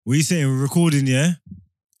What are you saying? We're recording, yeah?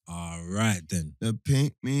 All right, then.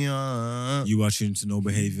 Pick me up. You are tuned to No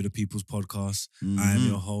Behavior, the People's Podcast. I am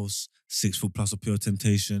your host, 6 foot plus of pure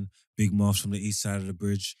temptation, Big Marsh from the east side of the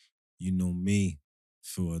bridge. You know me,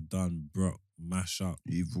 Phil Dunn, Brock, mash up.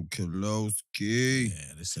 Evil Kilowski.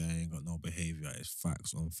 Yeah, this ain't got no behavior. It's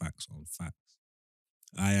facts on facts on facts.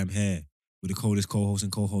 I am here with the coldest co-host in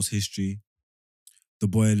co-host history, the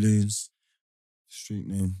boy Loons. Street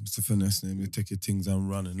name, Mr. Finesse name. We take your things and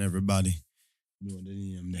run and everybody. You know the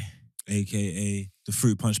name there. AKA the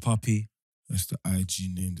Fruit Punch Puppy. That's the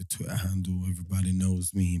IG name, the Twitter handle. Everybody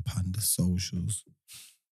knows me. Panda Socials.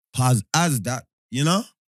 Paz as that, you know?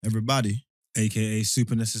 Everybody. AKA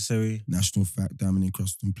Super Necessary. National Fact, Diamond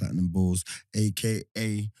Encrusted Platinum Balls.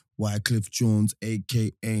 AKA Wycliffe Jones.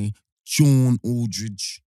 AKA John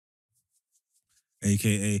Aldridge.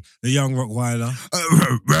 AKA the Young Rottweiler.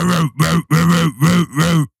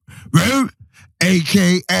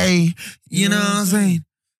 AKA, you know what I'm saying?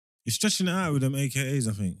 You're stretching it out with them AKAs,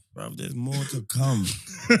 I think. Bruv, there's more to come.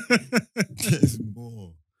 There's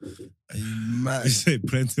more. Are you mad? You say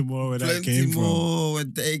plenty more where that came Plenty more where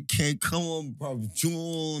they came. Come on, bruv.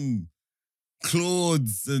 John,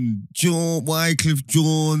 Claude's and John, Wycliffe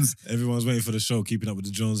Jones. Everyone's waiting for the show, keeping up with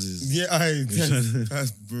the Joneses. Yeah,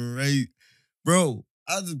 that's great. Bro,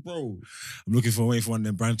 bro. I'm waiting for one of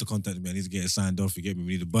them brands to contact me. I need to get it signed off. You get me?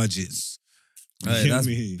 We need the budgets. Hey, that's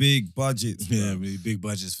big budgets. Bro. Yeah, we need big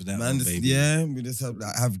budgets for that. Man, one, baby. Yeah, we just have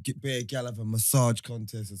better gal have a massage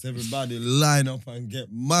contest. It's everybody line up and get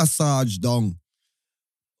massaged on.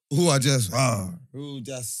 Who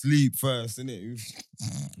just sleep first, innit?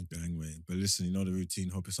 Gang, mate. But listen, you know the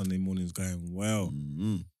routine. Hope your Sunday morning's going well.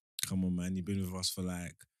 Mm-hmm. Come on, man. You've been with us for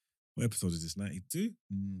what episode is this? 92?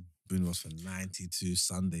 Been with us for 92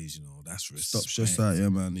 Sundays, you know. That's respect. Stop stress out, yeah,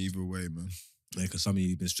 man. Either way, man. Yeah, because some of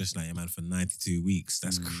you have been stressing out your man for 92 weeks.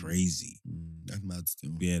 That's crazy. That's mad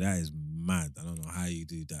still. Yeah, that is mad. I don't know how you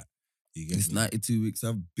do that. You get It's me? 92 weeks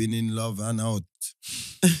I've been in love and out.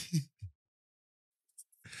 It's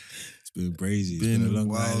been crazy. It's been a long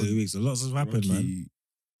 92 weeks. A lot has happened, man.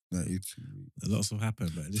 92 weeks. A lot have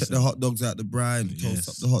happened, but listen. Take the hot dogs out the brine. Yes. Toast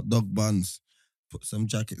up the hot dog buns. Put some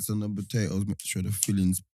jackets on the potatoes. Make sure the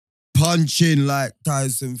fillings punching like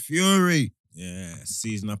Tyson Fury. Yeah,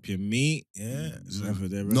 season up your meat. Yeah,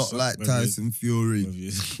 Not like Tyson Fury.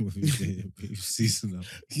 Season up.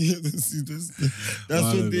 Yeah, that's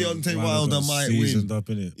when Deontay Wilder might win. Seasoned up,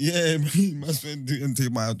 innit? Yeah, man, that's when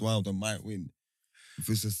Deontay Wilder might win. If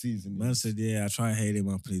it's a season. Man said, yeah, I tried hailing him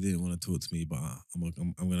up and he didn't want to talk to me, but I'm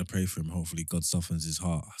going to pray for him. Hopefully God softens his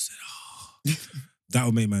heart. I said, that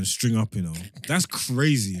would make man string up, you know. That's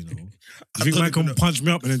crazy, you know. You think man can punch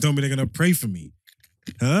me up and then tell me they're going to pray for me?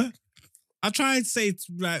 Huh? I tried to say,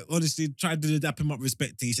 honestly, tried to dap him up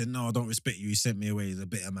respecting. He said, no, I don't respect you. He sent me away. He's a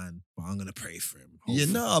bitter man, but I'm going to pray for him. Hopefully.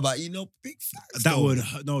 Yeah, no, but big facts. That would,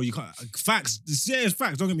 no, you can't. Facts, serious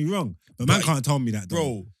facts, don't get me wrong. But man can't tell me that, though.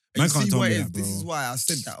 Bro. Man can't tell me that, bro. This is why I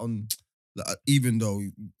said that on, even though,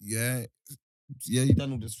 yeah, you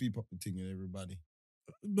done all the sweep up the thing and everybody.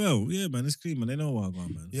 Well, yeah, man, it's clean, man. They know what I'm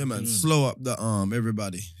going, man. Yeah, man, slow up the arm,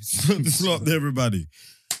 everybody. Slow up to everybody.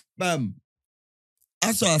 Bam.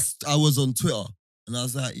 I was on Twitter and I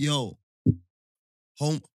was like, yo,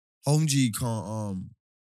 Home G can't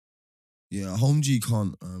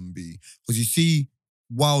be. Because you see,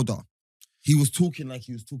 Wilder, he was talking like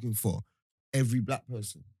he was talking for every black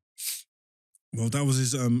person. Well, that was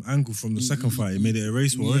his angle from the second fight. He made it a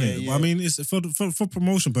race war, innit? Yeah. But I mean, it's for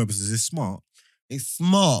promotion purposes, it's smart. It's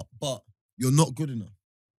smart, but you're not good enough.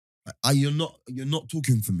 You're not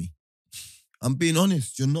talking for me. I'm being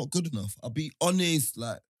honest. You're not good enough. I'll be honest.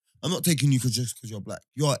 Like, I'm not taking you just because you're black.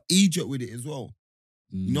 You're an idiot with it as well.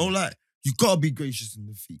 You know, like, you gotta be gracious in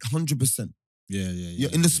defeat. 100%. Yeah.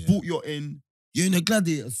 You're in the sport you're in. You're in a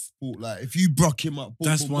gladiator sport. Like, if you brock him up,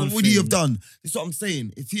 That's one what would he thing. have done? That's what I'm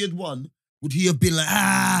saying. If he had won, would he have been like,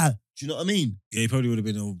 do you know what I mean? Yeah, he probably would have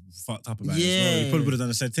been all fucked up about it as well. He probably would have done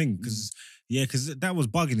the same thing. Because that was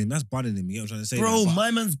bugging him. That's bugging him. You get what I'm trying to say? Bro,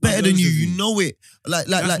 my man's better than you. You know it.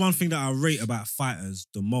 That's one thing that I rate about fighters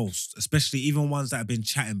the most. Especially even ones that have been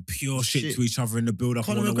chatting pure shit to each other in the build-up.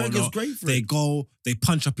 Conor McGregor's great for They it. go, they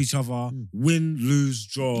punch up each other, win, lose,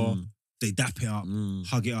 draw. They dap it up,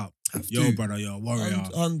 hug it up. Yo, brother, you're a warrior.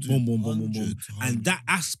 100, boom, boom, boom, boom, boom. 100. And that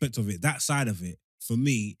aspect of it, that side of it, for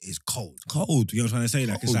me, is cold. Cold. You know what I'm trying to say?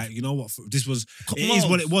 Like, it's like, you know what? This was, it Miles, is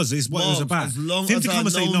what it was. It's what it was about. As long For him as to come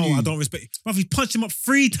and say, I've no, known you. I don't respect. Bruv, he punched him up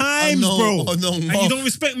 3 times, I know, bro. I know, and Mark. you don't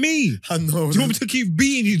respect me. I know. Do you want me to keep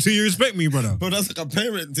beating you till you respect me, brother? Bro, that's like a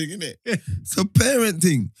parent thing, isn't it? It's a parent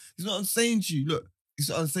thing. It's what I'm saying to you. Look,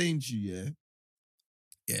 it's what I'm saying to you, yeah?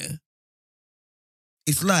 Yeah.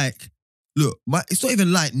 it's like, look, it's not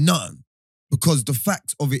even like none. Because the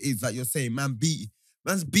fact of it is, like you're saying, man's beating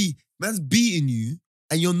you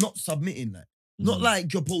and you're not submitting. Like, not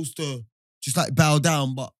like you're supposed to just like bow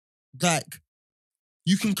down, but like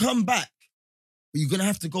you can come back, but you're gonna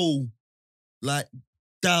have to go like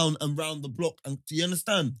down and round the block. And do you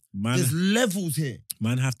understand? There's levels here.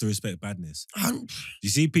 Man have to respect badness. You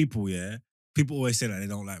see people, yeah? People always say that they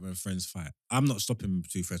don't like when friends fight. I'm not stopping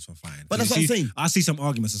two friends from fighting. But that's what I'm saying. I see some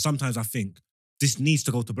arguments and sometimes I think this needs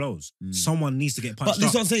to go to blows. Someone needs to get punched But this up.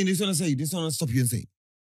 is what I'm saying. This is what I'm saying. This is what I'm stop you and say.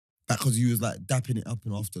 Because you was like dapping it up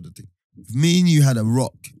and after the thing. If me and you had a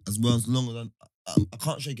rock as well as long as I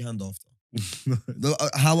can't shake your hand after.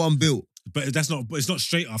 How I'm built. But it's not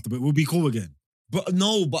straight after, but we'll be cool again. But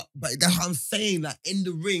no, but that's what I'm saying. Like in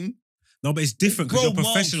the ring. No, but it's different because you're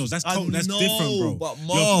professionals. That's different, bro. But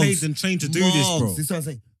you're paid and trained to do this, bro. This is what I'm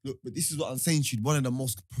saying. Look, but this is what I'm saying to you. One of the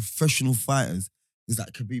most professional fighters is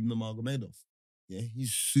like Khabib Nurmagomedov. Yeah,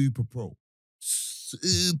 he's super pro.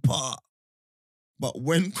 Super. But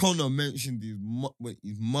when Conor mentioned his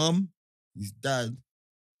mum, his dad,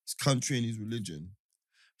 his country and his religion.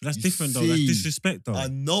 But that's different though. That's disrespect though. I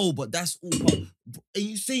know, but that's all part. And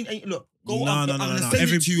you seen, look, go no, up. No, I'm going to send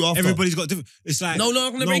it to you after. Everybody's got different. It's like. No, I'm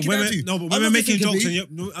going to make it to you. No, but when we're making jokes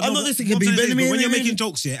and I'm not listening to Khabib. When you're making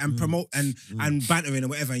jokes, yeah, and promote and bantering and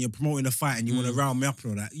whatever, and you're promoting a fight and you want to round me up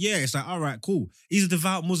and all that, yeah, it's like, all right, cool. He's a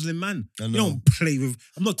devout Muslim man. You don't play with.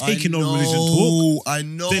 I'm not taking no religion talk. I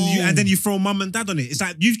know. Then you throw mum and dad on it. It's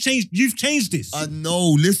like you've changed this. I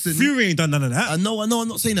know. Listen, Fury ain't done none of that. I know. I'm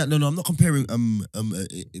not saying that. No, I'm not comparing that.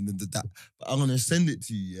 But I'm gonna send it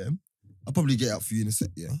to you. Yeah, I'll probably get it out for you in a sec.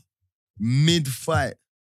 Yeah, mid-fight.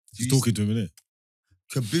 He's talking to him, innit?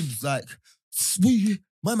 Khabib's like,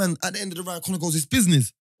 my man, at the end of the round, Conor goes, it's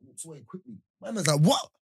business. Walks away quickly. My man's like, what?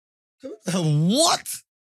 Khabib's like, what?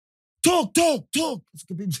 Talk. It's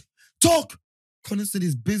Khabib. Talk. Conor said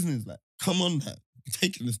it's business. Like, come on, man. You're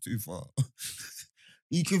taking this too far.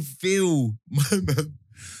 You can feel my man.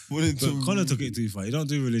 But Conor took it too far. You don't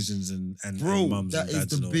do religions and bro, mums that and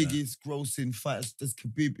dads is the and biggest grossing fight. That's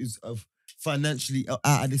Khabib is financially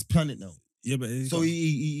out of this planet now. Yeah, but so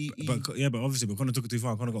but obviously, but Conor took it too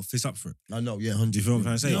far. Conor got fist up for it. I know, yeah, 100. Do you feel what I'm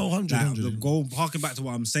trying to say? No, 100. Go harking back to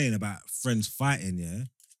what I'm saying about friends fighting. Yeah,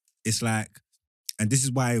 it's like, and this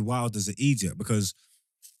is why Wilder's an idiot because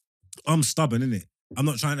I'm stubborn, innit? I'm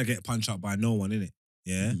not trying to get punched up by no one, innit?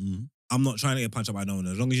 Yeah. Mm-hmm. I'm not trying to get punched up by no one.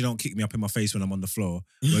 As long as you don't kick me up in my face when I'm on the floor,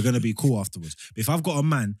 we're going to be cool afterwards. But if I've got a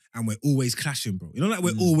man and we're always clashing, bro, you know, like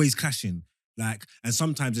we're always clashing, like, and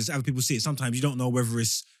sometimes it's other people see it, sometimes you don't know whether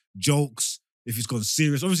it's jokes, if it's gone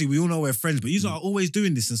serious. Obviously, we all know we're friends, but you are always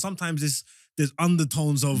doing this. And sometimes there's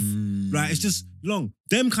undertones of, like, it's just long.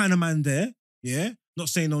 Them kind of man there, yeah, not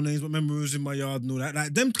saying no names, but remember who was in my yard and all that,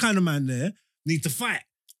 like, them kind of man there need to fight.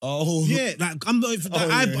 Oh. Yeah, like, I'm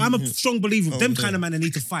a strong believer of them kind of man that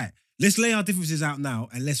need to fight. Let's lay our differences out now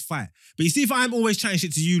and let's fight. But you see, if I'm always chatting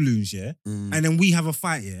shit to you, Loons, yeah, and then we have a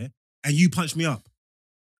fight, yeah, and you punch me up,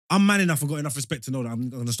 I'm man enough and got enough respect to know that I'm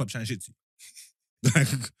going to stop chatting shit to you. Like,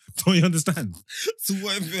 don't you understand? So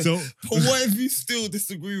what if you still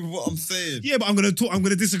disagree with what I'm saying? Yeah, but I'm going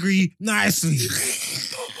to disagree nicely.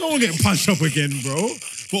 I won't get punched up again, bro.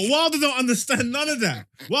 But Wilder don't understand none of that.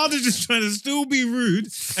 Wilder's just trying to still be rude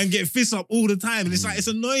and get fists up all the time. And it's like, it's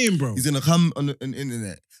annoying, bro. He's going to come on the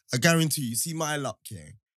internet. I guarantee you, see my luck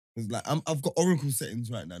here. It's like I've got Oracle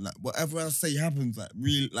settings right now. Like whatever I say happens, like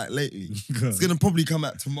really, like lately. It's gonna probably come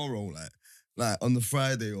out tomorrow, like on the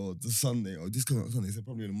Friday or the Sunday, or this comes out Sunday. So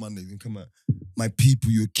probably on the Monday, it's gonna come out. My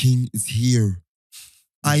people, your king is here.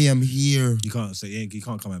 I am here. You can't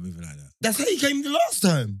come out moving like that. That's how he came the last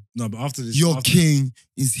time. No, but after this, your king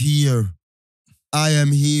is here. I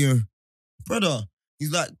am here, brother.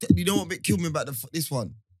 He's like, you know what bit killed me about this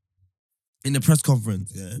one? In the press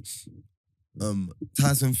conference, yeah,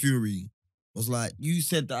 Tyson Fury was like, you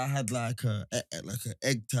said that I had like a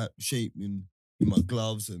egg type shape in my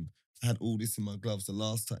gloves, and I had all this in my gloves the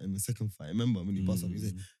last time in the second fight. Remember when he bust up, he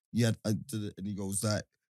said, and he goes like,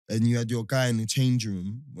 and you had your guy in the change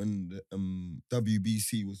room when the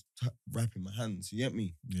WBC was wrapping my hands. You get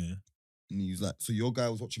me? Yeah. And he was like, so your guy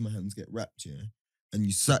was watching my hands get wrapped, yeah, and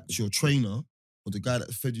you sacked your trainer or the guy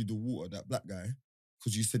that fed you the water, that black guy.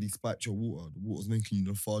 Because you said he spiked your water. The water's making you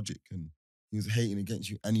lethargic and he was hating against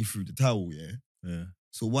you and he threw the towel, yeah? Yeah.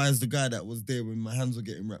 So why is the guy that was there when my hands were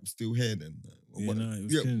getting wrapped still here then?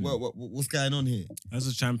 What's going on here? As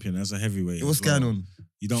a champion, as a heavyweight. What's going on?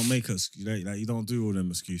 You don't make us, you don't do all them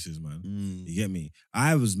excuses, man. You get me?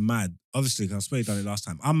 I was mad. Obviously, because Spade done it last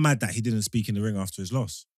time. I'm mad that he didn't speak in the ring after his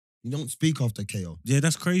loss. You don't speak after KO. Yeah,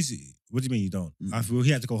 that's crazy. What do you mean you don't? Mm. I feel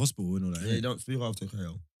he had to go hospital and all that. Yeah, you innit? don't speak after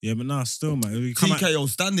KO. Yeah, but nah, still, man. You come out- TKO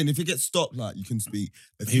standing. If it gets stopped, like you can speak.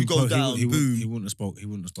 If he you go would- down, he boom. wouldn't have spoke. He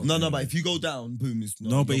wouldn't have spoke. No, yeah. but if you go down, boom. It's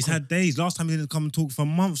No, but he's had days. Last time he didn't come and talk for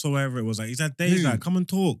months or whatever it was. Like he's had days. Who? Like come and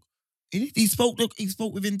talk. He spoke. Look, he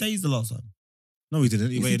spoke within days the last time. No, he didn't.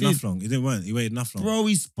 He Yes, he waited did. enough long. He didn't. Weren't. He waited enough long. Bro,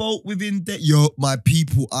 he spoke within days. Yo, my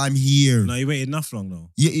people, I'm here. No, he waited enough long though.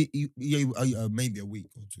 Yeah, maybe a week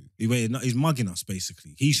or two. He waited. He's mugging us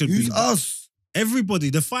basically. He should Who's be us? everybody.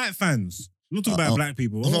 The fight fans. I'm not talking about black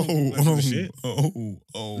people. I don't give a shit.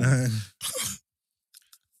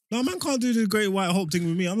 No, man can't do the Great White Hope thing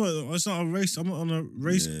with me. I'm not. It's not a race. I'm not on a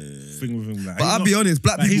race thing with him. Like, But I'll be honest,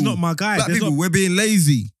 black like, people. he's not my guy. Black There's people, not- we're being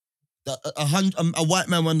lazy. A white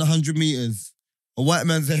man won the 100 meters. A white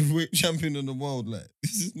man's the heavyweight champion of the world. Like,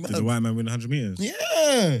 this is Did the mad. white man win 100 meters?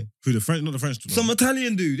 Yeah. Who the French? Not the French. Dude. Some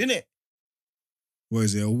Italian dude, innit? What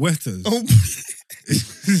is it? A Wetters? Oh.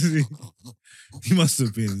 He must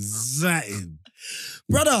have been zatting.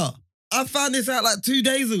 Brother, I found this out like 2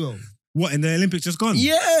 days ago. What, in the Olympics just gone?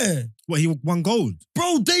 Yeah. What, he won gold?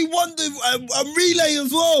 Bro, they won the relay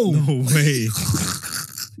as well. No way.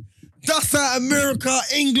 That's out America,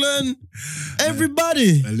 England,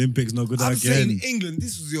 everybody. Olympics no good I'm again. saying England,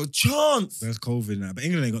 this was your chance. That's COVID now. But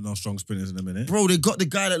England ain't got no strong sprinters in a minute. Bro, they got the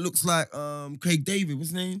guy that looks like Craig David, what's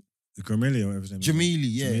his name? Gramilli or whatever his name is. Jamili,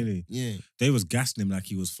 yeah. Jamili. Yeah. They was gassing him like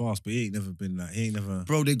he was fast, but he ain't never been like, he ain't never...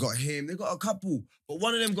 Bro, they got him. They got a couple. But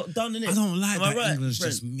one of them got done, innit? I don't like Am I that right, England's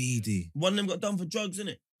friend? just meaty. One of them got done for drugs,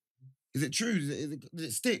 innit? Is it true? Did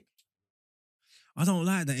it stick? I don't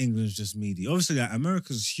like that England's just meaty. Obviously, like,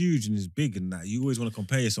 America's huge and is big and that. You always want to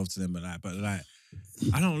compare yourself to them, but like,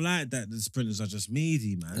 I don't like that the sprinters are just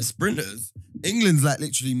meaty, man. The sprinters. England's like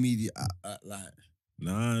literally media at like.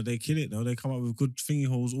 Nah, they kill it though. They come up with good thingy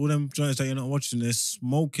holes. All them joints that you're not watching, they're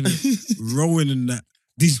smoking it, rowing and that.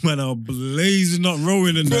 These men are blazing up,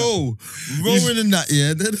 rowing and that. Bro, rowing in that,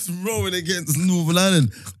 yeah. They're just rowing against Northern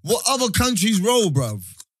Ireland. What other countries row, bruv?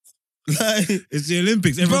 Like, It's the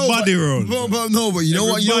Olympics. Everybody rolls. No, but you know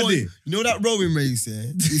what? Everybody. You know that rowing race, yeah?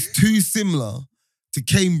 It's too similar to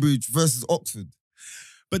Cambridge versus Oxford.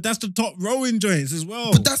 But that's the top rowing joints as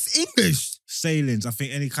well. But that's English. Sailings. I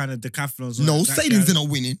think any kind of decathlons. or No, that sailings kind are not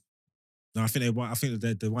winning. No, I think they won. I think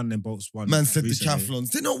they won them boats won. Man said recently.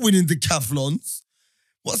 decathlons. They're not winning decathlons.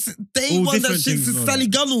 What's it? They All won that different shit things since and all Sally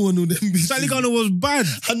Gunner won all them bitches. Sally Gunner was bad.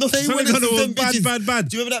 I know they Sally won it Gunner since was them bad, bitches. bad.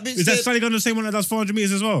 Do you remember that bitch? Is that said- Sally Gunner the same one that does 400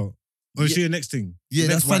 meters as well? Or is she the next thing? Yeah, The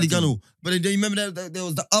that's next white Sally thing? Gunner. But then you remember there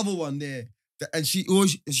was the other one there, and she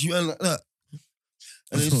always she went like that.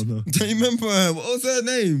 And I then don't know. do you remember her? What was her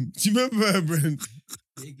name? Do you remember her, Brent?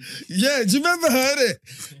 Yeah, do you remember her?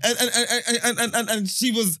 Innit? And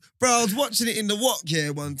she was, bro. I was watching it in the walk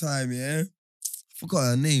here one time. Yeah, I forgot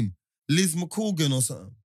her name. Liz McCorgan or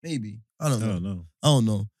something. Maybe I don't I know. don't know. I don't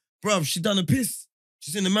know, bro. She done a piss.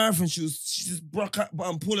 She's in the marathon. She just broke out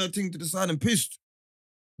and pulled her thing to the side and pissed.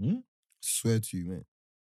 Hmm? Swear to you, mate.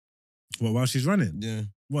 What, while she's running? Yeah,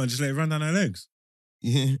 What, just let it run down her legs?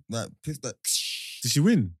 yeah. Like pissed. Like Did she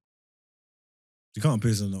win? She can't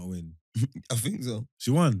piss and not win. I think so.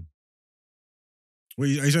 She won.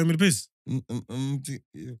 Wait, are you showing me the piss?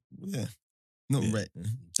 Yeah. Not Yeah. right.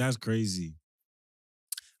 That's crazy.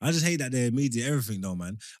 I just hate that they're media everything though,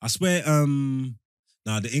 man. I swear,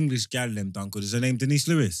 the English gal them done good. Is her name Denise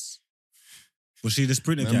Lewis? Was she the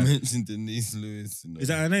sprinter I gal? mentioned Denise Lewis. You know. Is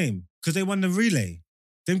that her name? Because they won the relay.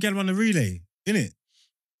 Them gal won the relay, innit?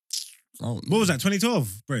 I don't know. What was that,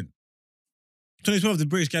 2012, Brent? 2012, the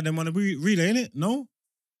British gal them won the relay, innit? No?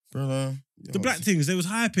 Brother? The black things, they was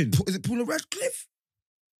hyping. Is it Paula Radcliffe?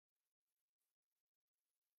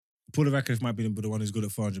 Paula Radcliffe might be the one who's good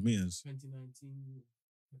at 400 meters. 2019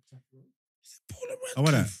 decathlon. Paula Radcliffe. Oh,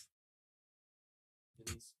 what that?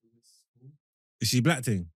 Denise Lewis. Who? Is she black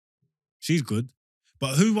thing? She's good.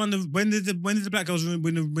 But who won the when did the black girls win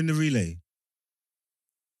the relay?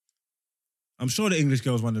 I'm sure the English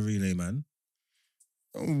girls won the relay, man.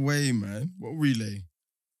 No way, man. What relay?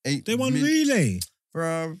 They won relay.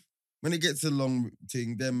 Bruv, when it gets a long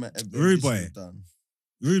thing, them Rude boy. done.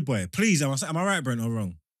 Rude boy. Please, am I right, Brent, or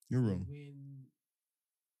wrong? You're wrong. Win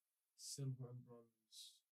silver and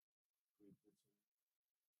bronze. Great Britain.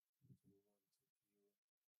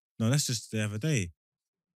 No, that's just the other day.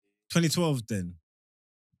 2012 then.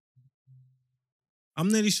 I'm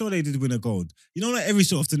nearly sure they did win a gold. You know, like every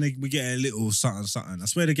so often we get a little something. I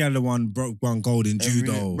swear the gal won gold in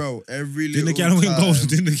judo. Every Didn't the little gal win gold? time-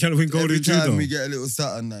 Didn't the gal win gold Every in time judo? we get a little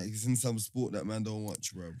something like it's in some sport that man don't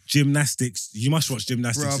watch, bro. Gymnastics. You must watch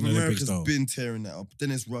gymnastics Bro, in the Olympics, America's though. been tearing that up.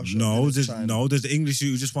 Then it's Russia. No, then it's there's China. there's the English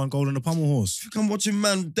who just won gold on the pommel horse. I'm watching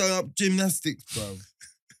man done up gymnastics, bro.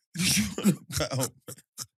 What you on about?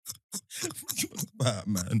 What you on about,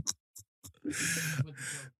 man?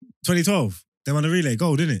 2012. They won the relay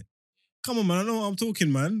gold, didn't it? Come on, man. I know what I'm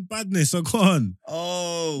talking, man. Badness. So go on.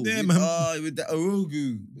 Oh, Yeah, with, man. with the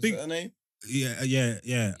Orogu. Is Big- that her name?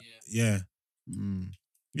 Yeah.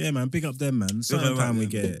 Yeah, man. Big up them, man. Certain up time we them.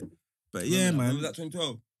 get it. But yeah, man. Was that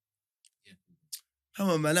 2012? Come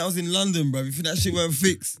on, man. That was in London, bro. You think that shit weren't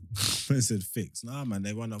fixed? I said fix. Nah, man.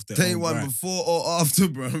 They won off their Tell you own one right. before or after,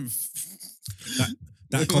 bro.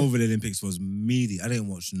 That COVID Olympics was meaty. I didn't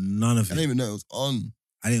watch none of I didn't it. even know it was on.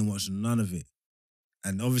 I didn't watch none of it.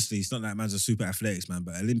 And obviously, it's not like man's a super athletics man,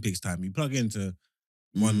 but Olympics time, you plug into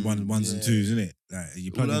ones and twos, isn't it? Like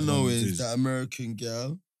you plug All I into know ones and is twos. that American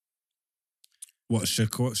girl, What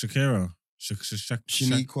Shakira?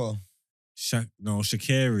 Shaniqua. No,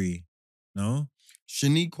 Shakiri. No,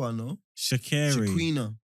 Shaniqua, no? Shakiri.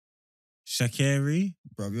 Shaquina. Shakiri.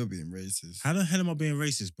 Bro, you're being racist. How the hell am I being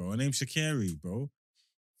racist, bro? Her name's Shakiri, bro.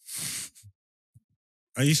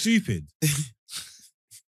 Are you stupid?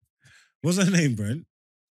 What's her name, Brent?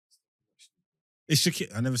 It's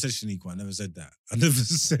Shakira. I never said Shaniqua. I never said that. I never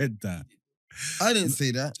said that. I didn't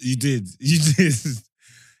say that. You did. You did.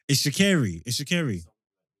 It's Shakiri. It's Shakiri.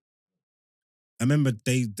 I remember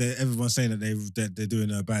everyone's saying that they're doing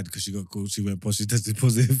her bad because she got called. She went positive, tested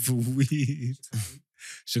positive for weed.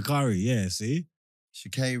 Shakari, yeah. See,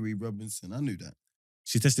 Sha'Carri Robinson. I knew that.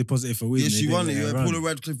 she tested positive for weed. Yeah, and they she didn't won it. let her Yeah, run. Paula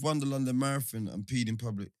Radcliffe won the London Marathon and peed in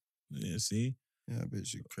public. Yeah, see. Yeah, I bet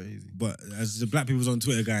she's crazy. But as the black people's on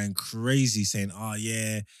Twitter going crazy saying, "Oh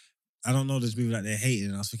yeah," I don't know. There's people like they're hating.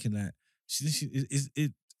 And I was thinking like,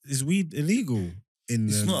 is weed illegal?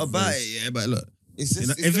 It's not about it, yeah, but look. It's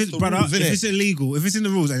just, If just the brother, rules, if innit? it's illegal, if it's in the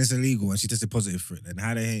rules and it's illegal and she tested positive for it, then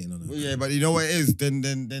how they hating on her? Well, yeah, but you know what it is? Then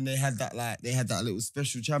they had that little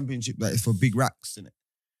special championship that is for big racks, innit?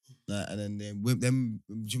 Like, and then them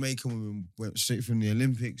Jamaican women went straight from the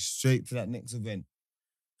Olympics straight to that next event.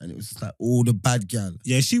 And it was just like all the bad gal.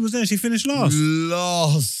 Yeah, she was there. She finished last.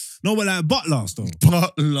 Lost. No, but like butt last though.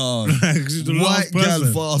 But lost. Like, she's the White last gal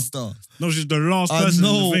person. faster. No, she's the last I person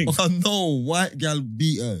in know, the thing. I know. White gal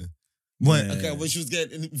beat her. Wait, Yeah. okay, when she was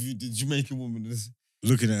getting interviewed, the Jamaican woman was,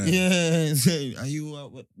 Looking at her. yeah, saying, are you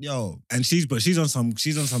yo? And she's on some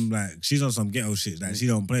ghetto shit that she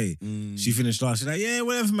don't play. She finished last. She's like, yeah,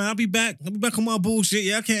 whatever, man. I'll be back on my bullshit.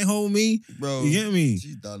 Yeah, I can't hold me. Bro, You get me?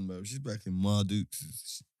 she's done, bro. She's back in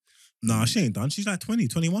Mardukes. Nah, she ain't done. She's like 20,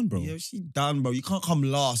 21, bro. Yeah, she done, bro. You can't come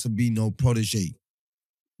last and be no protege.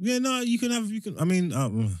 Yeah, no, I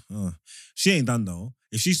mean, she ain't done though.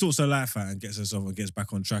 If she sorts her life out and gets herself and gets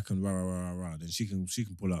back on track and rah, then she can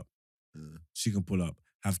pull up. Yeah. She can pull up,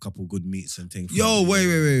 have a couple good meets and things. Yo,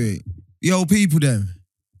 wait. Yo, people, then.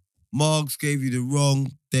 Margs gave you the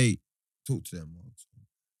wrong date. Talk to them, Margs.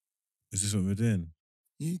 Is this what we're doing?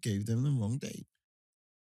 You gave them the wrong date.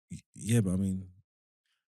 Yeah, but I mean,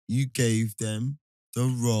 You gave them the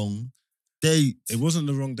wrong date. it wasn't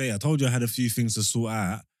the wrong day. I told you I had a few things to sort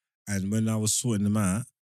out, and when I was sorting them out,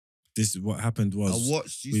 this what happened I was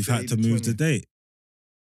watched you we've say had to move the 20th. date,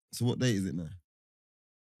 So what date is it now?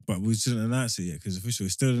 but we shouldn't announce it yet because official.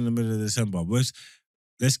 It's still in the middle of December. But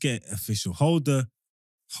let's get official.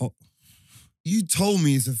 You told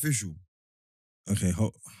me it's official. Okay,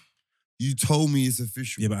 You told me it's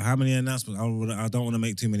official. yeah, but how many announcements? I don't want to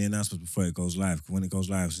make too many announcements before it goes live. Because when it goes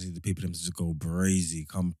live, I need the people them to just go brazy,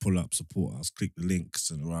 come pull up, support us, click the links,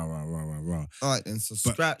 and rah. All right, then. So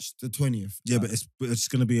But- scratch the 20th. Yeah, but it's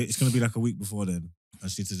gonna be like a week before then. I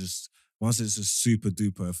just need to once it's a super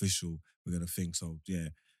duper official, we're gonna think. So yeah,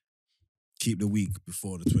 keep the week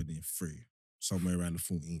before the 20th free, somewhere around the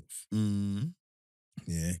 14th. Mm.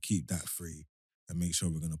 Yeah, keep that free and make sure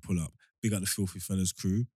we're gonna pull up. Big up the Filthy Fellas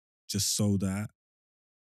crew. Just sold out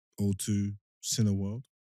O2 Cineworld.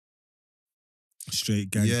 Straight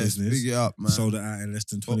gang Yes, business. big it up, man. Sold it out in less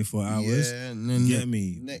than 24 hours. Yeah, and then Get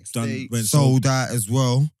me? next Done- day went sold out as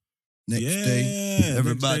well. Next yeah, day,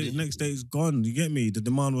 everybody. Next day's gone. You get me? The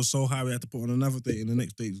demand was so high we had to put on another date, and the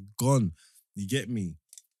next day's gone. You get me?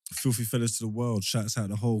 Filthy Fellas to the world. Shouts out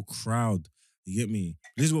the whole crowd. You get me?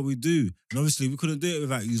 This is what we do. And obviously, we couldn't do it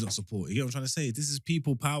without user support. You get what I'm trying to say? This is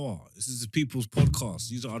people power. This is the people's podcast.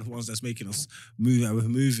 These are the ones that's making us move how we're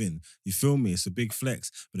moving. You feel me? It's a big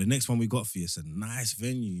flex. But the next one we got for you, it's a nice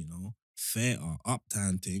venue, you know? Theatre,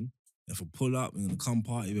 uptown thing. If I pull up, we're gonna come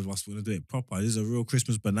party with us. We're gonna do it proper. This is a real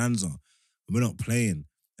Christmas bonanza. And we're not playing.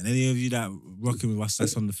 And any of you that rocking with us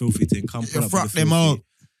that's on the filthy thing, come pull up. Fuck with the them filthy. out.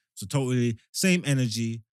 So totally same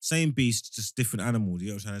energy, same beast, just different animal. You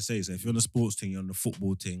know what I'm trying to say? So if you're on the sports thing, you're on the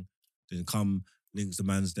football thing, then come links the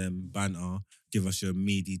man's them, banter, give us your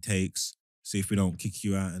meaty takes, see if we don't kick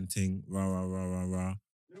you out and ting, rah, rah, rah, rah, rah.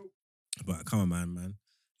 But come on, man.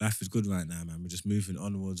 Life is good right now, man. We're just moving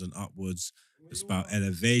onwards and upwards. It's about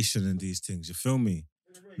elevation and these things. You feel me?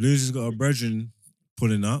 Luz has got a brethren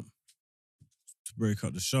pulling up to break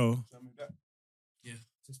up the show. Yeah,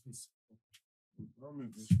 just please.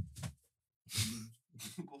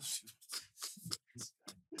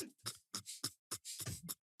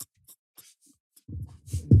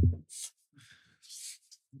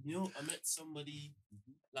 You know, I met somebody,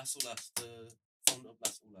 Las Olas, the founder of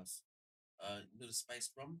Las Olas. You know the Spice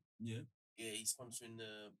Rum? Yeah. Yeah, he's sponsoring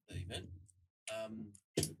the event.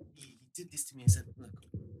 He did this to me and said, look,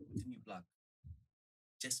 with the new black,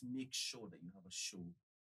 just make sure that you have a show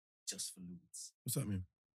just for Lewis. What's that mean?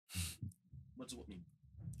 What does what mean?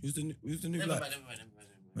 Who's the new Never black? mind.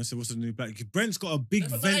 I said, what's the new black? Brent's got a big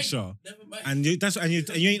Never mind. venture. Never mind. And you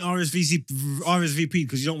ain't RSVP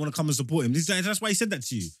because you don't want to come and support him. That's why he said that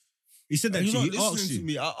to you. He said that You're to not you. He asked listening to you.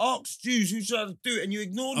 me. I asked you who tried to do it and you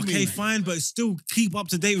ignored me. Okay, fine, but still keep up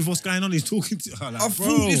to date with what's going on. He's talking to her like, I bro.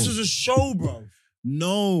 thought this was a show, bro.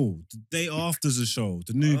 No, the day after's a show.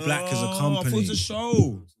 The new black is a I thought company. it was a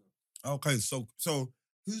show. Okay, so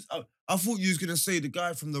who's? I thought you was gonna say the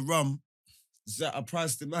guy from the rum. That I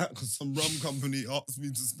priced him out because some rum company asked me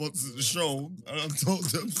to sponsor the show, and I told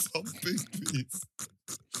them some big piece.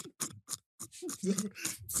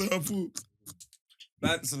 So I thought,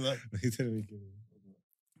 that's like, He telling me,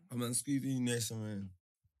 I'm on squeeze in there somewhere.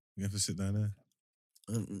 you have to sit down there.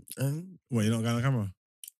 Um, What, you're not going on camera?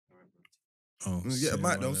 Oh, Yeah, shit, might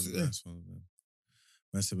one of though, them sit there. nice ones, man.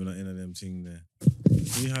 Man said we're not in on them thing there.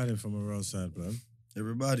 We hiding from a roadside, blood.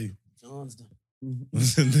 Everybody. John's done.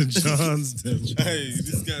 The Johns, them. Hey,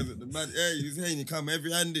 this guy's at the man. Hey, he's saying you come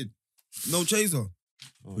heavy-handed. No chaser.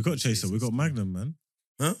 We got Chaser, we got Magnum, man.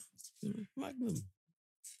 Magnum.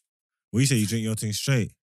 What you say, you drink your thing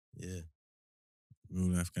straight? Yeah. Real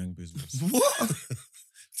life gang business. What?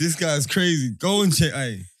 This guy's crazy. Go and check.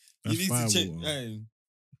 Hey, That's you need to check. firewater. Hey,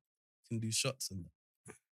 Can do shots and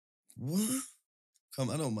that. what? Come,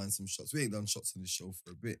 I don't mind some shots. We ain't done shots on this show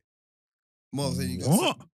for a bit. Mark, you got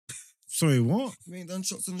What? Sorry, what? We ain't done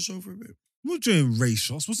shots on the show for a bit. We're doing race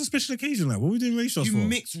shots. What's the special occasion like? What are we doing race shots You for?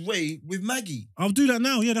 mix Ray with Maggie. I'll do that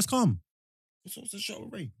now. Yeah, that's calm. What's the shot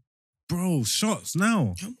with Ray? Bro, shots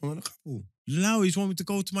now. Come on, a couple. Lowies want me to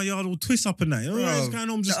go to my yard all twist up and that. You know what's Bro, going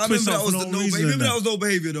on? Just I twist remember up that for was no the no reason. behavior. and Remember that that. was no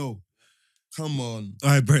behavior though. Come on. All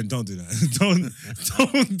right, Brent, don't do that.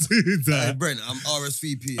 don't do Hey, that. Brent, I'm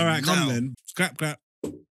RSVP. All right, come now. then. Clap.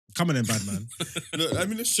 Come on then, bad man. Look, let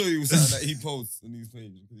me just show you something that he posts on his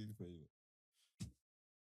page.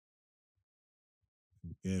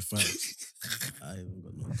 Yeah, facts. I haven't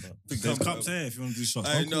got no cup. There's cups here if you want to do shots.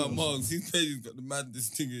 I How know, cool. Monks. His page has got the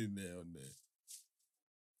maddest thing in there on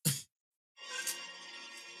there.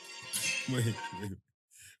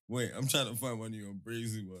 Wait. I'm trying to find one of your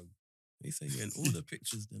brazy ones. They say you're in all the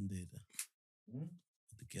pictures them day there.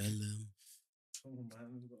 The girl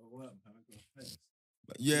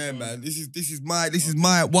But yeah, man. This is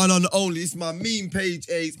my one and only. This is my meme page.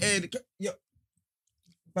 Yo.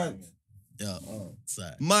 Man, Yeah.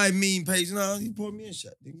 Sorry. my meme page. No, you put me in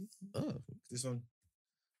shot, didn't you? Oh.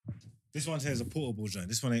 This one here is a portable joint.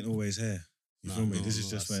 This one ain't always here. You feel me? This is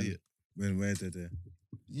just I see when we're there.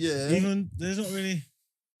 Yeah. Even there's not really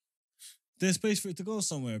there's space for it to go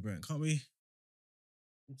somewhere, Brent. Can't we?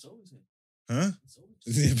 It's always here. Huh? It's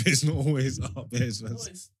always Yeah, but it's not always up there. It's No,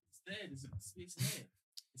 it's there. There's a space there.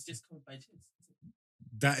 It's just covered by chairs.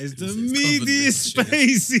 that is the It's covered with meatiest shit.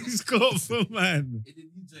 space he's got for man. In the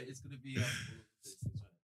new joint, it's gonna be all over the place as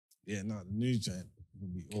well. Yeah, no, the new joint will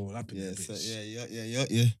be all up in Yeah, the so, bitch.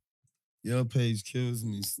 yeah. Your page kills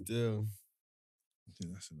me still. I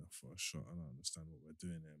think that's enough for a shot. I don't understand what we're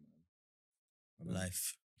doing here, man. I don't-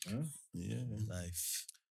 Life. Huh? Yeah. Life.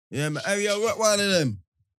 Yeah, man. Hey, yo, what one of them?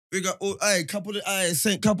 We got couple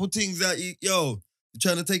things that you're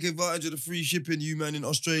trying to take advantage of the free shipping, you man in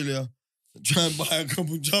Australia. Try and buy a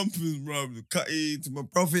couple jumpers, bro. To cut into my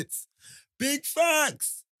profits. Big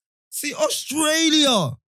facts. See,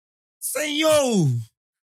 Australia. Say, yo.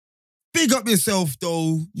 Big up yourself,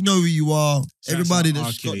 though. You know who you are. Everybody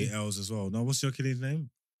that's got... Achille Els as well. No, what's your Achilles name?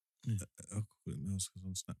 Hmm. I'll call him Els because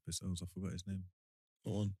on Snap it's Els. I forgot his name.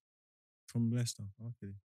 Go on. From Leicester.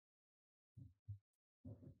 Achille.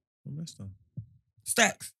 From Leicester.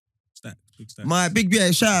 Stacks. Stacks, big Stacks. My big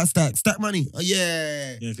shout out Stack. Stack money. Oh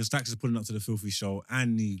yeah. Yeah, because Stacks is pulling up to the Filthy show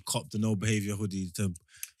and he copped the no behavior hoodie to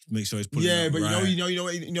make sure he's pulling Yeah, up but right.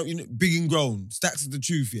 you know, big and grown. Stacks is the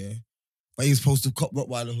truth, yeah. But he was supposed to cop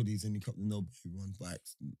Rottweiler hoodies and he copped the no behavior one by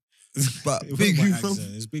accident. But It big wasn't by and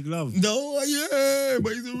accident, it's big love. No, yeah,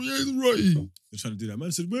 but he's right. They're trying to do that.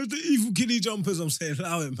 Man said, "Where's the evil kitty jumpers?" I'm saying,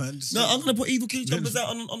 allow it, man. Just No, say- I'm gonna put evil kitty jumpers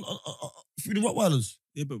out on through the Rottweilers.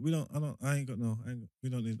 Yeah, but we don't. I ain't got no. We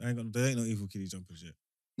don't need. I ain't got. There ain't no evil kitty jumpers yet.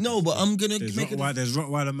 No, but I'm gonna There's make it. There's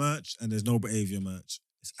Rottweiler merch and there's no behavior merch.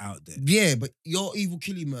 It's out there. Yeah, but your evil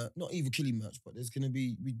killy merch, not evil killy merch, but there's gonna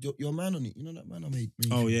be your man on it. You know that man I made.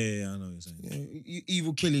 Oh yeah. I know what you're saying. Yeah,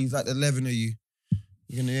 evil killies, like the 11 of you.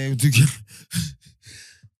 You're gonna be able to get,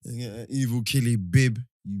 an evil killy bib,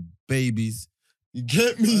 you babies. You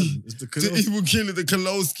get me? It's the The evil killer, the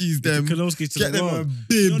Kolowskis, them. The Kolowskis to Get the them a world.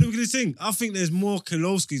 bib. You know, look at this thing. I think there's more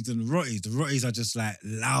Kolowskis than Rotties. The Rotties are just like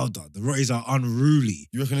louder. The Rotties are unruly.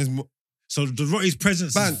 You reckon there's more? So the Rotties'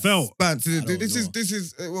 presence is felt. Bant. don't This know.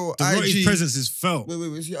 is well, The Rotties' IG. presence is felt. Wait,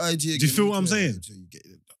 what's your IG again? Do you feel what I'm saying?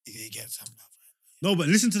 You get some. No, but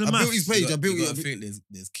listen to the I math. built his page. I built you it. gotta think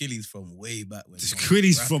there's killies from way back when. There's someone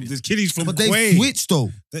kiddies was from. rapping. There's kiddies from. But they Quay. switched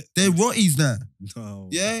though. They- They're Rotties now. No.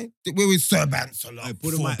 Yeah, we're with Sir Bansalot. Hey,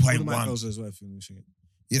 put the mic closer 4.1. as well if you're shit.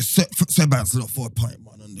 Yeah, Sir Bansalot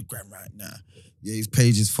 4.1 on the gram right now. Yeah, his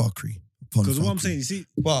page is fuckery. Because what I'm saying,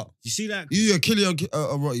 But you see that? you a killie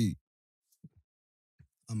or a Rotty?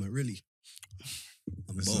 I'm a really.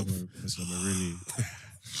 I'm Let's both. have a really.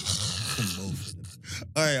 I'm both.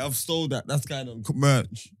 All right, I've stole that. That's kind of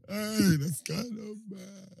merch. Hey, that's kind of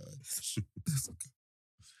merch.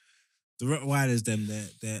 The Rottweilers, them,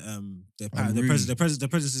 their Unruly.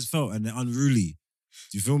 presence is felt and they're unruly.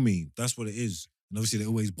 Do you feel me? That's what it is. And obviously they're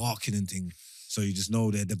always barking and thing, so you just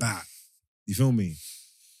know they're the bat. You feel me?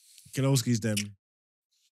 Kolowski's them.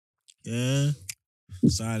 Yeah.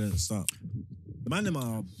 Silence. Stop. The man them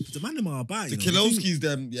are bad. The you know. Kolowskis,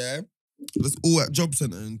 them, yeah. That's all at job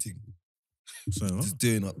centre and thing. So, huh? Just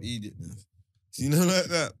doing up idiotness. You know, like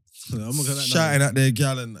that. I'm not gonna Shouting at their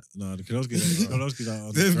gal and that. No, the Kolowskis are on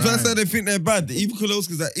the That's grind. how they think they're bad. The evil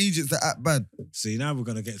Kolowskis are Egypts that act bad. See, now we're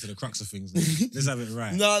gonna get to the crux of things. Let's have it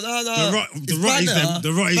right. No. The It's Rotties them. The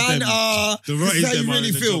Rotties them. banter. The This is Rotties how you them are really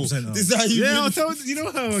in the feel. job centre. This is how you Yeah, really I'll tell you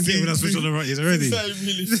know how I'm getting when I switch on the Rotties This already. is how you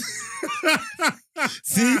really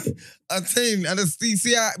See, I'm telling you, and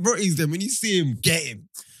see how Rotties them, when you see him, get him.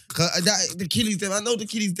 The killies them, I know the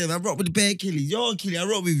killies them. I rock with the bare killies. You're a killie, I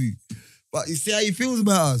rock with you. But you see how he feels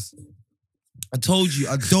about us. I told you,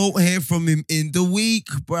 I don't hear from him in the week,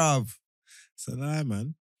 bruv. It's a lie,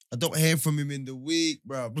 man. I don't hear from him in the week,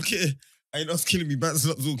 bruv. Look at it. Ain't us killing me.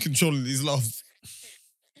 Bansalot's all controlling his laughs.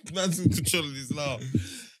 Man's all controlling his laugh.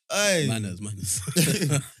 Hey. Manners.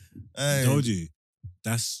 I Hey. told you.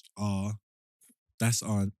 That's our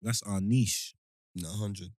niche. No,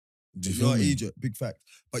 100. Do you You're feel an me? Egypt, big fact.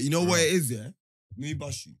 But you know what it is, yeah? Let me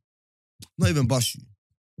bust you. Not even bust you.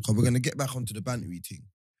 Because we're gonna get back onto the bantery thing.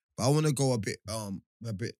 But I wanna go a bit, not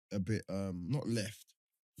left.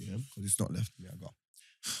 Yeah, because it's not left. Yeah, I got.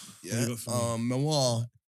 you Yeah. got for me? Memoir.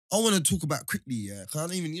 I wanna talk about quickly, yeah. Cause I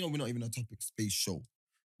don't even, we're not even a topic space show.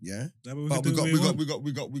 Yeah? Yeah, But can do what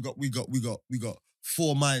we got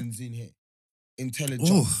 4 minds in here. Intelligence.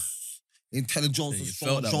 Oh. Intelligence Yeah, is you strong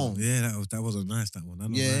felt that John. one. Yeah, that was a nice that one. That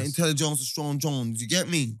was Yeah, nice. Intelligence is strong Jones. You get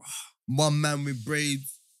me? One man with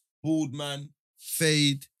braids, bald man,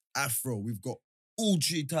 fade, afro. We've got all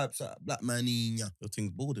 3 types of black man in ya. Your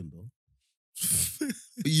thing's boredom though.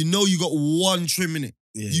 But you know you got 1 trim in it.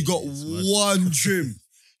 Yeah, You got it's mad. 1 trim.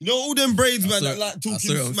 You know all them braids, man, that like I talking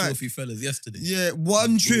saw it on smack. Filthy Fellas yesterday. Yeah,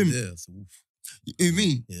 1 trim. Yeah, so, oof. You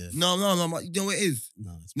me? Yeah. No, you know what it is?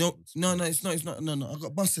 No, it's No, it's not. No. I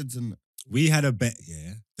got bust heads in it. We had a bet,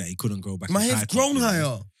 yeah, that he couldn't grow back. My his head's high top, grown yeah.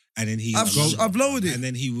 higher. And then he I've lowered it. and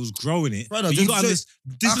then he was growing it. Brother, But you just got so- listen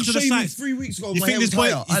I to the showed you size. 3 weeks ago. You my think hair this was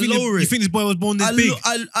boy? higher. I lower You it. think this boy was born this I big? look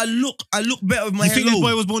better with my You hair think this low.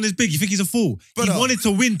 boy was born this big? You think he's a fool? Brother. He wanted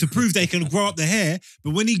to win to prove that he can grow up the hair,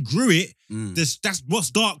 but when he grew it, Mm. that's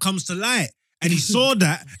what's dark comes to light. And he saw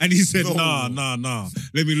that and he said, No. nah.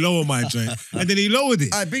 Let me lower my joint. And then he lowered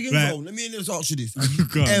it. Alright, big and Right. grown. Let me just ask you this. Have you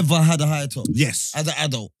Go on. ever had a higher top Yes. as an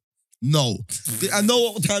adult? No. I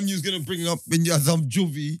know what time you was gonna bring up when you had some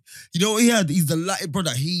juvie. You know what he had? He's the light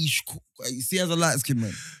brother. You see, he has a light skin,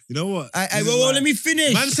 man. You know what? Hey, This is well, why- let me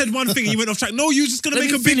finish. Man said one thing and you went off track. No, you was just gonna Let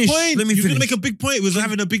make me a big finish. point. Let me You were gonna finish. make a big point. It was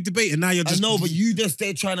having a big debate, and now you're I just. know, but you just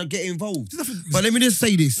there trying to get involved. But let me just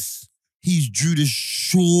say this. He's drew the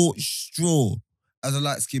short straw as a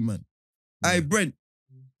light skinned man. Hey, Brent,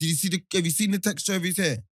 have you seen the texture of his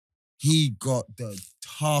hair? he got the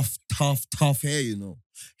tough hair, you know.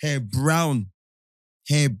 Hair brown,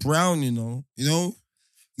 you know. You know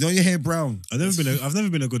your hair brown. I've never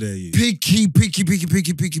been a good hair you. Picky.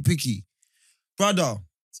 Brother.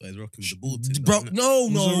 So he's rocking with the ball tip. Bro, no.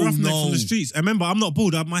 From the streets. I remember, I'm not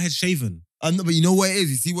bald. My head's shaven. I know, but you know what it is?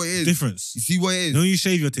 You see what it is? Difference. You see what it is? No, you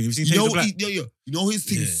shave your thing. You've seen Taser Black. You know his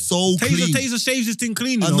thing is so clean. Taser shaves his thing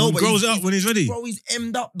clean. I know, and but grows it up when he's ready. Bro, he's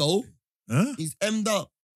M'd up though. Huh? He's M'd up.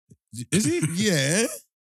 Is he? Yeah.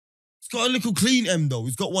 He's got a little clean M though.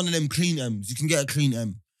 He's got one of them clean M's. You can get a clean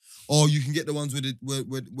M. Or you can get the ones where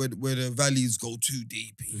the valleys go too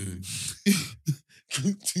deep.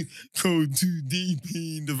 Go too deep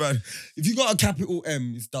in the valley. If you got a capital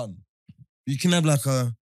M, it's done. You can have like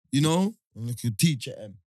a, like a teacher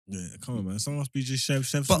M. Yeah, come on, man. Someone must be just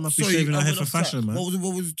shaving I our head went for off fashion, track. man.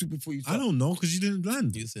 What was it to before you I don't know, because you didn't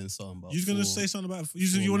land. You were saying something about. You was gonna say something about.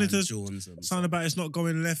 You wanted to sound about it's not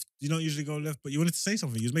going left. You don't usually go left, but you wanted to say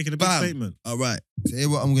something. You was making a big statement. All right. So hear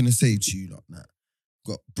what I'm gonna say to you like that.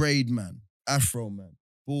 Got braid man, afro man,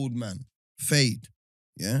 bald man, fade.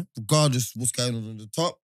 Yeah? Regardless of what's going on the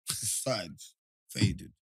top, the sides,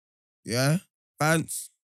 faded. Yeah? Pants,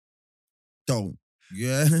 don't.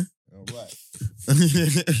 Yeah? All right.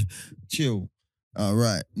 Chill. All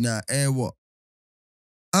right. Now, what?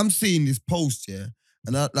 I'm seeing this post, yeah,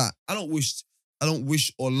 and I don't wish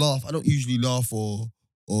or laugh. I don't usually laugh or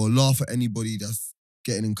laugh at anybody that's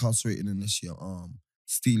getting incarcerated unless you're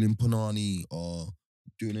stealing punani or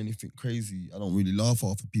doing anything crazy. I don't really laugh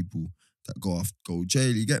after people that go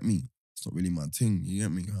jail. You get me? It's not really my thing. You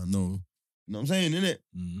get me? I know. You know what I'm saying, innit?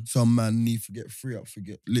 Mm. Some man need to get free up,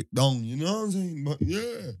 get licked down. You know what I'm saying? But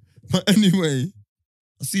yeah. But anyway,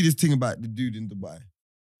 I see this thing about the dude in Dubai.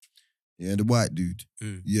 Yeah, the white dude.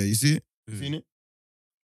 Mm. Yeah, you see it? Mm. Seen it?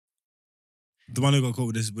 The one who got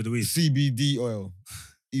caught with the weed. CBD oil.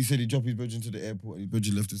 He said he dropped his brother into the airport and his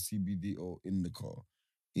brother left the CBD oil in the car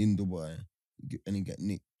in Dubai, and he got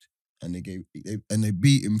nicked. And they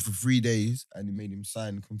beat him for 3 days and they made him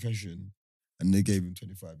sign a confession and they gave him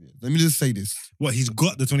 25 years. Let me just say this. What, he's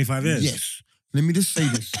got the 25 years? Yes. Let me just say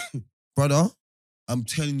this. Brother, I'm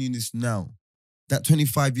telling you this now. That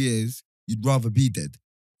 25 years, you'd rather be dead.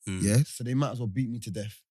 Mm. Yeah? So they might as well beat me to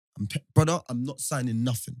death. Brother, I'm not signing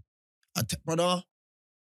nothing. Brother,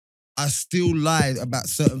 I still lie about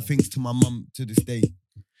certain things to my mum to this day.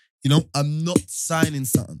 You know, I'm not signing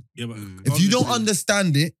something. Yeah, but If you don't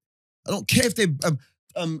understand it, I don't care if they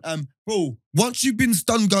bro, once you've been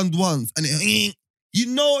stun gunned once and you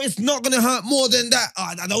know it's not gonna hurt more than that.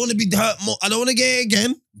 I don't want to be hurt more. I don't want to get it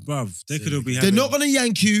again. bruv, they could have been. They're not gonna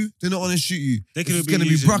yank you. They're not gonna shoot you. They could have It's gonna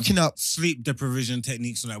be bracking up. sleep deprivation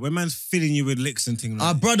techniques and that. When man's filling you with licks and things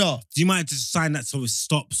like that, Brother, you might just sign that so it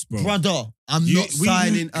stops, bro. brother, I'm not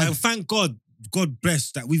signing. And thank God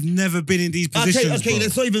bless that we've never been in these positions. Okay, bro.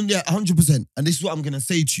 let's not even 100%. And this is what I'm gonna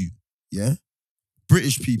say to you. Yeah,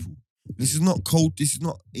 British people. This is not cold. This is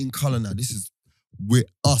not in colour now. This is we're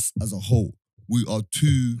us as a whole. We are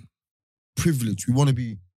too privileged.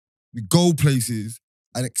 We go places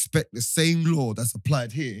and expect the same law that's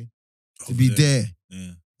applied here to be there.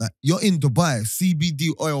 Yeah. Like you're in Dubai, CBD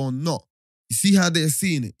oil or not. You see how they're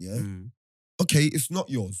seeing it, yeah? Mm. Okay, it's not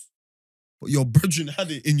yours. But your brethren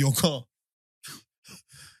had it in your car.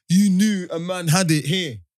 You knew a man had it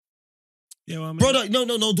here. Yeah, well, I mean, Brother, no.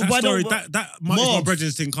 that Dubai story, don't... my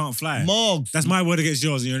brethren's thing can't fly. Margs. That's my word against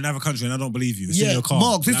yours, and you're in another country, and I don't believe you. It's in Yeah, your car.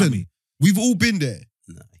 Margs, Allow listen. me. We've all been there.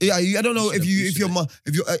 Nah. Yeah, I don't know You should-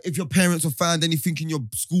 if your parents have found anything in your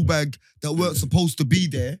school bag that weren't supposed to be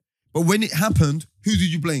there. But when it happened, who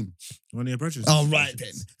did you blame? One of your brethren. Oh, right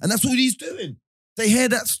then. And that's what he's doing. They hear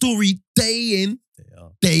that story day in, They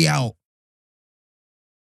are. day out.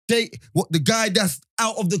 The guy that's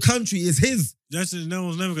out of the country is his. No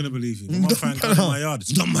one's never going to believe you. My friend comes in my yard.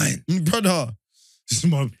 It's not mine. Brother. It's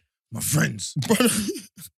my friend's.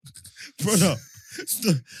 Brother,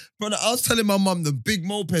 I was telling my mum the big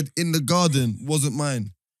moped in the garden wasn't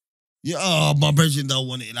mine. Yeah, my brethren don't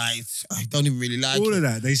want it. Like, I don't even really like All it. of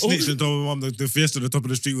that. They snitched and told my mum the Fiesta at the top of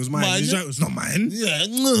the street was mine. Mine, He's yeah. like, it's not mine. Yeah,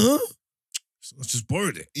 no. I just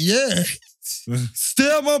borrowed it. Yeah.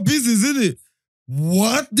 Stay out my business, innit?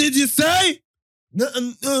 What did you say?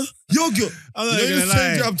 Yogurt. I'm not gonna lie.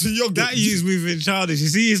 Change it up to yogurt. That you's moving childish. You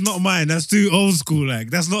see, it's not mine. That's too old school. Like,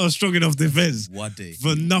 that's not a strong enough defense. What day?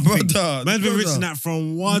 For nothing. Brother, Man's been brother. rinsing that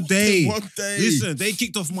from one day. One day. Listen, they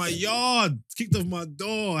kicked off my yard, kicked off my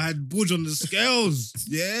door, I had budge on the scales.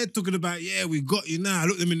 Yeah, talking about, yeah, we got you now. I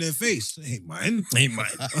looked them in their face. Ain't mine. Ain't mine.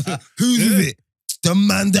 Who's with it? The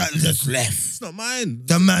man that just left. It's not mine.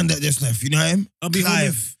 The man that just left. You know him? I'll be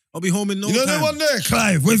Clive. home in no You know time. that one there?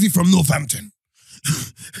 Clive. Where's he from? Northampton.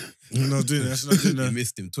 I'm not doing that. That's not doing You that.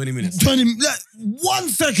 missed him. 20 minutes. 1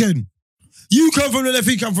 second. You come from the left,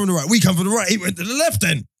 he come from the right. We come from the right, he went to the left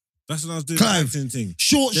then. That's what I was doing. Clive. The acting thing.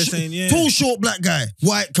 Short, They're saying, yeah. tall, short black guy,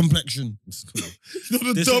 white complexion. Not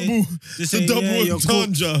a They're double, saying- They're saying, yeah, you're cooked.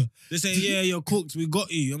 entendre. They're saying, yeah, you're cooked. We got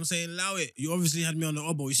you. I'm saying, allow it. You obviously had me on the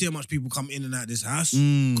oboe. You see how much people come in and out this house?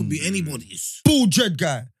 Could be anybody's. Bull dread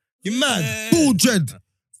guy. You're mad. Yeah. Bull dread. Not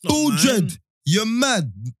Bull mine. dread. You're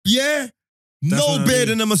mad. Yeah? That's No what I beard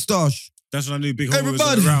mean. and a moustache. That's when I knew Big Homie was Everybody.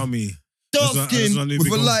 going to rat on me. Dark That's skin what I knew with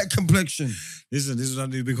Big a Homie- light complexion. Listen, this is what I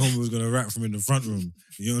knew Big Homie was going to rat from in the front room.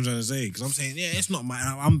 You know what I'm trying to say? Because I'm saying, yeah, it's not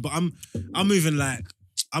mine. But I'm moving like,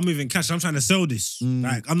 I'm moving cash. I'm trying to sell this.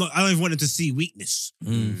 Like, I don't even want him to see weakness.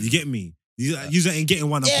 You get me? You ain't getting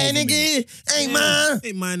one. Yeah, up over me. nigga. Ain't mine.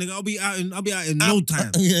 Ain't mine, nigga. I'll be out in no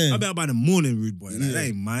time. Yeah. I'll be out by the morning, rude boy. Like, Yeah. that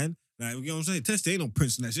ain't mine. Like, you know what I'm saying? Testy ain't no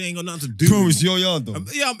prince in that. She ain't got nothing to do. Bro, with it's me. your yard though.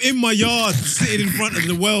 I'm in my yard, sitting in front of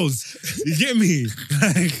the wells. You get me?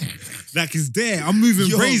 Like it's there. I'm moving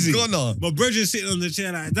You're crazy. gonna. My brother's sitting on the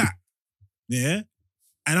chair like that. Yeah?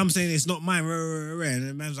 And I'm saying it's not mine. And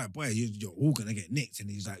the man's like, boy, you're all gonna get nicked. And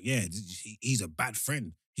he's like, yeah, he's a bad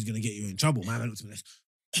friend. He's gonna get you in trouble. My man looked at me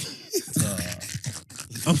like,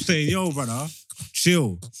 I'm saying, yo, brother,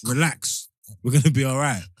 chill, relax. We're gonna be all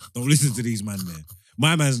right. Don't listen to these man there.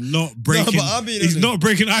 My man's not breaking. but I'll be he's honest. not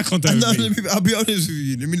breaking eye contact No, with me. I'll be honest with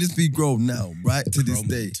you. Let me just be grown now, right? To this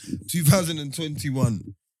day. 2021.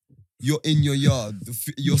 You're in your yard.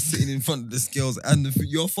 You're sitting in front of the scales and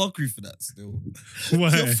you're fuckery for that still. Why?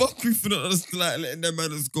 You're fuckery for not just like letting them man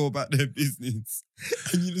just go about their business.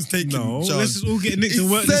 And you just taking No, charge. let's just all get nicked He and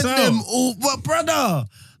work this said out. them all, but brother,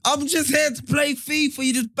 I'm just here to play FIFA.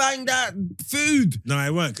 You just bang that food. No, I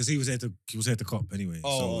weren't because he was here to cop anyway.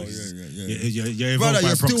 Oh, so yeah. You're involved Brother, by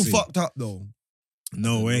you're proxy. still fucked up though.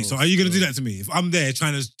 No way. So are you gonna do that to me? If I'm there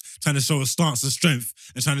trying to show a stance of strength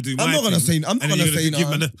and trying to do my I'm not gonna thing, say. I'm not and then gonna you're say give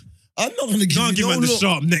man nothing. the, I'm not gonna give can't you give no man the look.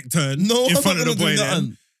 sharp neck turn No, in I'm front not of the gonna boy. do Then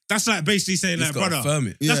nothing. that's like basically saying You like, just gotta brother, affirm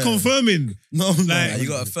it. that's Yeah. confirming. No, Like, Yeah, you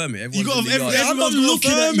gotta affirm it. You gotta- Everyone's in the yard. I'm not Everyone's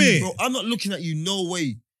looking gonna at affirm you, it. bro. I'm not looking at you, no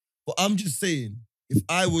way. But I'm just saying, if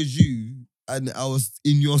I was you and I was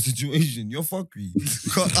in your situation, you're fuckery.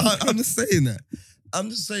 I'm just saying that. I'm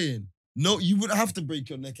just saying. No, you wouldn't have to break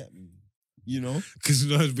your neck at me. You know? Because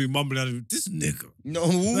you know be mumbling at him, this nigga. No.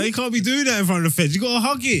 No, you can't be doing that in front of the feds. You gotta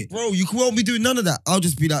hug it. Bro, you won't be doing none of that. I'll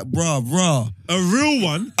just be like, bruh. A real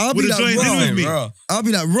one I'll be would have like, joined in "Bruh, with me. Bruh. I'll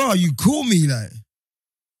be like, raw, you call me like.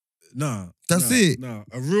 Nah, That's nah, it. Nah,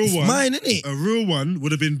 a real It's one. mine, innit? A real one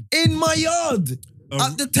would have been. In my yard.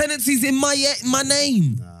 The tenancy's in my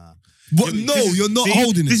name. Nah. But Yeah, no, this is- you're not see,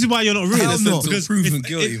 holding This it. is why you're not real. Hell no. Because Proven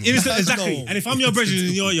guilty, man. exactly. No. And if I'm your brethren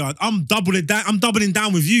in your yard, I'm doubling down. I'm doubling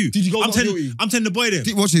down with you. Did you go I'm not telling, guilty? I'm telling the boy there.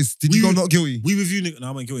 Watch this. Did you We- go not guilty? We with you, nigga. No,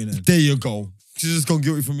 I went guilty then. There you go. She just gone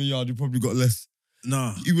guilty from your yard. You probably got less.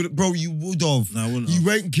 Nah, You would, bro. You would have. no, I wouldn't. You have.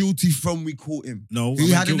 went guilty from we caught him. No,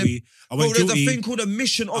 He I had went an- guilty. I Bro, went there's guilty. a thing called a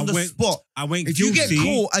mission on I the went- spot. I went If guilty. you get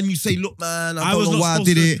caught and you say, "Look, man, I I don't was know not why I supposed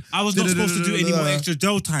did to. it," I was not supposed to do any more extra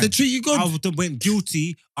jail time. they treat you good. I went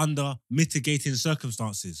guilty under mitigating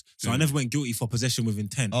circumstances. So I never went guilty for possession with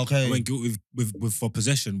intent. Okay. I went guilty with for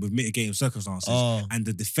possession with mitigating circumstances. Oh. And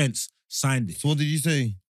the defense signed it. So what did you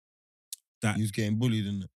say? That- you was getting bullied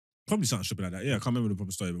and Probably something stupid like that. Yeah, I can't remember the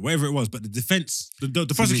proper story, but whatever it was. But the defense, the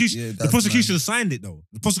prosecution, yeah, the that's prosecution signed it though.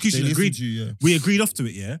 The prosecution agreed. To you, yeah. We agreed off to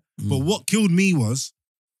it, yeah. But what killed me was,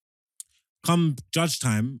 come judge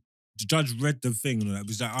time, the judge read the thing and all that. He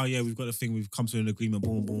was like, oh yeah, we've got a thing, we've come to an agreement,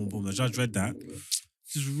 boom, boom, boom. The judge read that,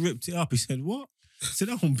 just ripped it up. He said, what? He said,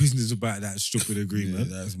 I want business about that stupid agreement.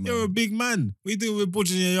 Yeah, that's You're a mad. big man. What you doing with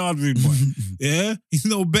butchering your yard, rude boy? Yeah? He's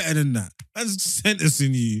no better than that. That's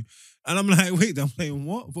sentencing you. And I'm like, wait, I'm like,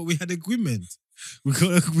 what? But we had agreement. We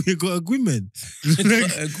got agreement.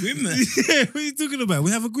 Agreement. Yeah, what are you talking about?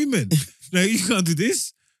 We have agreement. Like, you can't do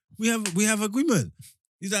this. We have agreement.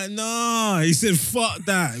 He's like, nah. He said, fuck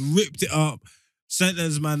that. Ripped it up.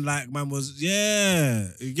 Sentence, man, like, man was, yeah.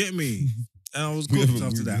 You get me? And I was We have cooked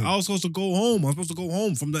after that. agreement. I was supposed to go home. I was supposed to go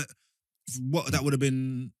home from what that would have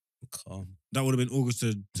been. Calm. That would have been August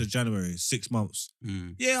to January, 6 months.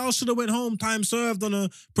 Mm. Yeah, I should have went home, time served on a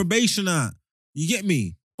probationer. You get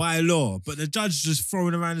me? By law. But the judge just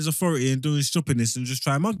throwing around his authority and doing stupidness and just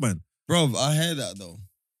trying mug, man. Bro, I heard that though.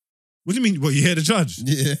 What do you mean? What, you hear the judge?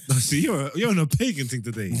 Yeah. No, see, you're on a pagan thing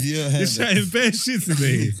today. Yeah, I You're heard that. chatting bare shit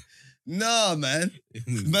today. Nah, man.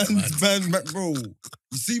 Mad. Man, bro.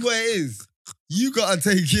 You see what it is? You gotta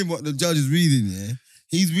take him what the judge is reading, yeah?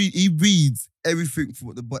 He reads everything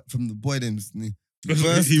from the boy them.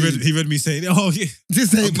 he read me saying, oh yeah,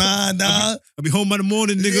 This ain't mine, nah. I'll be home by the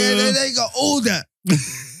morning, nigga. Yeah, they got all that.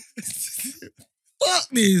 fuck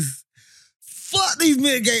this. Fuck these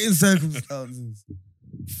mitigating circumstances.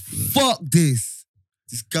 Fuck this.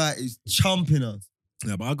 This guy is chumping us.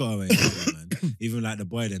 Yeah, but I got away, man. Even like the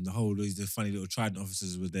boy, them, the funny little Trident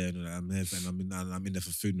officers were there, and like, I'm there, and I'm in there for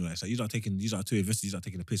food and all that. It's like, you are two investors, you are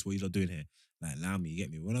taking a piss. What you lot doing here? Like, allow me, you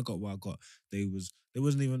get me. When I got what I got, they was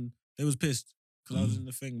pissed because I was in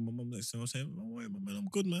the thing. My mum next to me, I was saying, "Oh wait, man, I'm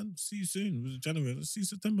good, man. See you soon. It was January. Let's see you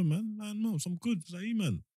September, man. 9 months, I'm good." It's like, "You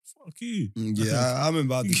man, fuck you." Yeah, I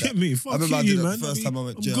remember I You did get that. me? I Fuck remember I you, did that man. the first time I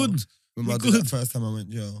went I'm jail. good. Remember I You're did that good. first time I went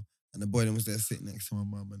jail, and the boy then was there sitting next to my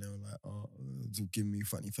mum, and they were like, "Oh, giving me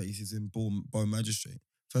funny faces in Bow Magistrate."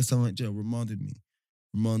 First time I went jail, reminded me,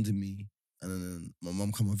 and then my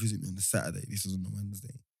mum come and visit me on the Saturday. This was on the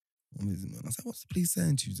Wednesday. Mum visit me, and I was like, "What's the police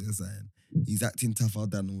saying to you?" They're saying he's acting tough. I've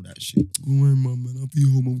done all that shit. Oh, my mum, man, I'll be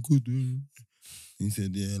home. I'm good. He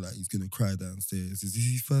said, "Yeah, like he's gonna cry downstairs." Is this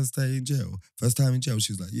his first day in jail? First time in jail?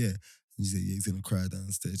 She was like, "Yeah." And she said, "Yeah, he's gonna cry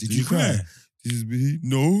downstairs." Did you cry? She said,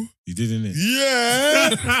 "No." You did, innit?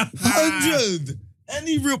 Yeah, 100.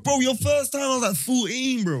 Any real bro? Your first time I was like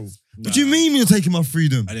 14, bro. What do you Nah. mean you're taking my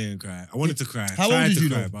freedom? I didn't cry. I wanted to cry. How old Tried did to you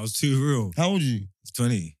cry, though? but I was too real. How old are you? It's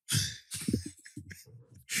 20.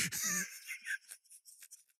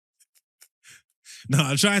 No,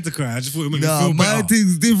 I tried to cry. I just thought it would make me Nah, feel my better.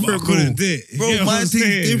 thing's But I different, bro. couldn't do it. You Bro, get what my I'm thing's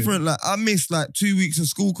saying? different. Like I missed like 2 weeks of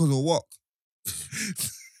school because of what?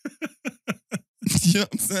 You know what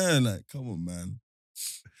I'm saying? Like, come on, man.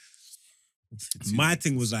 My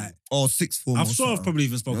thing was like, Oh, sixth form. I've or sort of something. probably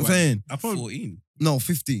even spoke You know what about I'm it. saying? I probably, 14. No,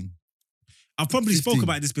 15. I've probably 15. spoke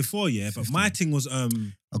about this before, yeah. But 15. my thing was I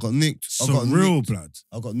got nicked. surreal blood.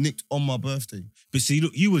 I got nicked on my birthday. But see,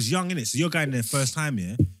 look, you was young, innit? So you're going there first time,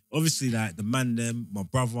 yeah? Obviously, like, the man them, my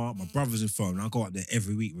brother's in Feltham, and I go up there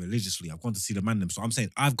every week religiously. I've gone to see the man them. So I'm saying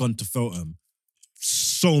I've gone to Feltham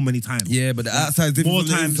so many times. Yeah, but the outside's different More from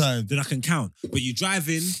the times inside. than I can count. But you drive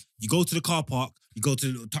in, you go to the car park, you go to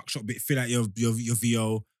the little tuck shop bit, fill out your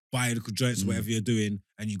VO, buy a little joints, whatever you're doing,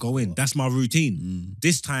 and you go in. That's my routine.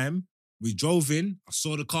 This time, we drove in, I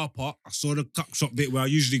saw the car park, I saw the tuck shop bit where I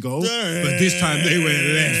usually go, but this time they went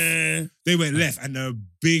left. They went left and the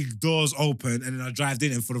big doors open, and then I drove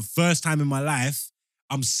in, and for the first time in my life,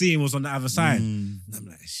 I'm seeing what's on the other side. And I'm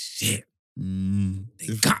like, shit,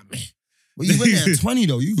 they got me. Well, you went there at 20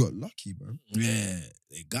 though. You got lucky, bro. Yeah,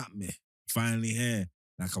 they got me. Finally here.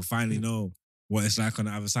 Like, I finally know what it's like on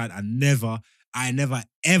the other side. I never,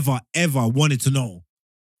 ever wanted to know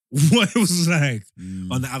what it was like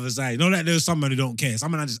on the other side. You know, like there's someone who don't care.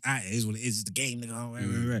 Someone I just out it is what it is. It's the game.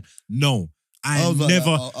 Nigga. No, I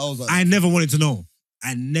never wanted to know.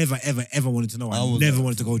 I never, ever wanted to know. I never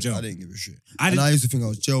wanted to go jail. I didn't give a shit. I I used to think I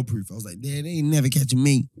was jail proof. I was like, they ain't never catching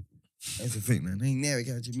me. That's the thing, man. They ain't never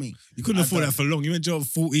catching me. You couldn't afford that for long. You went to jail at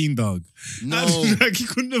 14, dog. No. Like, you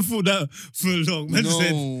couldn't afford that for long. Man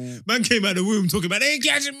said, man came out of the womb talking about, they ain't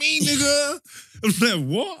catching me, nigga. I'm like,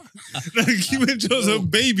 what? Like, you went to jail as a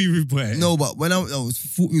baby repair. No, but when it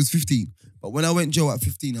was 15. But when I went jail at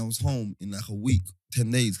 15, I was home in like a week, 10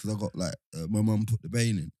 days, because I got like, my mum put the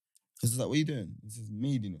bail in. Because it's like, what are you doing? This is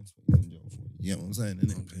meatiness. What you in jail for? You get what I'm saying,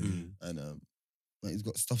 innit? Okay. And like he's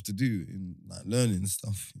got stuff to do in like learning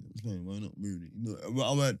stuff. You know what I'm saying? Why not moving? You know,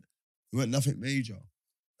 I went nothing major.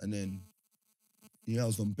 And then I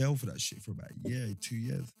was on bail for that shit for about a year, 2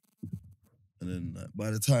 years. And then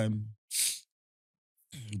by the time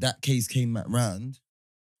that case came back round,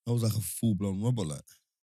 I was like a full-blown robber, like.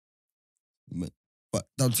 But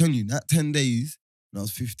I'm telling you, that 10 days when I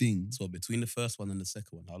was 15, So between the first one and the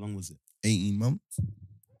second one, how long was it? 18 months,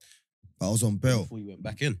 but I was on bail. Before you went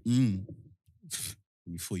back in?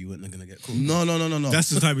 You thought you weren't going to get caught? No. That's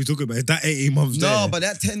the time we talk about. Is that 18 months there? No, but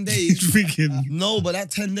that 10 days. Freaking. No, but that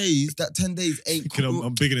 10 days ain't cool.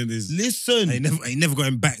 I'm bigger than this. Listen. I ain't never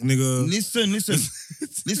going back, nigga.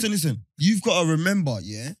 Listen. You've got to remember,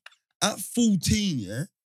 yeah, at 14, yeah,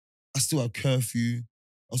 I still had curfew.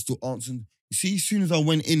 I was still answering. You see, as soon as I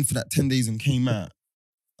went in for that 10 days and came out,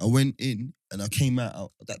 I went in and I came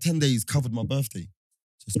out. That 10 days covered my birthday.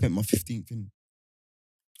 So I spent my 15th in.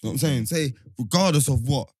 You know what I'm saying? Say, regardless of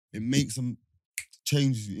what, it makes some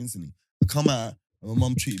changes you instantly. I come out and my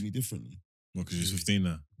mum treated me differently. Well, because you're 15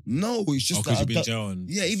 now. No, it's just Because like, you've been jail and...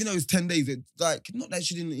 yeah, even though it's 10 days, it's like, not that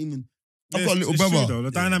she didn't even... I've Yeah, got a little it's brother. True, though.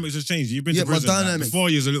 The dynamics has changed. You've been Yeah, to my prison. Like, dynamics- before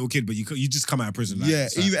you was a little kid, but you just come out of prison. Like, Yeah,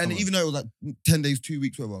 it's like, come on. even though it was like 10 days, 2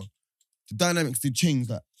 weeks, whatever, the dynamics did change.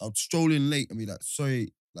 Like, I'd stroll in late and be like,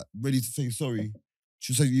 sorry, like, ready to say sorry.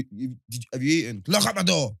 She'll say, have you eaten? Lock up my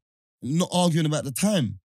door. Not arguing about the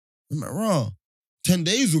time. I'm like, rah, 10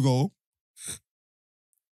 days ago,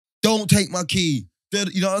 don't take my key.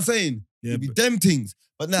 You know what I'm saying? Yeah, It'd be but- them things.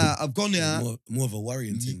 But now I've gone there. More of a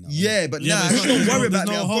worrying thing now. Yeah, but Yeah, now but it's not worry about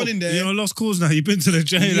me. there's I've no gone in hope. there. You know, lost cause now. You've been to the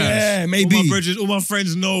jail. Yeah, All maybe. my brethren, all my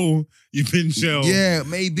friends know you've been jail. Yeah,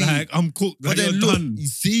 maybe. Like, I'm cooked. But Like, then you're look, done. you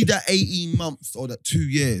see that 18 months or that 2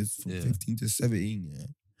 years from Yeah. 15 to 17, yeah.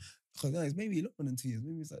 Because it's maybe longer than 2 years.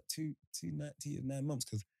 Maybe it's like 2 years, 9 months.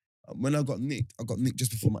 Because when I got nicked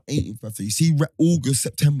just before my 18th birthday. You see, August,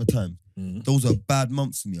 September time. Mhm. Those are bad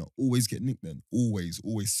months for me. I always get nicked then. Always.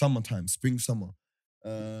 Summertime, spring, summer.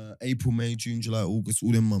 April, May, June, July, August,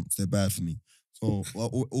 all them months, they're bad for me. So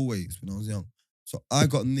always when I was young. So I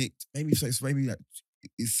got nicked. Maybe like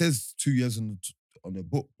it says 2 years on the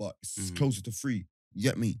book, but it's closer to 3. You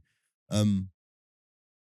get me?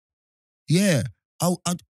 Yeah. I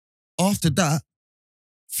after that,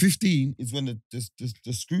 15 is when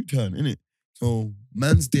the screw turn, innit? So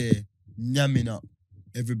man's there yamming up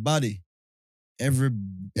everybody.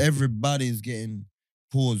 Everybody's getting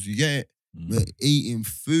paused. You get it? We're eating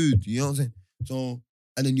food. You know what I'm saying? So,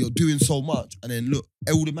 and then you're doing so much. And then look,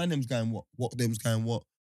 all the man them's going what? What them's going what?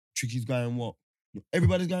 Tricky's going what?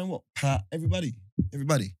 Everybody's going what? Pat, everybody.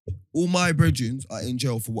 All my brethren are in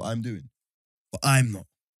jail for what I'm doing. But I'm not.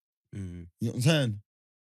 You know what I'm saying?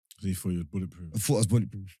 So you thought you were bulletproof. I thought I was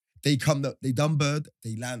bulletproof. They done bird,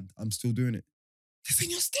 they land. I'm still doing it. They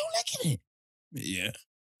think you're still liking it. Yeah.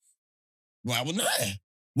 Why wouldn't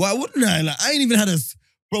I? Like, I ain't even had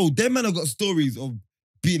bro, them man have got stories of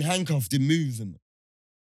being handcuffed in moves and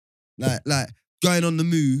like going on the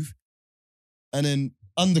move and then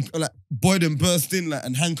Boyden burst in like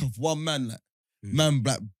and handcuff one man like man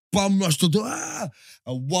like bum rushed the door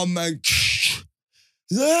and one man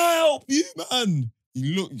help you man.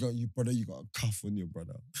 You look, you got a cuff on your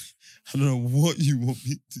brother. I don't know what you want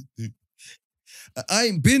me to do. I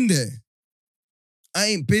ain't been there.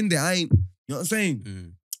 You know what I'm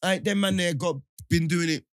saying? Them man there been doing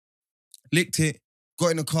it, licked it,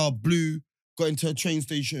 got in a car, blew, got into a train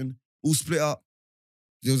station, all split up.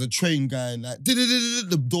 There was a train going like,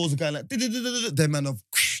 the doors are going like, them man have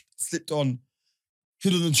slipped on,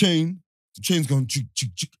 hit on the train's gone,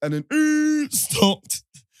 and then stopped.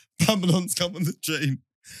 Ambulance come on the train.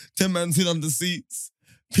 10 man sit on the seats.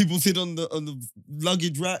 People sit on the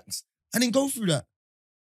luggage racks. I didn't go through that.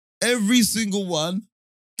 Every single one,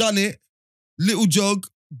 done it. Little jog,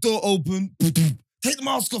 door open. Take the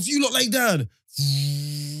mask off. You lot lay down.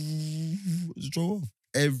 Just drove off.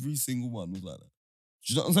 Every single one was like that.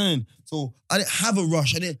 Do you know what I'm saying? So I didn't have a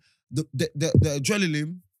rush. The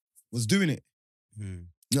adrenaline was doing it. You know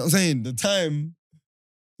what I'm saying? The time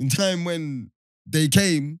when they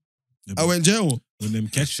came, Yeah, I went jail. When them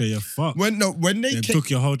catch you, you're fucked. When they They came, took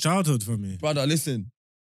your whole childhood from you. brother, listen.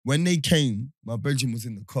 When they came, my Belgian was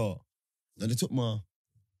in the car. And they took my,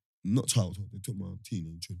 not childhood, they took my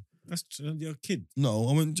teenager. That's you're a kid. No,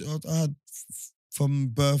 I had from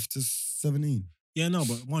birth to 17. Yeah, no,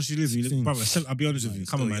 but once you live, 16. brother. I'll be honest with you.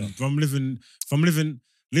 Come on, still man. young. From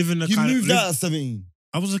living the You kind moved of out at 17.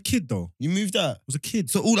 I was a kid though. You moved out. I was a kid.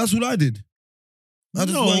 So that's all I did. I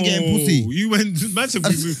just weren't getting pussy. You went. Man said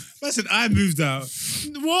we moved. Man said I moved out.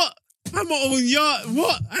 What? I had my own yard.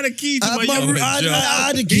 What? I had a key to my yard. I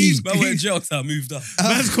had a key. I went jail till I moved up.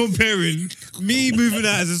 Man's comparing me moving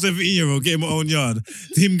out as a 17-year-old, getting my own yard,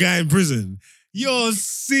 to him going in prison. You're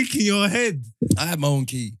sick in your head. I had my own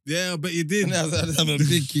key. Yeah, I bet you did. I had a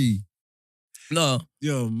big key. No.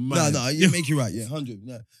 Yo, man. No, you make it right. Yeah, 100.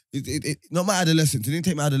 No. Not my adolescence. It didn't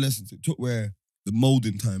take my adolescence. It took where the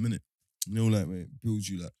molding time, innit? You know, like, where it builds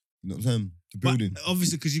you, like, you know what I'm saying? The But building.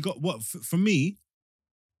 obviously, because you got what for me,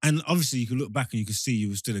 and obviously you can look back and you can see you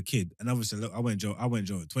were still a kid. And obviously, look, I went jail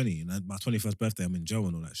at 20, and my 21st birthday, I'm in jail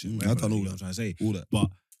and all that shit. I've whatever, done all you know that. what I'm trying to say. All that.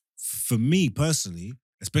 But for me personally,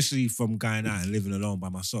 especially from going out and living alone by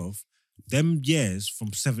myself, them years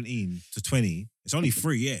from 17 to 20, it's only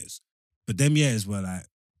 3 years. But them years were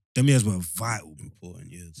vital.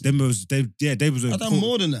 Important years. They was I done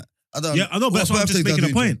more than that. Yeah, I know, but that's why I'm just making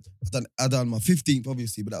a point. I done my 15th,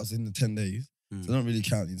 obviously, but that was in the 10 days. Mm. So I don't really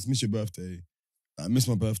count. It's missed your birthday. I missed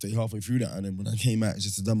my birthday halfway through that. And then when I came out, it's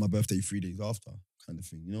just done my birthday 3 days after, kind of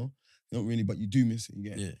thing, you know? You don't really, but you do miss it, you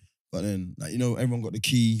get it? Yeah. But then, like, you know, everyone got the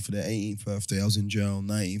key for their 18th birthday. I was in jail.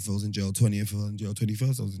 19th, I was in jail. 20th, I was in jail.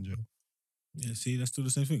 21st, I was in jail. Yeah, see, that's still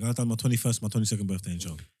the same thing. I done my 21st, my 22nd birthday in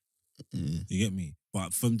jail. Mm. You get me?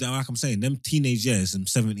 But from that, like I'm saying, them teenage years, from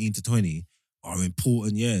 17 to 20, are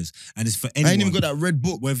important years. And it's for anyone. I ain't even got that red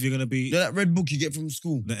book. Whether you're going to be You know that red book you get from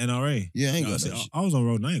school? the NRA. Yeah, I ain't got see, that shit. I was on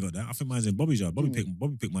road and I ain't got that. I think mine's in Bobby's yard. Bobby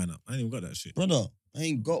Mm. picked mine up. I ain't even got that shit. Brother, I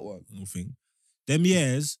ain't got one. I don't think. Them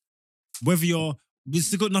years, it's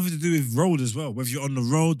still got nothing to do with road as well. Whether you're on the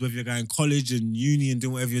road, whether you're going college and uni and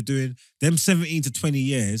doing whatever you're doing, them 17 to 20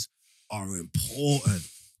 years are important.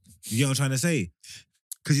 You get what I'm trying to say?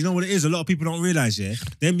 Because you know what it is? A lot of people don't realise, yeah?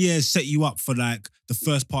 Them years set you up for like the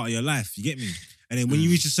first part of your life. You get me? And then when you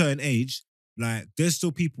reach a certain age, like there's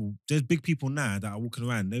big people now that are walking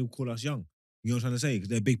around, they will call us young. You know what I'm trying to say? Because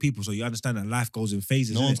they're big people, so you understand that life goes in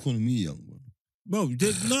phases. No innit? one's calling me young, bro. Bro,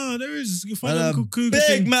 there is. You find Man, a I'm little cougar big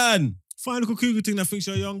thing. man. Find a little cougar thing that thinks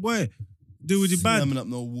you're a young boy. Do with your bad. Slamming up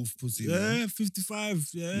no wolf pussy. Man. Yeah, 55.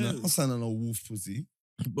 Yeah. Nah, I'm signing no wolf pussy.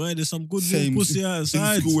 Boy, there's some good Same wolf pussy In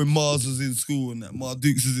outside. school when Mars was in school and that. Mar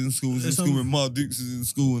Dukes was in school. Was in There's school some- when Mar Dukes was in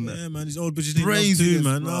school and that. Yeah, man, these old bitches need love Craziness, too,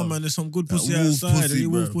 man. bro. No, man, there's some good That pussy wolf outside. pussy, Any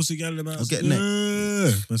wolf bro. pussy gal I'll get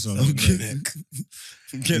neck. That's all. I'll get that.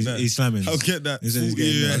 Get that. He's slamming. I'll get that. He said he's 40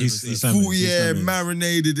 getting year, that. He's slamming. 40 year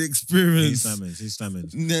marinated experience. He's slamming.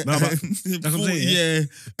 Ne- No, but that's what I'm 40 saying, year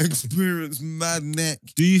experience, mad neck.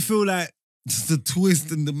 Do you feel like Just the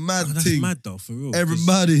twist and the mad that's thing. mad though, for real? 'Cause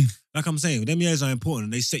Everybody. like I'm saying, them years are important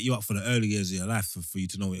and they set you up for the early years of your life for you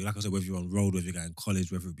to know, like I said, whether you're on road, whether you're going to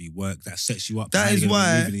college, whether it be work, that sets you up. That for how is you're gonna be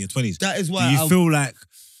why- moving in your 20s. That is Do why you feel like,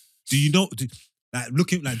 do you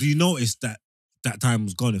notice that time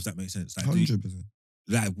was gone, if that makes sense? Like, do you- 100%.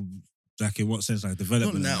 like in what sense, like Not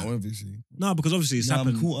development? now, and that? obviously. No, because obviously it's Nah,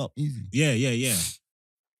 happened. I'm caught up easy. Yeah.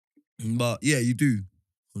 But yeah, you do.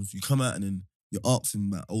 'Cause you come out and then you're asking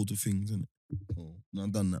about older things, innit? When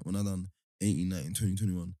I've done that, when I've done 18, 19, 20,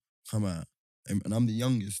 21, come out. And I'm the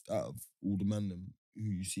youngest out of all the man them who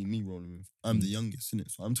you see me rolling with. I'm the youngest,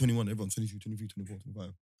 innit? So I'm 21, everyone's 22, 23, 24, 25.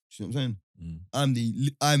 You know what I'm saying?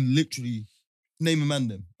 Mm. I'm literally, name a man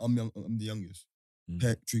them, I'm the youngest. Mm.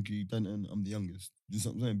 Peck, Tricky, Denton, I'm the youngest. You know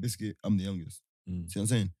what I'm saying? Biscuit, I'm the youngest. Mm. See what I'm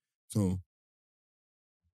saying? So,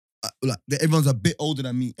 everyone's a bit older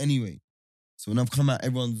than me anyway. So when I've come out,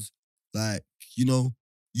 everyone's like, you know,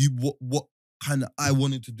 what kind of I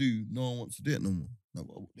wanted to do, no one wants to do it no more. Like,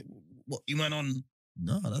 what you went on?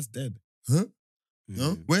 Nah, that's dead. Huh?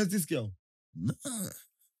 No? Where's this girl? Nah.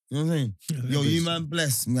 You know what I'm saying? Yo, you man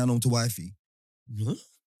bless me, on to wifey. Huh?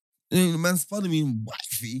 The man's funny me,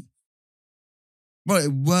 wifey. Bro,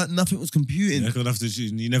 it weren't, nothing was computing. That's got enough to do.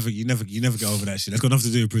 You never get over that shit. That's got enough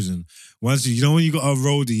to do with prison. Once you know when you got a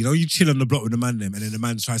roadie, you know you chill on the block with the man them, and then the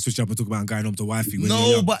man tries to switch up and talk about going home to wifey. When you're No,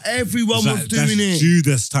 young. but everyone It's was like, doing that's it.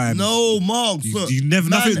 Judas time. No, Mark. you never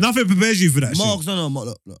man- nothing prepares you for that Mark, shit. no,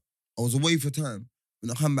 Mark, look. I was away for time.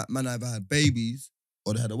 When I come back, man, I either had babies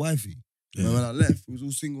or they had a wifey. Yeah. And when I left, it was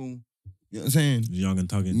all single. You know what I'm saying? Young and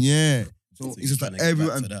tugging. Yeah. So So it's he's just trying like to get back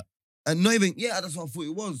everyone. to that. And not even, yeah, that's what I thought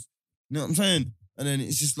it was. You know what I'm saying? And then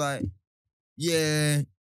it's just like, yeah,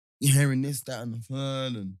 you're hearing this, that, and the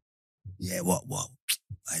third, and yeah, what?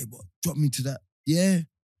 Hey, what? Drop me to that. Yeah.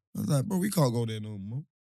 I was like, bro, we can't go there no more.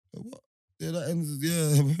 Like, what? Yeah, that ends,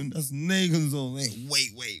 yeah, that's Negan zone. Hey,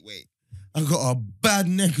 wait. I got a bad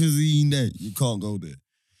neckazine there. You can't go there.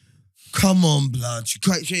 Come on, blood. She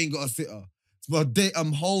ain't got a sitter. It's my day.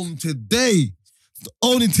 I'm home today. It's the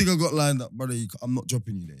only thing I got lined up, brother. I'm not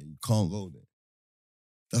dropping you there. You can't go there.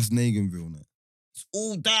 That's Neganville now. It's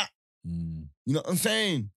all that. Mm. You know what I'm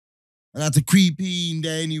saying? And I had to creep in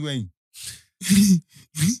there anyway.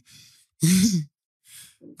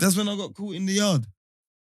 That's when I got caught in the yard.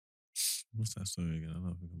 What's that story again?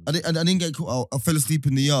 I don't think I didn't get caught. I fell asleep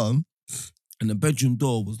in the yard and the bedroom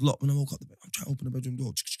door was locked. When I woke up, I'm trying to open the bedroom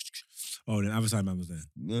door. Oh, the other side man was there.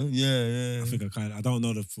 Yeah. I think I don't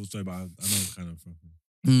know the full story, but I know kind of.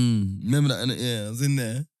 Remember that? And yeah, I was in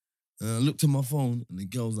there. And I looked at my phone and the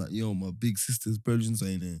girl was like, yo, my big sister's virgins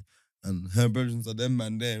ain't there. And her virgins are them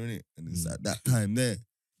man there, innit? And it's at that time there.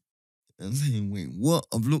 And I'm saying, wait, what?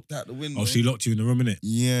 I've looked out the window. Oh, she locked you in the room, innit?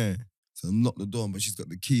 Yeah. So I locked the door, but she's got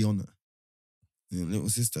the key on her. Yeah, little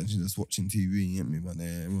sister, and she's just watching TV, you get me? But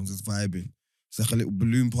there, everyone's just vibing. It's like a little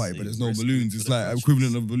balloon party, but there's no balloons. It's like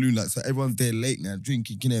equivalent of a balloon. Like, so everyone's there late now,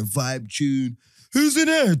 drinking, you know, vibe tune. Who's in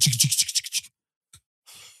there? And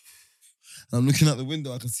I'm looking out the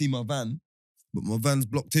window, I can see my van, but my van's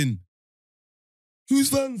blocked in. Whose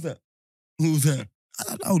van's that? Who's that?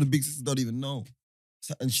 I don't know, the big sister don't even know.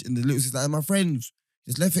 So, and the little sister, like, my friends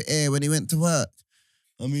just left it here when he went to work.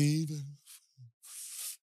 I mean,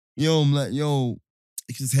 yo, I'm like, yo,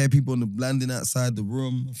 you can just hear people on the landing outside the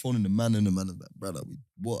room. I'm phoning the man and the man is like, brother,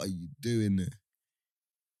 what are you doing there?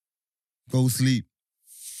 Go sleep.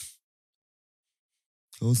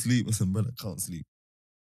 Go sleep. I said, brother, I can't sleep.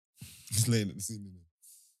 Just laying at the ceiling.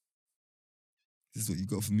 This is what you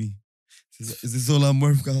got for me. Is this all I'm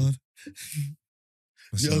worth, God?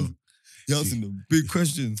 You're asking the big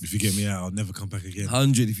questions. If you get me out, I'll never come back again.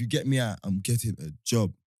 100. If you get me out, I'm getting a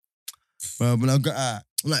job. Bro, when I got out,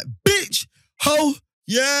 I'm like, bitch, ho,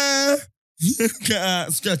 yeah. Get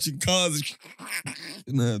out scratching cars.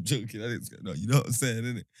 No, I'm joking. I didn't scratch. No, you know what I'm saying,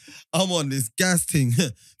 innit? I'm on this gas thing.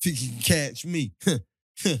 Think you can catch me.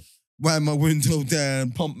 Wind my window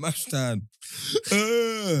down, pump mash down.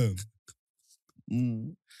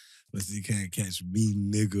 But you can't catch me,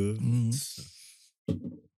 nigga.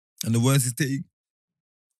 And the worst thing,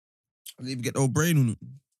 I didn't even get no brain on it.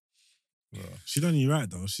 She done you right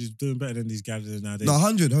though. She's doing better than these guys nowadays. No,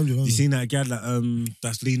 100. You seen that gal that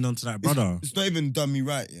that's leaning onto that brother? It's not even done me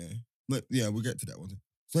right, yeah. But yeah, we'll get to that one.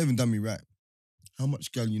 It's not even done me right. How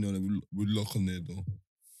much gal you know that would lock on their door?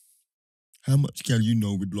 How much gal you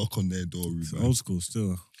know would lock on their door, It's Ruben? old school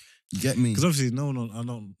still. You get me? Because obviously no one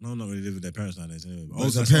not really live with their parents nowadays anyway. But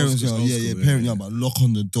Those that's are parents, old school, yeah, old school, parent, yeah, but lock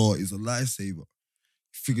on the door is a lifesaver.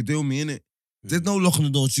 Figure deal me, innit? There's no lock on the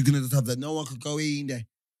door. She's gonna just have that. No one could go in there.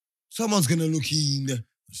 Someone's gonna look in there.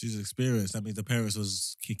 She's experienced. That means the parents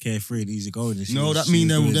was carefree and easy going. And No, that she mean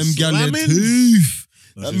was them doing gal their slamming. teeth.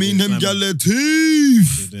 No, That she was mean doing them gal slamming. their She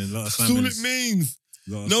teeth. was doing a lot of That's all it slammings. means.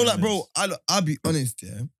 Lot of No, like, slammings. bro, I'll be honest,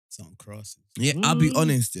 yeah. Something crossing. Yeah, I'll be Mm.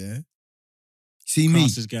 honest, yeah. See me,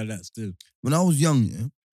 Class this gal that still. when I was young, yeah,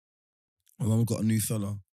 my mum got a new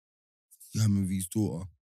fella. He had me with his daughter.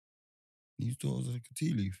 His daughter was like a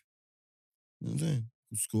tea leaf. You know what I'm saying?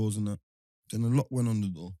 With scores and that. Then a lock went on the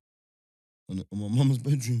door. On my mum's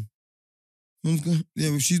bedroom. Mum's going, yeah,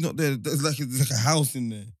 if she's not there, there's like a house in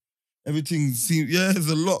there. Everything seems, yeah, there's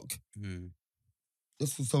a lock.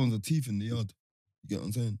 That's for someone's teeth in the yard. You get what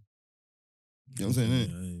I'm saying? You get what I'm saying,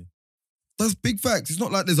 innit? Yeah. That's big facts. It's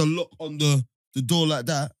not like there's a lock on the door like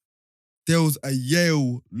that. There was a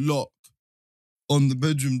Yale lock on the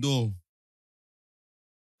bedroom door.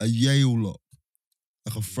 A Yale lock.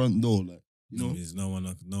 Like a front door, like, you know? Means no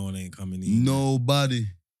one ain't coming in. Nobody.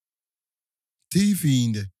 TV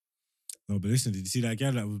in there. No, but listen, did you see that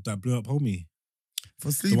gal that blew up homie? For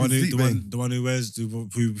The sleeping, one who sleep, man. the one who wears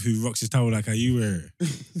who rocks his towel like how you wear it.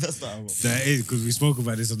 That's not That is because we spoke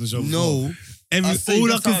about this on the show. before. No. I say All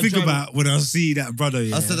I that's can how I think drive- about when I see that brother,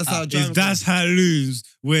 yeah, I said that's how I is drive that's how Loons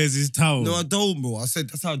wears his towel. No, I don't, bro. I said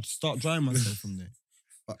that's how I start drying myself from there.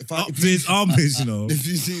 But if Up to his armpits, you know. If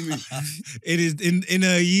you see me. It is in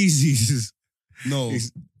her Yeezys. No.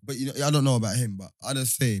 It's- But you know, I don't know about him, but I'm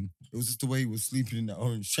just saying, it was just the way he was sleeping in that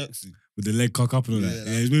orange tracksuit. With the leg cock up and all that.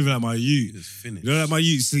 Yeah, Yeah, he's moving like my He youth. was finished. You know, like my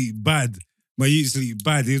youth sleep bad. My youth sleep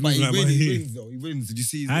bad. He's But moving like my he youth. wins though. He wins. Did you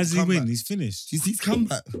see his How does he comeback? win? He's finished. Did you see his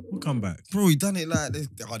comeback? We'll come back. Bro, he done it like this.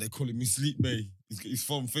 Oh, they're calling me Sleep Bay. He's got his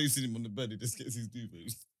phone facing him on the bed. He just gets his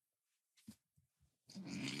duvet.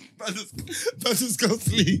 Man, just go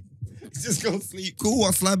sleep. Just go sleep. Cool,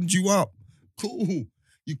 I slammed you up. Cool.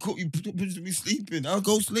 You put me sleeping. I'll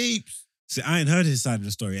go sleep. See, I ain't heard his side of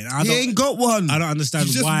the story. And I He ain't got one. don't understand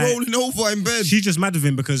He's just why. rolling over in bed. She's just mad with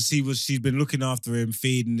him because she'd been looking after him,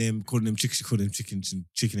 feeding him, calling him chicken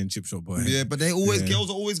and chip shop boy. Yeah, but girls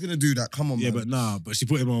are always gonna do that. Come on, Yeah, man. but nah, but she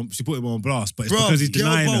put him on blast. But it's Bro, because he's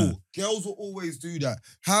denying her. girls will always do that.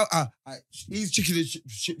 He's chicken and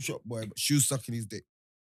chip shop boy, but she was sucking his dick.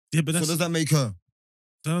 Yeah, but So that's, does that make her?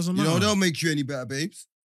 that doesn't You matter. know, they'll make you any better, babes.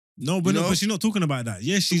 No, but You no, know? but she's not talking about that.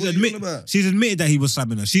 Yeah, So what are you on about? she's admitted that he was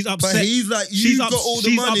slamming her. She's upset. But he's like, she's got all the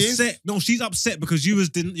she's money. upset. No, she's upset because you're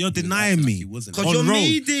denying Like me. he wasn't. Cause on you're road.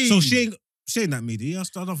 needy. So she ain't that meedy. I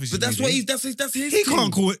don't think she's But that's meedy. what that's his He thing.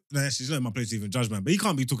 can't call it. Nah, she's not my place to even judge, man. But he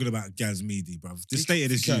can't be talking about Gaz meaty, bro. The state of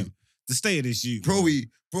this can. you. The state of this you. Bro,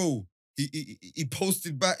 he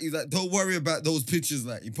posted back. He's like, don't worry about those pictures.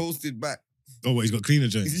 Like, he posted back. Oh, what, he's got cleaner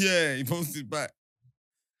joints. Yeah, he posted back.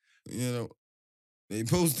 You know, he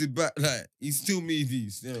posted back like he's still me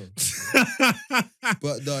these. You know,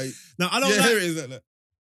 but like, Now I don't yeah, like. here it is. Like,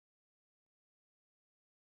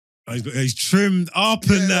 Oh, he's trimmed up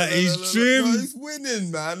and that. He's No, trimmed. he's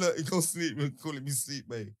winning, man. Look, he go sleep. Man, calling me sleep,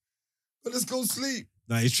 mate. But let's go sleep.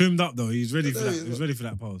 Nah, he's trimmed up though. He's ready for There that. he is, He was look. ready for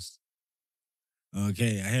that post.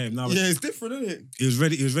 Okay, I hear him now. Yeah, it's different, isn't it? He was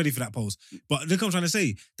ready for that post. But look what I'm trying to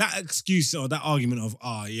say. That excuse or that argument of,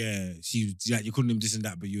 yeah, you calling him this and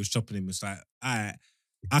that, but you was chopping him. It's like, alright,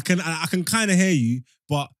 I can kind of hear you,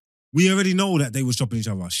 but we already know that they was chopping each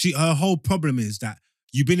other. Her whole problem is that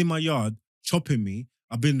you've been in my yard chopping me.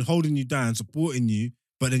 I've been holding you down, supporting you,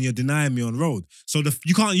 but then you're denying me on road. So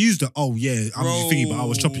you can't use the, I'm just thinking, but I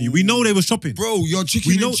was chopping you. We know they was chopping. Bro, your chicken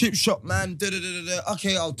We and know- chip shop, man.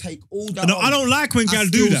 Okay, I'll take all that. No, on. I don't like when I gal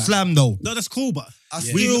still do that. slam though. No, that's cool, but I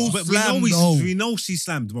we still know, but slam though. we know she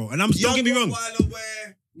slammed, bro. And don't get me wrong.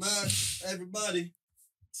 Man, everybody.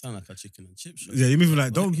 Sound like a chicken and chip shop. Yeah, you're moving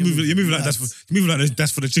like don't move. You're moving like that's for you're moving like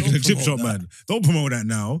that's for the chicken Don't and chip shop, promote that. man. Don't promote that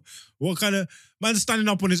now. What kind of man's standing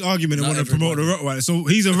up on his argument and Not want to promote the Rottweiler? So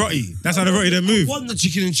he's a Rotty. That's how the Rotty then I move. want the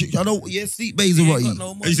chicken and chip. I don't. Yeah, Sleep Bay's a Ain't Rotty. got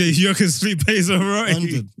no money. You say you can sleep pays a Rotty.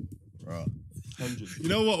 100. Right. 100. You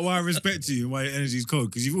know what? Why I respect you and why your energy's cold?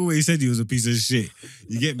 Because you've always said you was a piece of shit.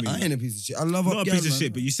 You get me? I ain't a piece of shit. I love Not up a piece of man.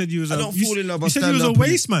 shit, but you said you was. I don't you, fall in love. You I said you stand was a up in it.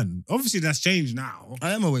 waste man. Obviously, that's changed now.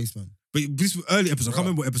 I am a waste man. But this was early episode. I can't Right.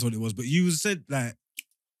 remember what episode it was. But you said like,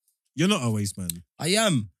 you're not a waste man. I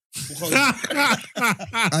am. Because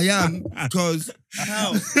I am. Because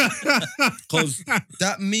how? Because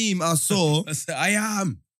that meme I saw. I said, I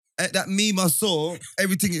am. That meme I saw.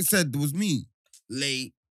 Everything it said was me.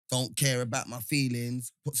 Late. Don't care about my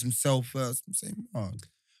feelings. Puts himself first. I'm saying, oh,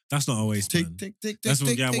 That's not a waste man. take. That's when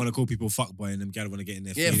take, gal take. want to call people fuckboy and them gal want to get in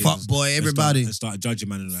their Yeah, feelings fuck boy, and everybody. start judging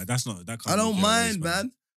man and like that's not that. Can't I be don't gal a mind, waste,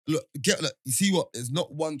 man. Look, you see what? There's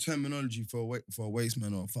not one terminology for a waste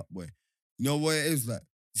man or a fuck boy. You know what it is like?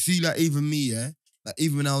 You see, like even me, yeah. Like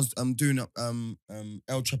even when I was doing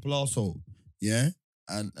El Trapalazo, yeah,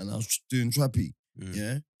 and I was doing trappy,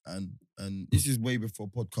 yeah, and this is way before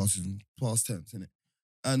podcasts and past tense, innit?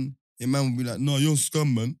 And your man would be like, "No, you're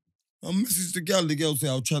scum, man." I message the girl say,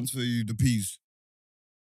 "I'll transfer you the peas."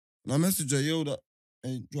 And I message her, "Yo, that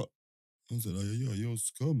ain't drop." I said, "Oh yeah, you're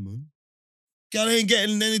scum, man." Girl ain't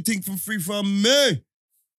getting anything for free from me.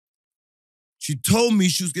 She told me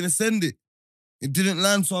she was gonna send it. It didn't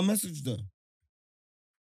land, so I messaged her.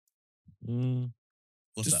 Mm.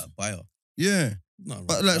 What's Just- that, a buyer? Yeah, Not wrong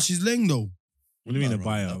but with like that. she's lame though. What do you mean a Not wrong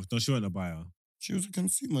buyer? with No, she wasn't a buyer. She was a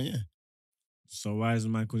consumer, yeah. So why is the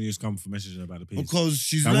man calling you scum for messaging about the piece? Because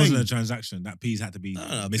she's That lame. wasn't a transaction. That piece had to be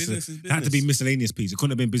No, business is business. had to be miscellaneous piece. It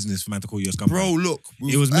couldn't have been business for man to call you a scum. Bro, look.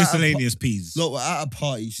 it was at a miscellaneous piece. Look, we're at a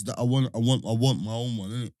party. She's like, I want my own one,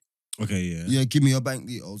 innit? Okay, yeah. Yeah, give me your bank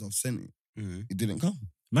details. I've sent it. Mhm. It didn't come.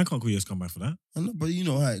 Man can't call you a scumbag for that. I know, but you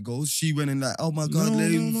know how it goes. She went in like, oh my God,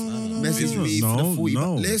 Limbs. no, message me for the 40.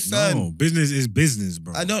 No, Listen. no. Business is business,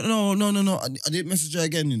 bro. I don't know, no. I didn't message her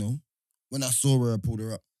again, you know. When I saw her, I pulled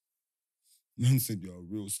her up. Man said, you're a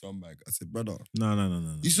real scumbag. I said, brother,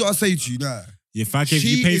 No. you see what I say to you now? If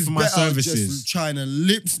you paid is for my better services, just trying to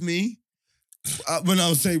lips me. When I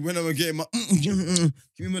was saying, when I was getting my, give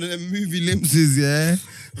me one of them movie limpses, yeah?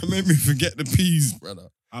 It made me forget the peas, brother.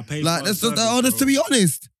 I paid Like, for that's my just service, honest, bro. to be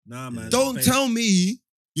honest. Nah, man. Don't I paid- tell me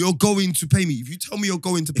you're going to pay me. If you tell me you're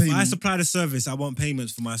going to pay If me. I supply the service, I want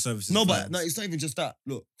payments for my services. No, but first. no, it's not even just that.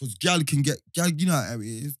 Look, because gal, you know how it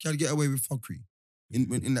is. Gal get away with fuckery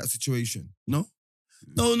in that situation. No,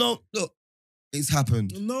 look, it's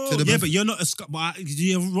happened. No, To the yeah, best- but you're not a scum. What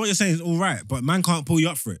you're saying is all right, but man can't pull you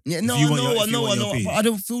up for it. Yeah, If no, you I want your- know, if you want your piece. but I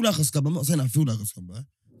don't feel like a scum. I'm not saying I feel like a scum, man.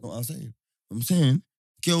 Know what I'm saying? I'm saying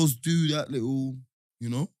girls do that little, you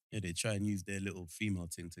know. Yeah, they try and use their little female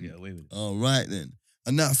thing to get away with it. All right then.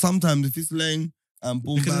 And that sometimes if it's lame and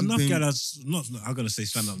boom Because bam enough bing, gal that's not, I'm gonna say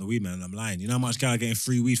slam up the weed man, and I'm lying. You know how much gal are getting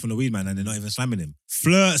free weed from the weed man and they're not even slamming him?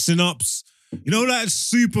 Flirt synops. You know, like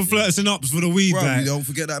super flirt synops for the weed, bro, like, you don't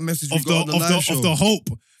forget that message we of the got on the live show. of the hope.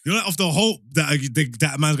 You know, of the hope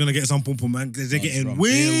that man's gonna get some pum pum, man. Because they're Oh, getting from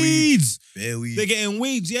weeds. Bare weed. They're getting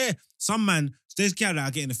weeds, yeah. Some man, there's gal that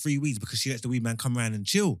are getting the free weeds because she lets the weed man come around and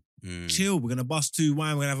chill. Mm. Chill. We're gonna bust 2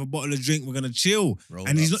 wine. We're gonna have a bottle of drink. We're gonna chill. Roll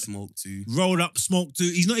And up, he's not- smoke too. Rolled up, smoke too.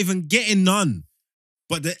 He's not even getting none.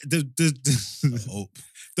 But the Hope.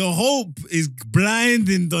 the hope is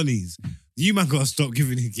blinding Donnies. You man gotta stop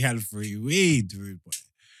giving the gal free weed, rude boy.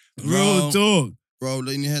 Real Bro. talk. Bro,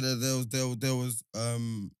 in your head there was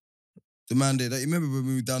the man there. You remember when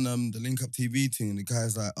we done the Link Up TV thing and the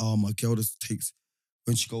guy's like, oh, my girl just takes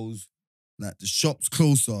when she goes, like the shop's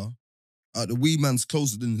closer, the weed man's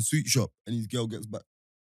closer than the sweet shop, and his girl gets back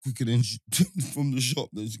quicker than from the shop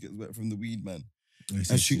than she gets back from the weed man.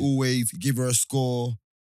 And she always give her a score,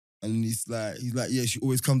 and he's like, yeah, she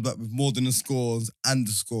always comes back with more than the scores and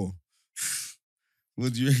the score.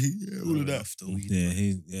 What do you yeah, all of that? After weed.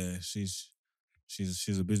 Yeah, she's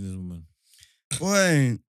a businesswoman.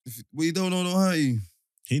 Boy, what you don't know don't hurt you.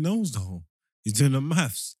 He knows though. He's doing the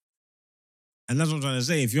maths. And that's what I'm trying to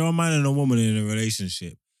say. If you're a man and a woman in a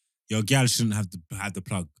relationship, your gal shouldn't have to have the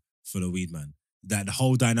plug for the weed man. That the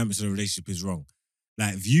whole dynamics of the relationship is wrong.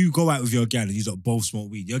 Like if you go out with your gal and you don't both smoke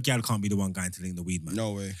weed, your gal can't be the one going to link the weed man.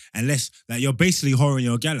 No way. Unless like you're basically whoring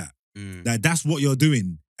your gal out. Mm. Like that's what you're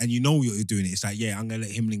doing, and you know what you're doing. It's like, yeah, I'm gonna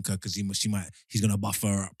let him link her because he's gonna buff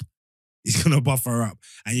her up. He's gonna buff her up,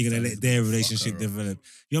 and you're gonna let their relationship develop.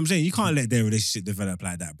 You know what I'm saying? You can't let their relationship develop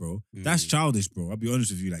like that, bro. That's childish, bro. I'll be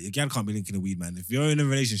honest with you. Like your gal can't be linking a weed man. If you're in a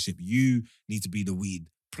relationship, you need to be the weed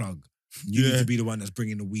plug You need Yeah. to be the one that's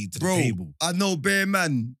bringing the weed to Bro, the table. I know bare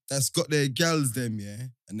man that's got their gals them, yeah,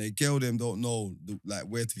 and their girl them don't know like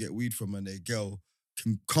where to get weed from, and their girl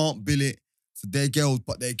can't bill it to their girls,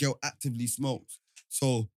 but their girl actively smokes.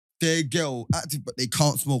 So their girl active, but they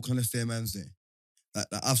can't smoke unless their man's there. Like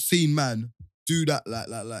I've seen man do that,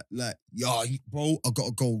 like, yeah, bro, I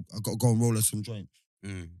gotta go and roll her some joints.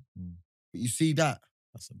 Mm. But you see that?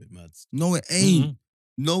 That's a bit mad. No, it ain't. Mhm.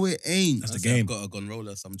 No, it ain't. That's the I've game. got a gun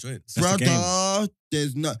roller, some joints. That's the Brother,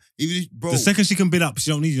 there's not even bro. The second she can build up,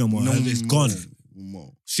 she don't need you no more. It's gone.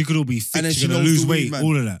 More. She could all be fit. And then She's she gonna knows lose the weed, weight. man.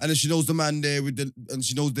 All of that. And then she knows the man there with the, and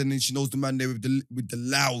she knows the man there with the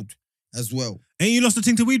loud as well. Ain't you lost a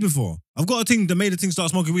thing to weed before? I've got a thing that made a thing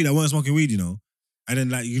start smoking weed. I weren't smoking weed, you know. And then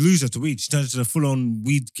like you lose her to weed. She turns to the full on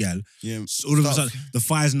weed gal. Yeah. So all of a sudden, the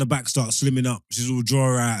fires in the back start slimming up. She's all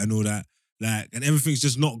draw out and all that. Like, and everything's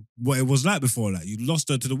just not what it was like before. Like, you lost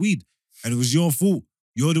her to the weed, and it was your fault.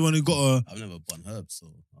 You're the one who got her. I've never bun herbs, so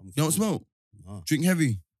I'm You don't smoke? Nah. Drink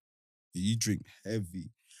heavy. Yeah, you drink heavy.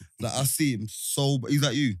 Like I see him so, he's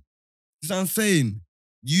like you. That's what I'm saying.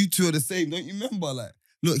 You two are the same. Don't you remember? Like,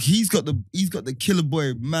 look, he's got the Killer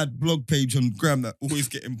Boy mad blog page on Gram that always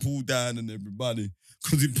getting pulled down and everybody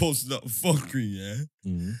because he posted up fuckery. Yeah,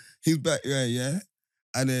 Mm-hmm. he's back. Yeah.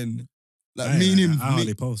 And then like me and him, I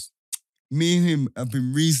hardly post. me and him have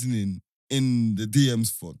been reasoning in the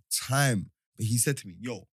DMs for time. But he said to me,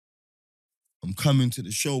 yo, I'm coming to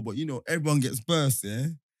the show, but you know, everyone gets burst, yeah?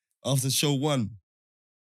 After show 1.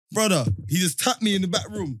 Brother, he just tapped me in the back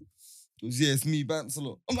room. He goes, yeah, it's me,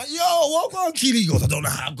 Bansalot. I'm like, yo, what going on, Keely? He goes, I don't know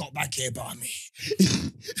how I got back here, but me.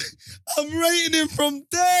 I'm rating him from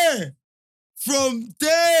there. From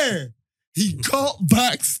there. He got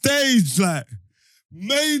backstage, like,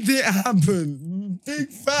 made it happen. Big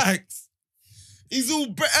facts. He's all,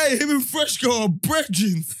 hey, him and Fresh go are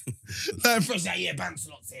brethren. Like, Fresh, like, yeah,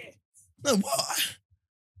 Bansalot's here. No, what?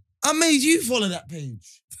 I made you follow that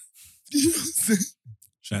page. You know what I'm saying?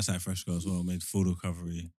 Shouts out Fresh Girl as well. Made full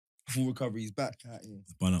recovery. Full recovery, he's back out here.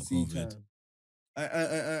 Bun up See COVID. time.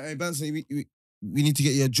 Hey, Bansalot, we need to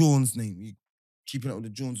get your Jones name. You keeping up with the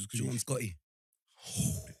Joneses. John Scotty.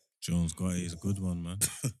 Jones got it. He's a good one, man.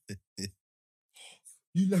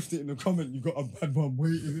 You left it in the comment. You got a bad one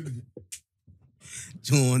waiting.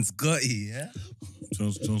 John Scotty, yeah?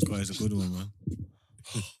 Jones got it. He's a good one, man.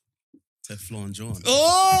 Teflon John.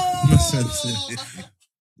 Oh!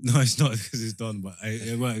 No, it's not because it's done, but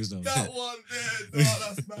it works though. That one there, no,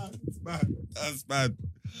 that's bad. That's bad.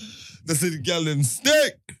 That's a gallon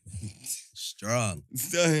stick. Strong.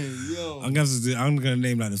 Yo. I'm gonna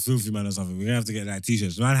name like the Filthy Man or something. We're gonna have to get like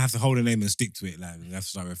t-shirts. We might have to hold a name and stick to it. Like we have to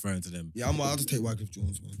start referring to them. Yeah, I'll just take Wycliffe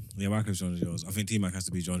Jones, man. Yeah, Wycliffe John is yours. I think T-Mac has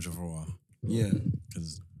to be John Travolta Yeah.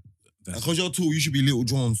 because Because you're tall, you should be Little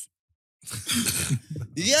Jones.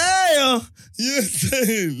 Yeah. You're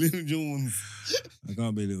saying Little Jones. I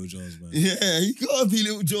can't be Little Jones, man. Yeah, you gotta be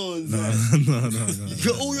Little Jones. No, man. no. You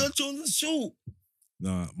got all your Jones are short.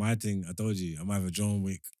 No, my thing, I told you, I'm either John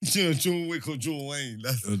Wick John Wick or John Wayne.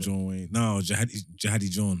 That's or John Wayne. No, Jihadi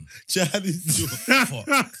John. Chad is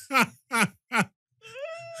John.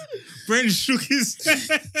 Brent shook his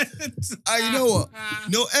head. You know what?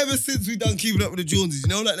 No, ever since we done Keeping Up with the Joneses, you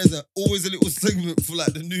know, like there's always a little segment for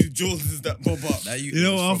like the new Joneses that pop up. That You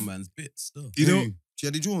know what? from man's bits, though. You know,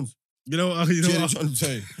 Chaddy Jones. you know what? You know Chaddy what? Jones,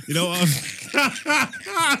 sorry. You know what?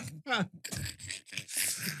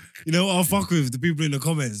 You know what I'll fuck with? The people in the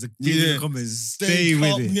comments. The people in Yeah. the comments. Stay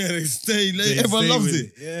with calm. it. Yeah, they stay. They Everyone stay loves with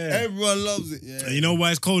it. Yeah. Everyone loves it. Yeah. And you know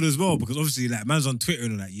why it's cold as well? Because obviously, like, man's on Twitter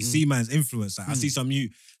and all that. You see man's influence. Like, I see someone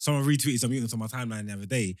retweeted some mutant on my timeline the other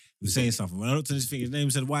day. He was saying something. When I looked at his thing, his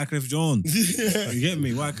name said Wycliffe John. Yeah. You get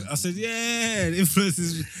me? I said, yeah, the influence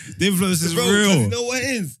is Bro, 'cause real. you know what it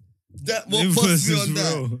is? That The what influence busts me is on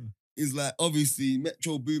that real. is like obviously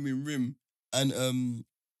Metro Boomin Rim and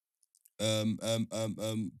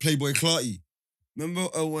Playboy Clarty. Remember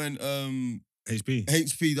when HP.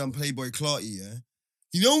 HP done Playboy Clarty, yeah?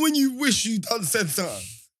 You know when you wish you done said something?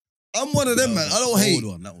 I'm one of them, man. I don't hate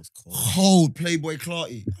One. That was cold. cold Playboy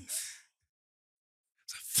Clarty.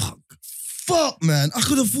 Fuck, man. I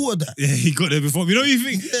could have thought of that. Yeah, he got there before me. You know what you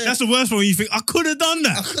think? Yeah. That's the worst one when you think, I could have done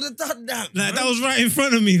I that. could have done that. Like, that man. was right in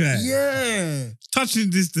front of me there. Yeah. Touching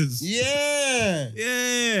distance. Yeah.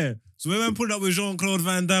 Yeah. So when man put up with Jean-Claude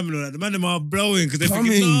Van Damme and all that, the man them are blowing because they're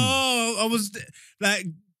Coming. thinking, no, I was like,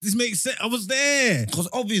 this makes sense. I was there. Because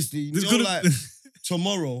obviously, you This know, could've- like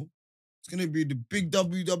tomorrow, it's gonna be the big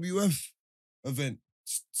WWF event,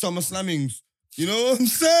 Summer Slammings. You know what I'm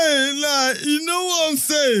saying? Like, you know what I'm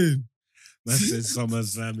saying? Man said Summer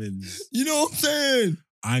Slamming. You know what I'm saying?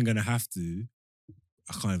 I ain't gonna have to.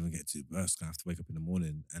 I can't even get to it. I'm gonna have to wake up in the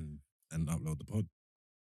morning and and upload the pod.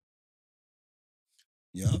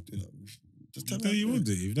 Yeah, I'll do that. Just tell me. No, how to you do will it.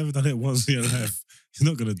 do it. You've never done it once in your life. You're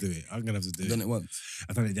not gonna do it. I'm gonna have to do I've it. done it once.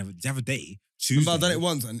 I done it the other day. Tuesday. Remember, I've done it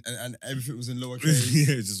once and everything was in lowercase.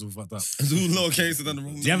 Yeah, it's just all fucked up. It's all lowercase and then the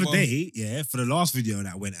wrong The other number. day, yeah, for the last video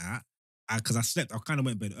that I went at, because I slept, I kind of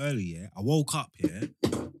went to bed early, yeah. I woke up, yeah,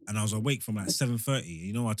 and I was awake from like 7:30.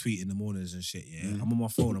 You know, I tweet in the mornings and shit, yeah. Mm. I'm on my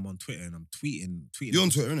phone, I'm on Twitter, and I'm tweeting. You're on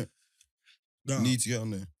Twitter, innit? No, You need to get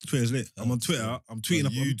on there. Twitter's lit. I'm on Twitter. I'm tweeting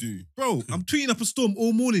up. You do. Bro, I'm tweeting up a storm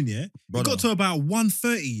all morning, yeah. Brother, It got to about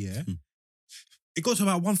 1:30, yeah. Hmm. It got to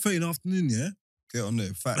about 1:30 in the afternoon, yeah. get on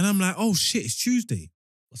there. Fact. And I'm like, oh shit, it's Tuesday.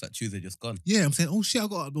 What's that Tuesday just gone? Yeah, I'm saying, oh shit, I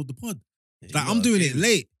got to upload the pod. Yeah, Like, you I'm got doing a it game.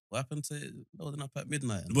 late. What happened to it loading up at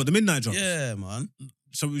midnight? But the midnight drops. Yeah, man.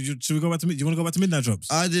 So should we go back to? Do you want to go back to midnight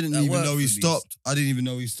drops? I didn't That even worked know he for me. stopped. I didn't even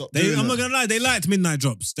know he stopped. They, doing I'm that. not gonna lie, they liked midnight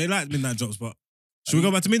drops. They liked midnight drops, but should we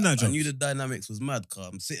go back to midnight I drops? knew the dynamics was mad, cause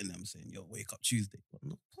I'm sitting there, I'm saying, yo, wake up Tuesday. But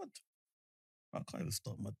no, what? I can't even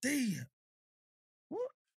start my day yet. What?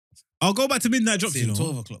 I'll go back to midnight drops. Saying You know,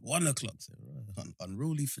 12 o'clock, 1 o'clock. Say, right,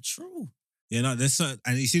 unruly for true. yeah, no, there's and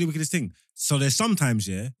you see the wickedest thing. So there's sometimes,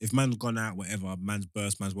 yeah, if man's gone out, whatever, man's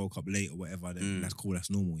burst, man's woke up late or whatever, then that's cool, that's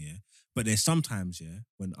normal, yeah. But there's sometimes, yeah,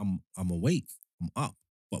 when I'm awake, I'm up,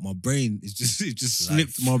 but my brain is just it just Life.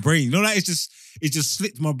 slipped my brain. You know, like it just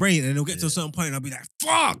slipped my brain, and it'll get to a Yeah. certain point, and I'll be like,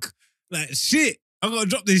 fuck, like shit, I gotta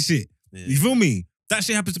drop this shit. Yeah. You feel me? That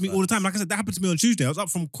shit happens to me all the time. Like I said, that happened to me on Tuesday. I was up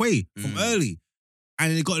from Quay, from early. And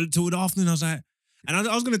then it got till the afternoon. I was like, and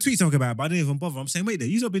I was going to tweet something about it, but I didn't even bother. I'm saying, wait there,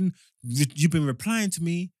 you've been replying to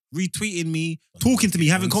me, retweeting me, talking to me,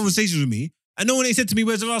 having conversations with me, and no one ain't said to me,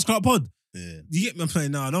 where's the Last Clock Pod? Yeah. You get me? I'm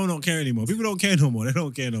saying, no one don't care anymore. People don't care no more. They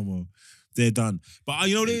don't care no more. They're done. But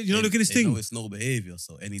look at this They thing. know it's no behavior,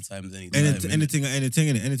 so anytime's anytime. Anything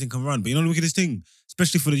in it. Anything can run. But look at this thing,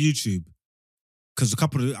 especially for the YouTube. Because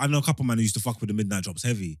I know a couple man who used to fuck with the midnight drops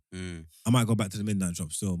heavy. Mm. I might go back to the midnight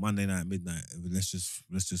drop still. Monday night, midnight. Let's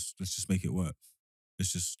just make it work.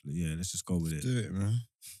 Let's just go with it. Do it, man.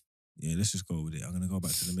 Yeah, let's just go with it. I'm gonna go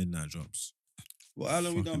back to the midnight drops. Well, how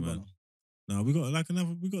long we Fuck it, done, man. brother?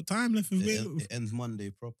 No, we got time left. It ends Monday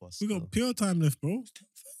proper. We got so- pure time left, bro.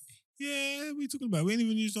 Yeah, what are you talking about? We ain't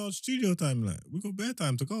even used our studio time. Like, we got bare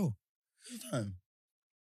time to go. Time.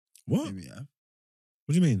 What? Maybe, yeah.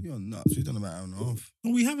 What do you mean? You're nuts. We've done about an hour and a half.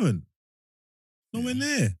 No, we haven't. Nowhere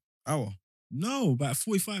Yeah. near. Hour. No, about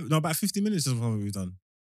 45. No, about 50 minutes is what we've done.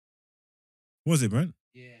 What was it, Brent?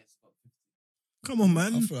 Yeah, it's about 50. Come on, I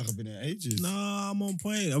man. feel like I've been here ages. Nah, I'm on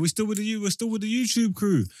point. Are we still with we're still with the YouTube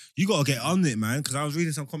crew. You gotta get on it, man. Because I was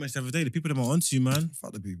reading some comments the other day. The people that are onto you, man.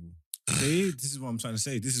 Fuck the people. See, this is what I'm trying to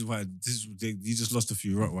say. This is you just lost a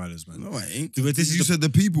few Rottweilers, man. No, I ain't. But this is you the- said the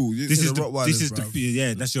people. You This said is the Rottweilers, bruv.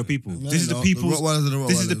 yeah, that's your people. No, This is no, the people's. The Rottweilers are the Rottweilers.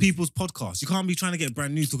 This is the people's podcast. You can't be trying to get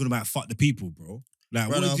brand new talking about fuck the people, bro. Like,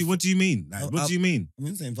 Brother, what do you mean? Like, what do you mean? I've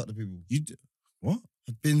been saying fuck the people. What?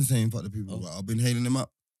 I've been saying fuck the people. Oh. Bro. I've been hailing them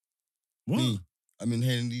up. What? Me. I've been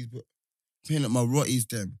hailing these. Hailing up my Rotties,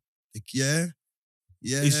 them. Like, yeah.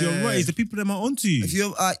 It's your right. It's the people that are onto you.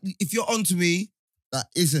 If you're onto me, that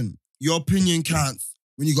isn't. Your opinion counts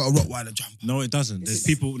when you got a Rottweiler jumper. No, it doesn't. There's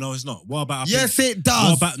people. No, it's not. What about our Yes, it What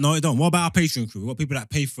does. about no? It don't. What about our Patreon crew? What people that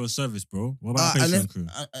pay for a service, bro? What about our Patreon crew?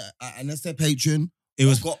 Unless they're Patreon. It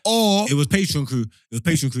was Or it was Patreon crew. It was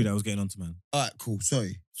Patreon crew that was getting onto, man. all right, cool.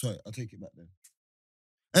 Sorry, I'll take it back then.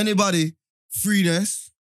 Anybody, freeness,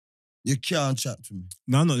 you can't chat to me.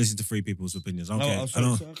 No, I'm not listening to free people's opinions. I don't care. sorry, I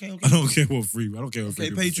don't. sorry, okay. I don't care what free. I don't care what free Okay,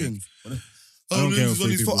 people think. patrons. I don't care what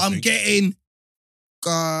free people I'm think. getting,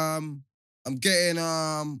 I'm getting,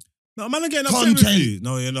 No, man, I'm getting upset with Content. you.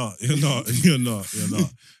 No, you're not. You're not. You're not. You're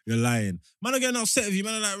not. You're lying. Man, I'm getting upset with you.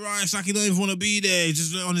 Man, I'm like, right, it's like he don't even want to be there. He's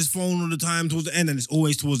just on his phone all the time towards the end, and it's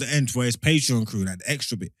always towards the end where it's Patreon crew, like the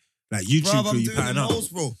extra bit, like YouTube bruv, crew. I'm You doing pattern the up.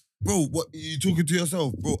 most, bro. Bro, what you talking to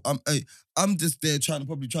yourself, bro? I'm just there trying to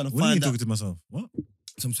What do you mean find talking out. to myself? What?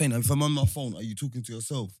 So I'm saying, if I'm on my phone, are you talking to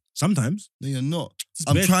yourself? Sometimes, No, you're not. It's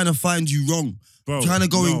I'm bad. trying to find you wrong. bro. trying to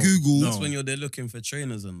go in no, Google. No. That's when you're there looking for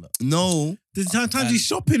trainers and that. No, There's sometimes And- he's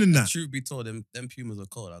shopping and that. Truth be told, them Pumas are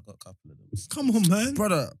cold. I got a couple of them. Come on, man.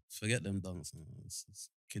 brother, Forget them dunks. Man. It's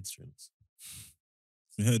kids trainers.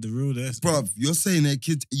 You heard the rule there. bruv, you're saying that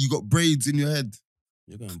kid, you got braids in your head.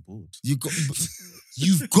 You're going bored. You've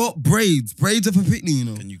got braids. Braids are for picnic, you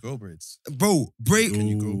know. Can you grow braids? Bro, braid. Can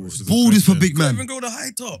you grow Ooh, braids? this a good Bald is for question. big Can't man. even grow the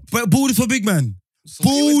high top. But bald is for big man. So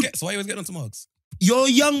why you always Bald. get- so why you always get onto marks? You're a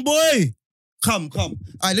young boy. Come. All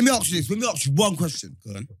right, let me ask you this. Let me ask you one question.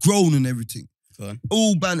 Go on. Grown and everything. Go on.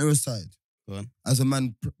 All banter aside. Go on. As a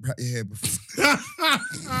man, pat your hair before.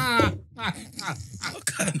 What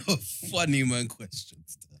kind of funny man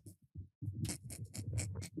questions?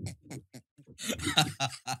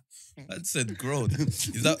 Man said growth.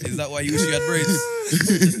 Is that why you wish you had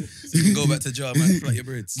braids? So you can go back to jail, man, plait your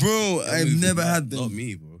braids. Bro, You're I've moving, never man. had them. Not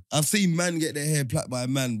me, bro. I've seen man get their hair plucked by a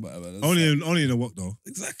man, but Only in the walk though.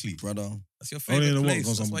 Exactly. brother. That's your Only in favorite the walk place. on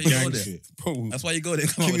That's some why you go gang there. shit. Bro, That's why you go there.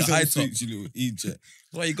 Come out give with me a high some top. sweets, you little Egypt.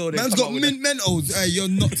 That's why you go there. Man's come got out with a- mint Mentos. Hey, you're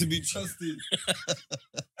not to be trusted.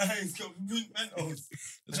 Hey, he's got mint Mentos.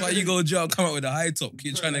 That's why you go to jail. Come out with a high top.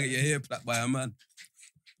 Keep trying to get your hair plucked by a man.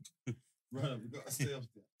 Right, we gotta stay up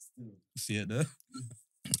there. Still. See it there,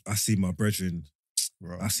 I see my brethren.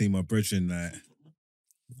 bro. I see my brethren like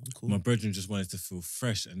Cool. my brethren just wanted to feel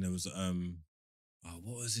fresh, and there was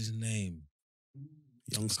what was his name?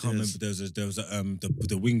 I can't remember. There was a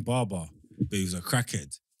the wing barber, but he was a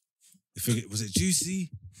crackhead. Was it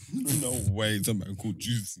Juicy? No way, some man called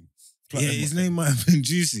Juicy. Yeah, his name might have been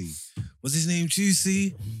Juicy. Was his name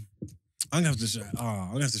Juicy? I'm gonna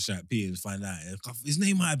have to shout Peter and find out. His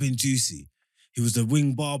name might have been Juicy. He was the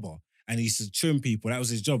wing barber, and he used to trim people. That was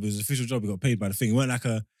his job. It was his official job. He got paid by the thing. It weren't like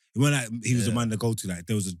he was the man to go to. Like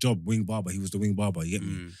there was a job, wing barber. He was the wing barber. You get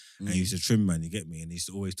me? And he used to trim man. You get me? And he used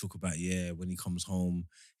to always talk about when he comes home,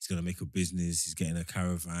 he's gonna make a business. He's getting a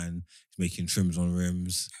caravan. He's making trims on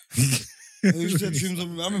rims. Who said trims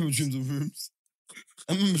on rims? I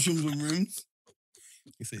remember trims on rims.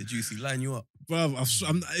 He said, "Juicy, line you up." Bro,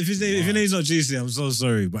 if your name's not Juicy, I'm so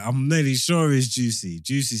sorry, but I'm nearly sure it's Juicy.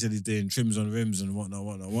 Juicy said he's doing trims on rims and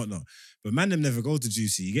whatnot. But man, them never go to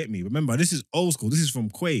Juicy. You get me? Remember, this is old school. This is from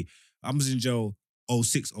Quay. I was in jail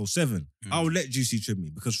 06, 07. I would let Juicy trim me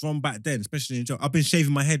because from back then, especially in jail, I've been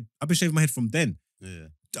shaving my head from then. Yeah.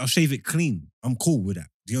 I'll shave it clean. I'm cool with that.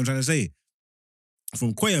 Do you know what I'm trying to say?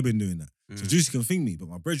 From Quay, I've been doing that. So Juicy can thing me, but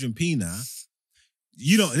my brethren P now,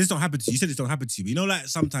 this don't happen to you. You said this don't happen to you, but you know, like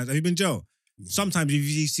sometimes, have you been in jail? Sometimes if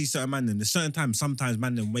you see certain man them, there's certain times, sometimes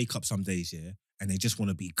man them wake up some days, yeah, and they just want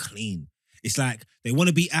to be clean. It's like they want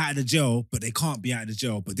to be out of the jail, but they can't be out of the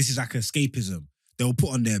jail. But this is like escapism. They'll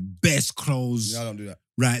put on their best clothes. Yeah, I don't do that.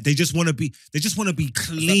 Right? They just want to be clean. It's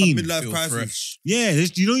like a midlife Feel crisis. fresh. Yeah, you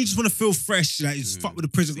just want to feel fresh. Like, it's fuck with the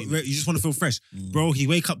prison. You just want to feel fresh. Bro, he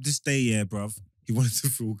wake up this day, yeah, bruv. He wanted to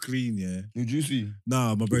feel clean, yeah. You Juicy?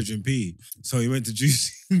 Nah, my brethren P. So he went to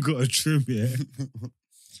Juicy and got a trim, yeah.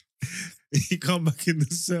 He come back in the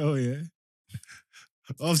cell, yeah.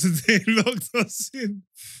 After they locked us in,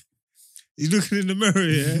 he's looking in the mirror,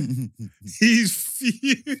 yeah. He's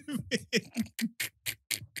fuming.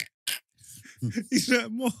 He's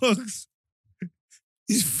like, Marks,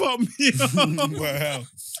 he's fucked me up. Wow.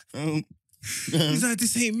 He's like,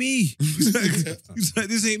 this ain't me. He's like,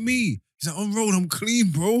 this ain't me. He's like, on road, I'm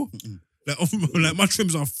clean, bro. Like my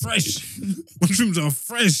trims are fresh. My trims are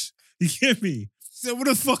fresh. You get me? He said, what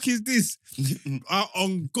the fuck is this?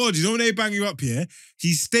 On God, you know when they bang you up here?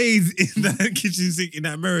 He stayed in that kitchen sink in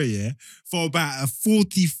that mirror, yeah, for about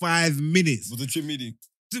 45 minutes. Was the trim meeting?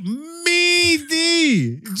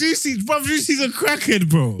 Meaty! Juicy's a crackhead,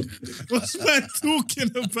 bro. What's man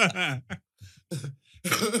talking about?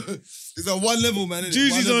 It's at one level, man. Innit?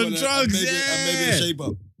 Juicy's One level, on and drugs, maybe yeah. the shape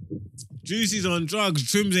up. Juicy's on drugs.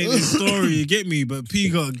 Trims ain't his story, you get me? But P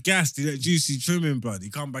got gassed. He let Juicy trim him, bro. He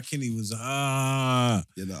come back in, he was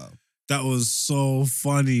You know. That was so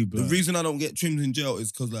funny, bro. The reason I don't get trims in jail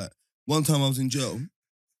is because, like, one time I was in jail,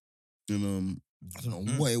 and I don't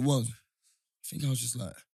know what it was. I think I was just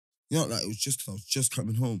like, like it was just 'cause I was just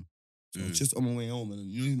coming home. So I was just on my way home, and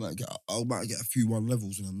you might get a few 1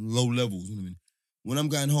 levels and low levels. You know what I mean? When I'm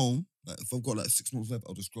going home, like if I've got like 6 months left,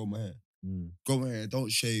 I'll just grow my hair. Grow my hair,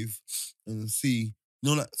 don't shave, and see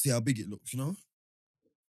how big it looks, you know?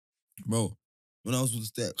 Bro, when I was with the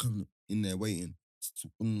step coming in there waiting,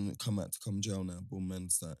 to come jail now, boom,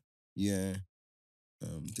 man's like, yeah,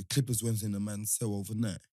 the clippers went in the man's cell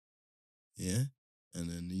overnight, yeah? And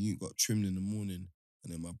then the youth got trimmed in the morning,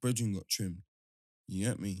 and then my brethren got trimmed, you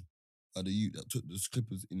get me? The youth that took those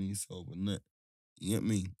clippers in his cell overnight, you get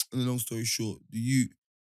me? And then long story short, the youth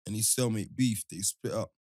and his cellmate beef, they split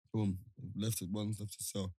up, boom, one's left the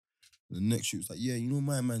cell. And the next shoot was like, yeah, you know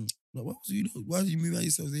my man, like, what was you doing? Why did you move out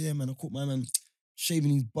yourself? I said, yeah, man, I caught my man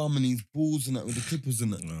shaving his bum and his balls and that with the clippers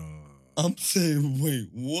and that. I'm saying, wait,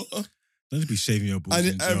 what? Don't be shaving your balls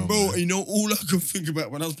in jail, And bro, man. you know, all I could think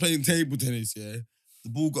about when I was playing table tennis, yeah, the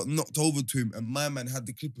ball got knocked over to him and my man had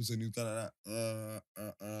the clippers and he was going like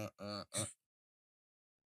that.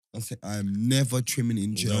 I said, I'm never trimming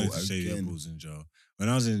in jail Don't shave your again. balls in jail. When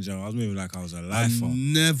I was in jail, I was moving like I was a I'm lifer.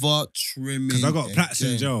 never trimming. Because I got plats in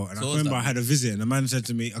again. jail, and So I what's remember that I had a visit, and the man said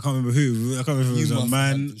to me, I can't remember who. I can't remember if it You was a must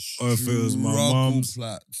man have the or if it was my struggle mom's.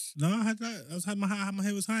 Plats. No, I had that. My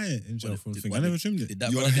hair was high in jail for the thing. I What never trimmed it. Did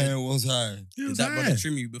that Your brother hair was high. It did was that brother high.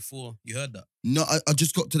 trim you before you heard that? No, I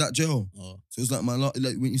just got to that jail. Oh, So it was like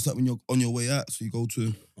like when you're on your way out, so you go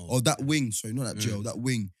to that wing. Sorry, not that jail, that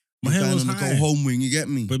wing. My You're hair down was on the high. go home wing. You get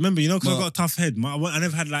me? But remember, you know, because I But- got a tough head. I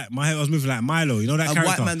never had like my hair was moving like Milo. You know that a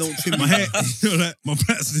character. white man don't trim My you. hair, you know, like my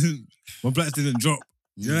plaits didn't drop.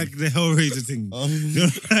 You know, like the Hellraiser thing. You know,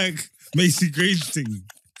 like Macy Grange thing.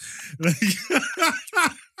 Like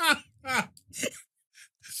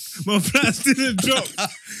my plaits didn't drop.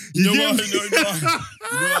 You know get what? me?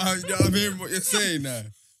 You know I'm hearing what you're saying now.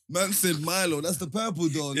 Man said Milo. That's the purple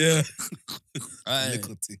dog. yeah. Aye.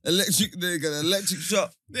 Nicotine. Electric. They got an electric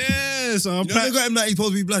shock. Yeah, so I'm You know they got him that he's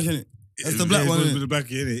supposed to be black, innit? That's the black one, innit? The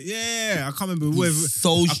black in it. Yeah, I can't remember whether.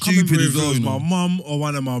 So I can't stupid remember as if it well. was you my know. mum or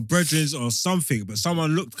one of my brethren or something, but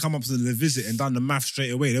someone come up to the visit and done the math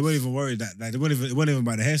straight away. They weren't even worried that like, it wasn't even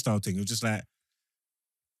about the hairstyle thing. It was just like,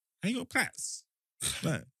 how you got plaits?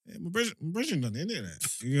 Like, yeah, my brethren done it, innit?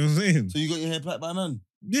 Like, you know what I'm saying? So you got your hair plait by a man?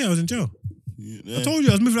 Yeah, I was in jail. Yeah. I told you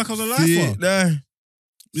I was moving like I was a See lifer. it there.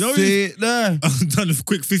 You know, See it there. I done a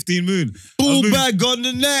quick 15 moon. Bull moving- bag on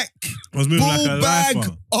the neck. I was moving like Bull a bag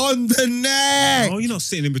lifer. on the neck. Oh, you're not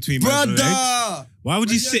sitting in between man's legs. Brother. Why would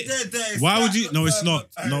you When sit? you're dead there, Why it's would you? like- No, it's not.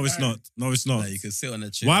 No, it's not. No, it's not. Like, you can sit on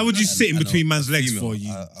a chair. Why would you sit in and between a man's legs female, for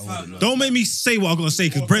you? I wouldn't know. Don't make me say what I gotta say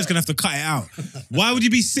because Brent's gonna have to cut it out. Why would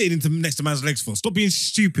you be sitting next to man's legs for? Stop being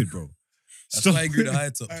stupid, bro. That's Stop. why I agree with the high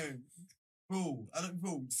top. Hey,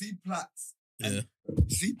 bro, see plats. Yeah.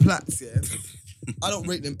 See plats, yeah. I don't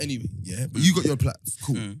rate them anyway, yeah. But you got your plats,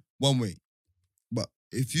 cool. Mm. One way. But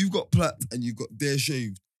if you've got plats and you've got their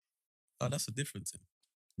shaved, Oh, that's the difference.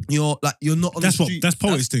 you're not on That's the what. street. That's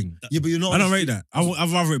poet's thing. Yeah, but you're not. I don't rate that.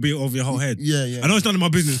 I'd rather it be over your whole head. Yeah, yeah. I know it's none of my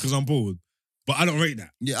business because I'm bored, but I don't rate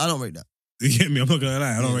that. Yeah, I don't rate that. You get me? I'm not gonna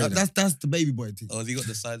lie. I don't rate that. That's the baby boy thing. Oh, has he got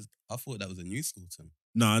the size? I thought that was a new school term.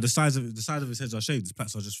 No, the size of his heads are shaved. His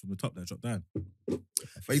plaits are just from the top there, drop down. But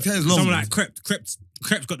his hair's long. Someone like Crep's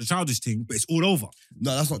got the childish thing, but it's all over.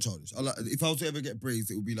 No, that's not childish. If I was to ever get braids,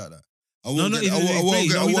 it would be like that. I No, won't not get, even. I won't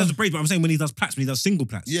get, No, he does the braids, but I'm saying when he does plaits, when he does single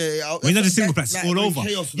plaits. yeah. When he does the single plaits, it's all over.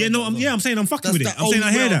 Yeah, no, I'm saying I'm fucking with it. I'm saying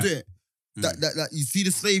I hear that. That you see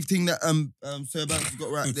the slave thing that Sir Banks got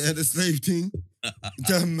right there, the slave thing,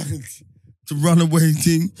 the runaway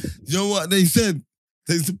thing. You know what they said?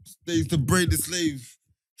 They used to braid the slaves'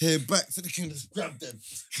 hair back so they can just grab them.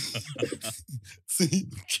 See,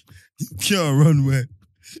 you can't run where.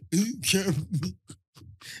 You can't.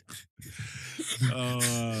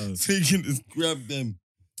 So you can just grab them.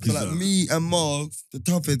 So like me and Marks, the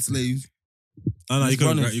toughhead slaves, Oh no, you Just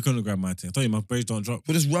runners. couldn't grab my thing. I told you my braids don't drop.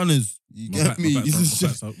 but it's runners. You get me? My It's plaits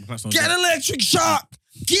just don't- my plaits don't get drop. an electric shock.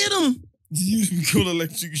 Get him. You used to be called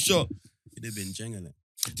electric shock. It'd have been jangling.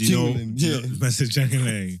 Do you know? Jingling, Do you yeah. know message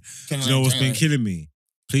jangling. Do you know what's been killing me?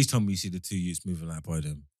 Please tell me you see the two youths moving like boy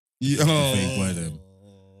them. Yeah. Fake boy them.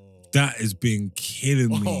 That has been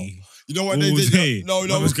killing me. You know what all they did? day. No, I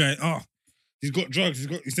no, was going, he's got drugs.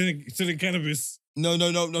 He's selling cannabis. no.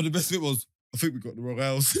 The best bit was, I think we got the wrong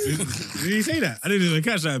house. Did he say that? I didn't even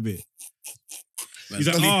catch that bit. He's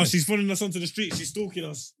like, she's following us onto the street. She's stalking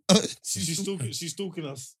us. She's stalking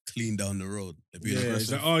us. Clean down the road. They're being Yeah,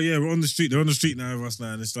 aggressive. he's like, we're on the street. They're on the street now with us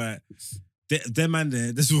now. And it's like, them man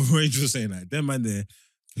there, this is what Range was saying, like, them man there,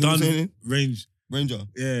 Who was saying done it? Range, Ranger.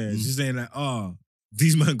 yeah, just saying like,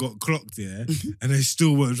 these man got clocked, yeah, and they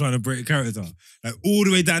still weren't trying to break character. Like, all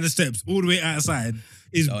the way down the steps, all the way outside,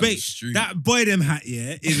 is Down the bait. street. That boy them hat,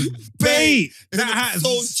 yeah, is bait. It That looked hat,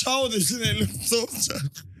 so childish, didn't it? It looked so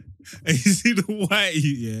childish. and you see the white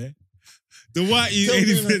you, yeah? The white you Tell ain't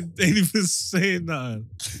me even saying nothing.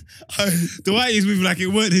 The white is moving like it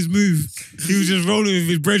weren't his move. He was just rolling with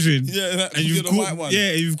his brethren. Yeah, that, And you've the white caught, one.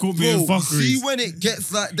 yeah, you've caught me in Bro, fuckery. see when it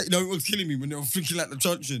gets like, it was killing me when they were thinking like the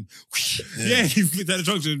junction. Yeah, he flipped at the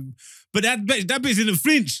junction. But that bitch didn't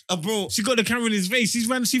flinch. Bro, She got the camera in his face.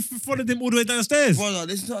 She followed him all the way downstairs. brother,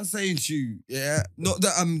 this is what I'm saying to you. Yeah, not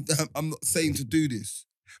that I'm not saying to do this.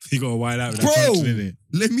 He got a wide out with Bro, that junction in it.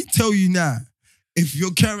 let me tell you now, if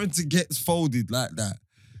your character gets folded like that,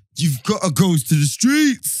 you've got to go to the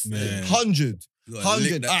streets. Yeah. 100. You gotta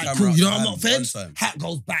lick 100. that Alright, camera cool. out You know, the I'm hand not fenced. one time. Hat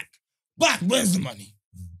goes back. Back, where's the money?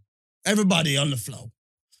 Everybody on the floor.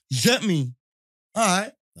 You get me? All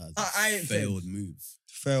right. That's I a ain't failed move.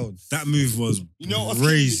 Failed. That move was You know what's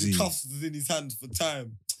crazy. The cuffs is in his hands for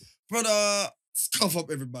time. Brother, scuff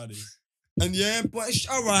up everybody. And yeah, but it's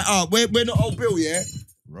all right. We're not old Bill, yeah?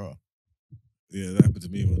 Raw. Yeah, that happened to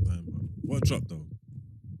me one time. Bro. What dropped though?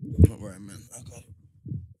 Don't worry, man. I got it.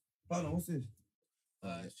 Bano, what's this?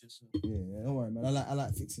 It's just Yeah, don't worry, man. I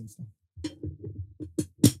like fixing stuff.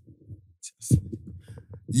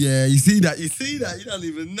 Yeah, you see that? You don't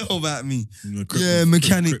even know about me. Yeah,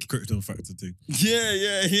 mechanic. Krypton Factor thing.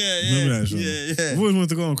 Yeah. Remember that show? Yeah. I've always wanted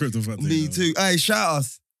to go on Krypton Factor. Me too. Hey, shout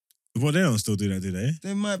us. Well, they don't still do that, do they?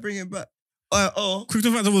 They might bring it back. Oh,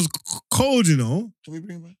 Krypton Factor was cold, you know. can we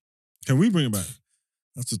bring it back? Can we bring it back?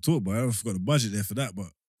 That's the talk, but I haven't got the budget there for that, but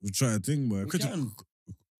we'll try a thing, boy. We can.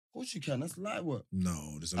 Of course you can. That's light work.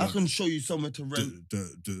 No, there's a I lot. can show you somewhere to rent.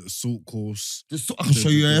 The assault course. I can show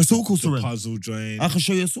you a assault course to the rent. puzzle joint. I can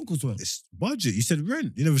show you a assault course to rent. It's budget. You said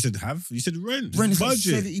rent. You never said have. You said rent. Rent It's is like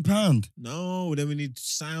budget. £70. No, then we need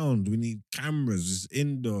sound. We need cameras. It's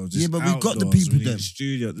indoors. Yeah, It's but we've got the outdoors. people We need then.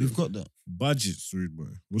 Studio. We've got that. Budget's rude, boy.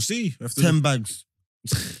 We'll see. After 10 bags.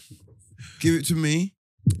 Give it to me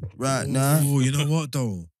right now. Oh, you know what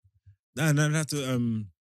though? Nah, have to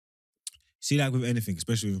see, like with anything,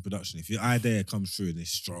 especially with production. If your idea comes through and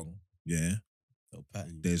it's strong, yeah, They'll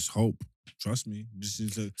pattern you. there's hope. Trust me. Just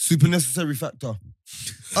is like, Super necessary factor.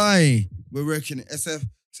 Aye, we're working it. SF,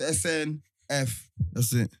 so SNF.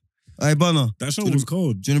 That's it. Aye, Banner. that show To the- was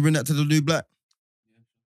cold. Do you want to bring that to the new black?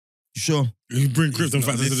 You sure? You bring He's Krypton not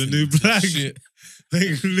Factor to the listening new to black. shit.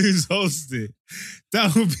 Like lose host it.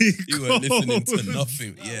 That would be You cold. weren't listening to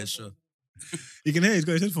nothing. Yeah, sure. You can hear he's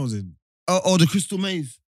got his headphones in. Oh, the Crystal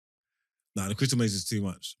Maze. Nah, the Crystal Maze is too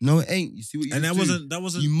much. No, it ain't. You see what you And do? that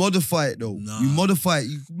wasn't You modify it though. Nah. You modify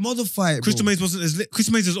it. Crystal bro. Maze wasn't as lit.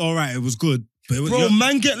 Crystal Maze was alright, it was good. But it was, Bro,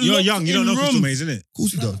 man, get you're locked young, you don't in know Crystal room. Maze, innit? Of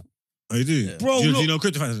course he does. Oh, you do? Yeah. Bro, do you look. know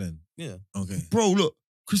Krypton Factor then? Yeah. Okay. Bro, look.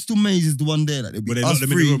 Crystal Maze is the one there. Like, they'll be But they us locked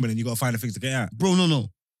them in three. the room and then you got to find the things to get out. Bro, no.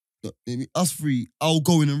 Look, they'll be us three. I'll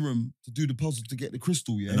go in a room to do the puzzle to get the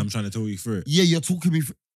crystal, yeah? And I'm trying to tell you through it. Yeah, you're talking me.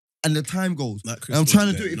 And the time goes. Like And I'm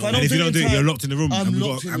trying to do it. If No, I and don't if you do don't it do in it, you're time, locked in the room I'm and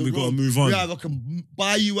locked in the we got to room. move on. We either can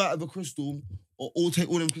buy you out of a crystal or all take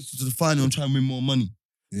all them crystals to the final and try and win more money.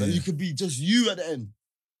 Yeah. Like, you could be just you at the end.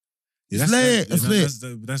 Yeah, It's lit, it's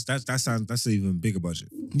lit. That's an even bigger budget.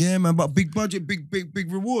 Yeah, man, but big budget,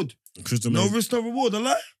 big reward. Crystal No Maze, risk, no reward, I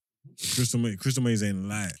lie. Crystal Maze ain't a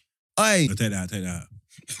lie. Aye. I'll take that.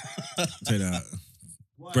 Take that.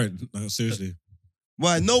 Brent, no, seriously.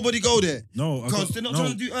 Why? Nobody go there. No, Because they're not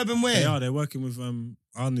trying to do urban wear. They are. They're working with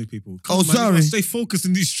our new people. Oh, on, man, you sorry. gotta stay focused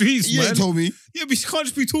in these streets, Yeah, man. you told me. Yeah, but you can't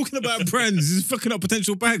just be talking about brands. It's fucking up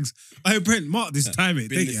potential bags. Hey, Brent, mark this time it.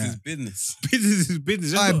 Take it Business is out. business. Business is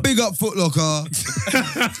business. Aye, big up Foot Locker.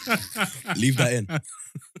 Leave that in.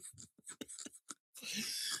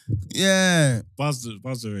 Yeah. Buzzer.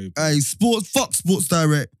 Aye, fuck Sports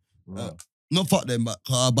Direct. Not fuck them, but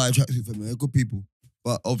I buy tracksuit for them. They're good people.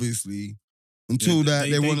 But obviously, until Yeah, that,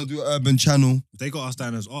 they- they they- want to do an urban channel. They got us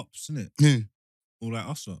down as ops, innit? Who? All like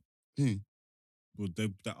us lot. Who? Well,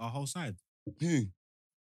 our whole side. Who?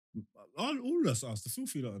 All us, the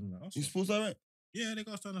filthy lot and that. Us You lot. Sports Direct? Yeah, they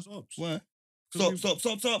got us down as ops. Why? 'Cause Stop.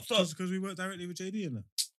 Because we work directly with JD and that.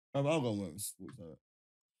 I'll go and work with Sports Direct.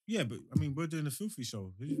 Yeah, but I mean, we're doing a filthy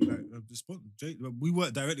show. We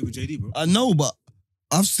work directly with JD, bro. I know, but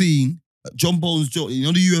I've seen John Bones Jones. You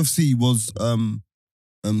know, the UFC was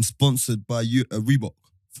sponsored by Reebok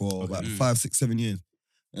for about Okay. 5, 6, 7 years.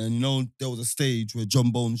 And you know, there was a stage where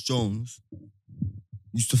John Bones Jones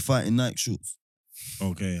used to fight in Nike shorts.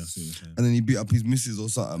 Okay, I see what you're saying. And then he beat up his missus or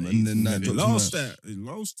something. And then Nike He dropped him lost out. it. He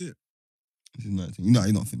lost it. This is 19. You know,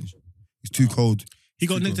 he's not finished. He's too cold. He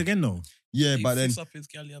got Too nicked cold. again though. Yeah, He but then fixed up his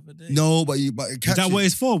gal the other day. no, but Is catch that it. what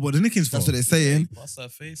it's for? What the nicking's for? That's what they're saying. Bust her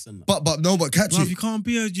face and that. But catch Bruv, it. you can't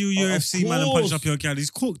be a UFC man and punch course. up your gal. He's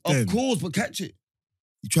cooked then. Of course, but catch it.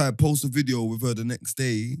 You try to post a video with her the next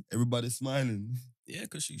day, everybody's smiling. Yeah,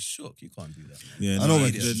 because she's shook. You can't do that, man. Yeah, I know nah,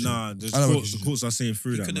 what the- you should. nah, the I know what courts, you the should. courts are seeing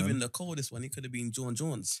through He that, could have man. been the coldest one. He could have been John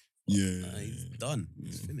Jones. Yeah. He's done.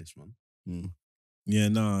 He's finished, man. Yeah,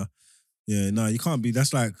 nah, you can't be.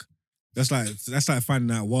 That's like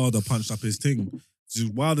finding out Wilder punched up his thing.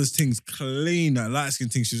 Wilder's thing's clean. That light skin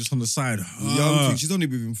thing, she's just on the side. Young thing, she's only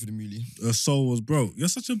with him for the mealy. Her soul was broke. You're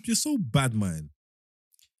so bad, man.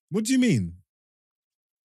 What do you mean?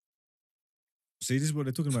 See, this is what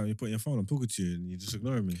they're talking about. You put your phone. I'm talking to you, and you're just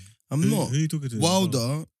ignoring me. I'm Who not. are you talking to?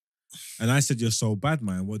 Wilder, And I said you're so bad,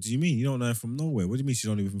 man. What do you mean? You don't know her from nowhere. What do you mean she's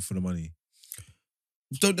only with him for the money?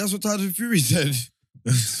 that's what Tyson Fury said.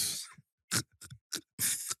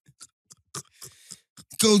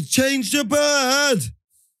 Go change the bird.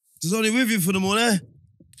 She's only with you for the money.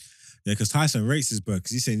 Yeah, because Tyson rates his bird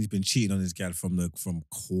because he's saying he's been cheating on his gal from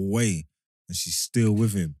Kuwait, and she's still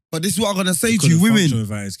with him. But this is what I'm gonna say to Couldn't you, function women.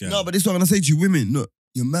 without his gal. No, but this is what I'm gonna say to you, women. Look,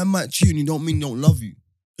 your man might cheat on you, don't mean he don't love you.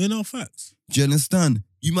 Yeah, no facts. Do you understand?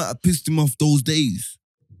 You might have pissed him off those days.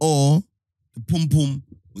 or the pum pum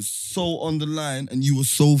was so on the line and you were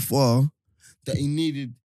so far that he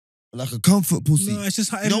needed like a comfort pussy. No, it's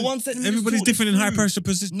just how No one said everybody's different in high pressure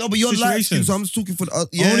positions. No, but you're light skin, situations. so I'm just talking for the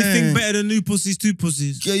Only thing better than new pussies, two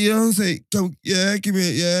pussies. Yeah, you know what I'm saying? Give me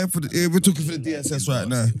it. Yeah, we're talking for the DSS right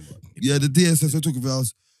now. Yeah, the DSS. I'm talking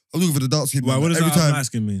for the dark skin. Why? man. What does Every that time light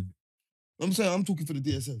skin mean? I'm saying I'm talking for the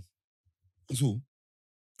DSS. That's all.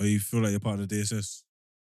 Or you feel like you're part of the DSS?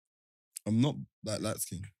 I'm not like light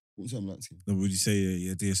skin. What's I'm light skin? No, would you say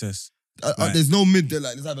you're DSS? Right. There's no mid there.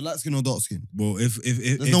 Like there's either light skin or dark skin. Well, if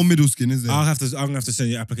There's no middle skin, is there? I'm gonna have to send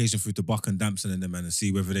your application through to Buck and Damson and them man and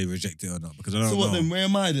see whether they reject it or not because I don't So know. what then? Where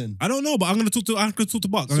am I then? I don't know, but I'm gonna talk to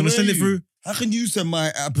Buck. I'm So gonna where send are it you? through. How can you send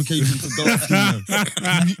my application to dark skin?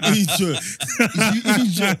 Man? You idiot. You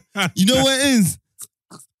idiot. You know what it is?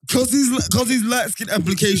 Cause these light skin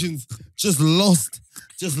applications just lost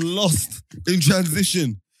in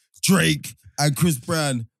transition. Drake and Chris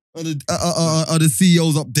Brown are the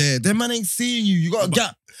CEOs up there. Them man ain't seeing you. You got a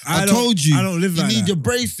gap. I told you. I don't live like You need that. your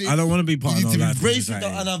braces. I don't want to be part You of need no to light be skin braced society.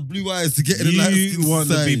 and have blue eyes to get in the light skin You want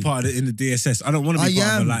to society. be part of it in the DSS. I don't want to be I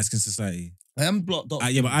part of am. a light skin society. I am dark.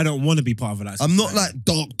 Yeah, but I don't want to be part of a light skin I'm not society.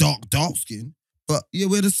 like dark skin. But yeah,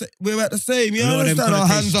 we're at the same. You A lot of them understand? Our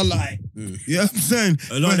hands are connotations- like. You know what I'm saying?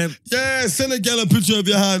 A lot of them. Yeah, send a girl a picture of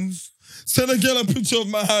your hands. Send a girl a picture of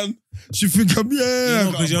my hand. She think I'm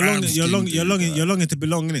Because you're brown longing to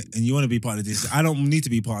belong in it, and you want to be part of this. I don't need to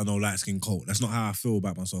be part of no light skin cult. That's not how I feel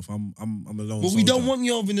about myself. I'm alone. But we don't want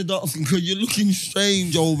you over in the dark skin because you're looking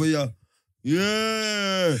strange over here.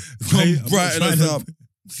 Yeah. Come Mate, I'm brighten not us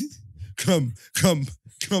trying up.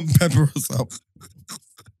 Come pepper us up.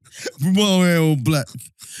 We want to wear all black.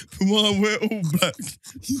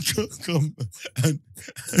 You can't come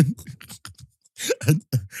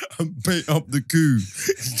and bait up the coup.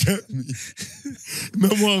 You get me?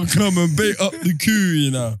 Man want to come and bait up the coup,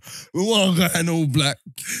 you know. We want to go in all black.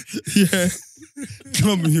 Yeah.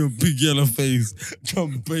 Come in your big yellow face.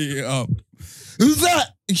 Come bait it up. Who's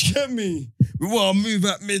that? You get me? We want to move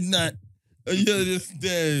at midnight. And you're just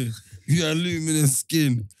there. You got luminous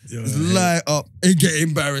skin. Just light up and get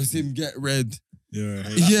embarrassed, him get red. Yeah,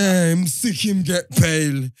 him sick, him get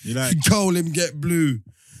pale. You like Cold, him get blue.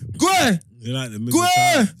 Go ahead. you like the middle Go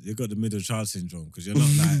child. on. You got the middle child syndrome because you're not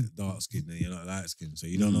like dark skinned and you're not light skinned, so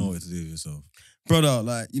you don't know what to do with yourself. Brother,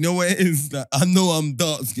 like, you know what it is? Like, I know I'm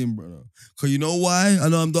dark skinned, brother. Cause you know why I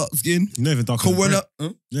know I'm dark skinned? You're not even darker Cause than when Brent. Huh?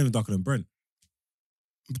 You're not even darker than Brent.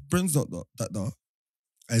 Brent's not that dark.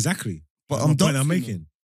 Exactly. But That's I'm my dark point I'm skinned. making.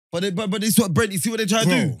 But it's what Brent, you see what they try to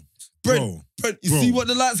do? Bro, Brent, you bro. see what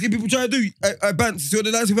the light skinned people try to do? Bant, you see what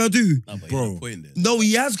the light skinned people do? Nah, but Bro. you got a point there. No,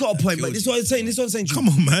 he has got a point, but killed this is you. what I'm saying. This is what I'm saying. come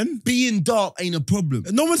on, man. Being dark ain't a problem.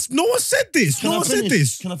 No one said this. Can No I one said finish?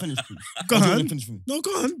 this. Can I finish, please? Go I do wanna on. finish for me. No,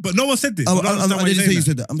 go on. But no one said this. I don't understand why didn't you're say you saying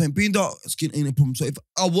said that. I'm saying being dark skin ain't a problem. So if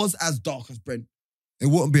I was as dark as Brent, it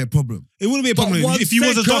wouldn't be a problem. that. It wouldn't be a But problem. one If you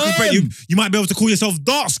was a darker Brent, second. you might be able to call yourself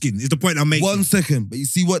dark skin, is the point I'm making. 1 second, but you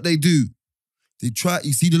see what they do? They try,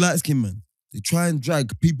 you see the light skin man? They try and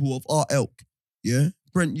drag people of our ilk, yeah?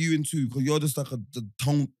 Brent, you in too, because you're just like the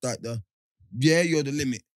tone, yeah, you're the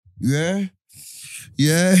limit. Yeah?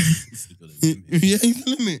 Yeah? Yeah, he's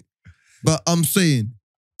the limit. But I'm saying,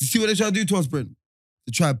 you see what they try to do to us, Brent?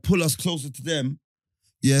 They try to pull us closer to them,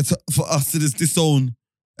 yeah, for us to just disown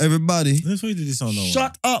everybody. That's why you did this on no one.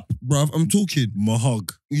 Shut up, bruv, I'm talking.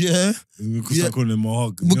 Mahog. Yeah? We could Yeah. start calling him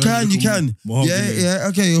Mahog. You can. Mahog. Yeah,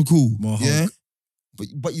 okay, you're cool. Mahog. Yeah?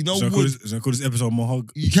 But you know Should I wood, call this episode Mahog?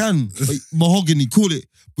 you can. But mahogany, call it.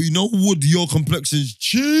 But you know wood, your complexion's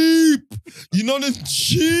cheap. You know the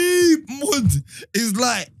cheap wood is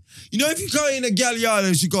like, you know if you go in a gal yard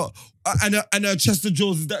and she got, and her chest of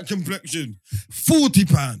drawers is that complexion,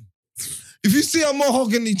 £40. If you see a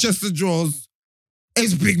mahogany chest of drawers,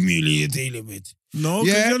 it's big mealy you're dealing with. No,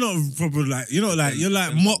 because Yeah. you're not proper like, you're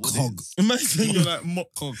like mock hog. Imagine you're like mock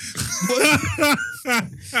hog.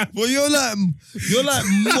 But you're like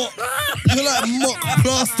mock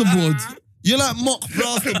plasterboard. You're like mock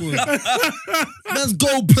plasterboard. That's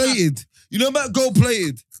gold plated. You know about gold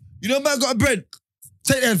plated? You know about got a bread?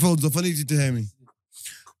 Take the headphones off. I need you to hear me.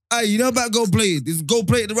 Hey, you know about gold plated? Is gold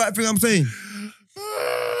plated the right thing I'm saying?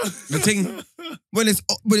 The thing when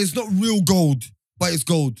it's not real gold, but it's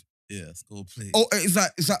gold. Yeah, it's gold plate. Oh, it's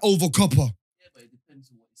like over copper. Yeah, but it depends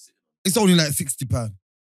on what you're sitting on. It's only like £60.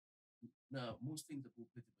 Now, most things are gold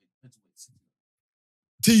plated, but it depends on what you're sitting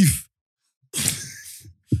on. Teeth.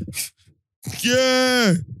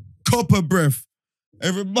 Yeah. Copper breath.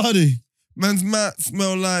 Everybody. Man's mat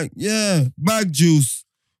smell like, yeah, bag juice.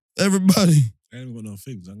 Everybody. I ain't got no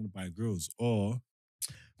things. I'm gonna buy grills or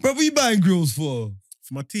Bro, what you buying grills for?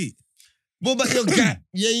 for my teeth. What about your gap?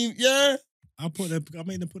 Yeah. I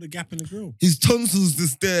made them put a gap in the grill. His tonsils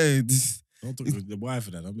just there. Don't talk to the wife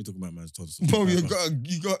for that. I'm talking about man's tonsils. Bro, your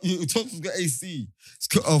tonsils got AC. It's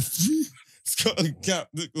got a gap.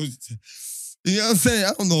 That goes, you know what I'm saying?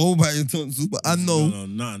 I don't know about your tonsils, but I know. No,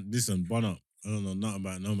 nothing. Listen, bun up. I don't know nothing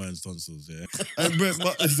about no man's tonsils, yeah. Hey, Brent,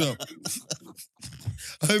 mark this up.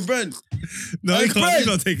 Hey, Brent. No, Hey, he's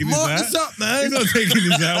not taking this mark out. this up, man. He's not taking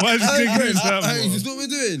this out. Why is he Hey, taking Brent, this out hey, for? this is what we're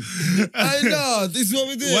doing. Hey, no, this is what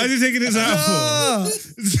we're doing. Why is he taking this out for?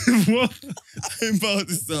 What? Hey, mark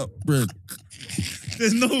this up, Brent.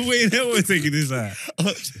 There's no way in hell we're taking this out.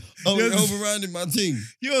 I'm overrounding my thing.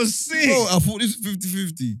 You're sick. Bro, I thought this was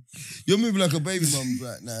 50-50. You're moving like a baby mum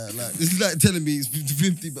right now. Like, this is like telling me it's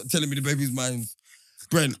 50-50, but telling me the baby's mine.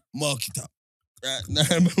 Brent, mark it up. Right now,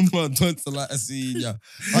 my tonsillitis seeing ya.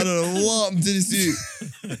 I don't know what I'm to this you.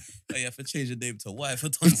 Oh, you have to change your name to wife for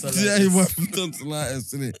tonsillitis. Yeah, wife for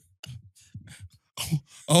tonsillitis, innit?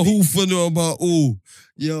 A whole funny about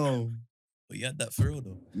yo. But you had that for real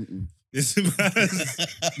though. This man's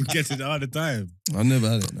getting it all the time. I never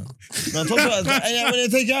had it now. No, tonsillitis, ain't that when they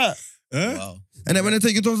take it out? Huh? Wow. And then when they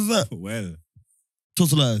take your tonsils out? Well,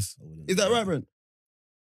 Tonsillitis. I wouldn't Is that know. right, Brent?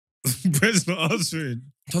 Brent's not answering.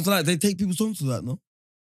 Tonsillitis, they take people's tonsils out, no?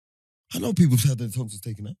 I know people's had their tonsils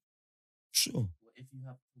taken out. Sure. What if you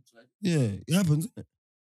have tonsillitis? Yeah, it happens, isn't it?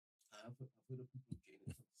 I've heard of people getting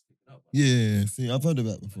it taken out. Yeah, see, I've heard of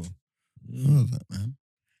that before. I've heard of that, man.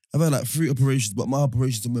 I've had like 3 operations, but my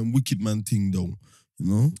operations are man wicked man thing though. You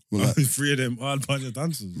know? Well, like, 3 of them hard punch your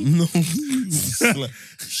tonsils. no.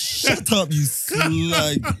 Shut up, you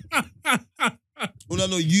slag. Well, I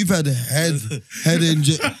know you've had a head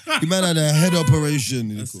injury. You man had a head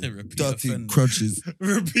operation. That's a repeat Dirty offender. crutches.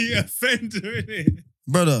 Repeat offender, innit?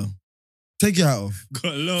 Brother, take your hat off.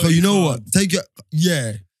 Got a lot. So you know what? Take your,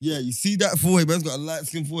 yeah. You see that forehead? Man's got a light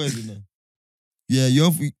skin forehead in there. Yeah,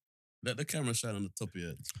 Let the camera shine on the top of your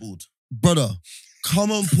head. It's bald. brother,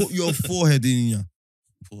 come and put your forehead in here.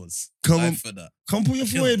 Pause. Come Why on. for that? Come put your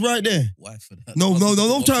forehead right there. Why for that? No,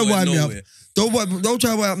 don't try to wind me up. Nowhere. Don't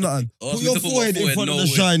try to wind up nothing. Oh, Put me your to put my forehead in forehead front of the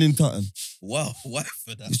nowhere. shining button. Wow, why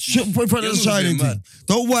for that? Put in front of You're the shining moving thing. mad.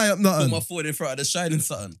 Don't wind up Put nothing. my forehead in front of the shining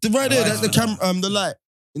something. Right there, Why that's the for camera, that? the light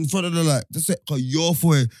in front of the light. That's it. Cause your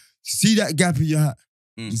forehead. See that gap in your hat?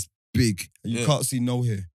 Mm. It's big. And you Yeah. can't see no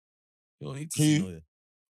hair. You don't need to Can see you- no hair.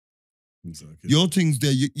 Your thing's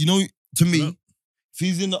there. You know, to me, Hello? if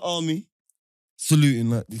he's in the army,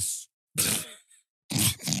 saluting like this.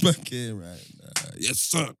 Back here right now. Yes,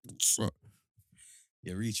 sir.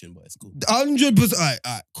 You're reaching, but it's cool. 100%. All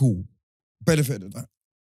right, cool. Benefit of that.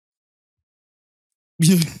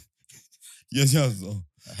 Yes, sir.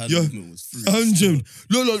 Hand Yeah. movement was free. 100.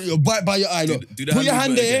 Look, bite by your eye. Look. Do the Put your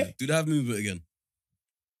hand movement there. again. Do the hand movement again.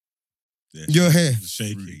 Yeah. Your hair. It was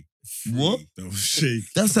shaky. Free. What? That was shaky.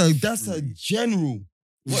 That's a general.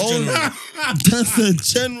 What Oh, general? That's a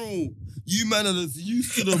general. You man are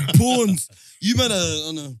used to the pawns. You man are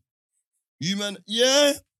on a. You man,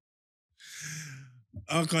 yeah.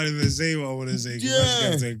 I can't even say what I want to say. 'cause Yeah.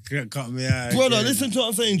 man's gonna cut me out. Brother, again. listen to what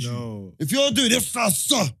I'm saying to you. No. If you're doing this,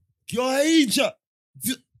 sir, you're age. Like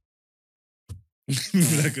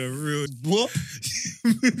a real. What?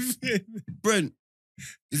 Brent,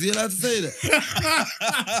 is he allowed to say that?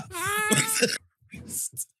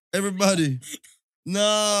 Everybody.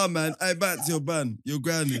 Nah, man. I back to your ban. You're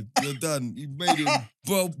grounded. You're done. You made him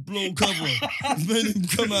blow cover. You made him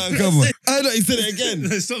come out and cover. I know he said it again.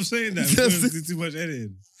 Stop saying that. Yes. Because it's too much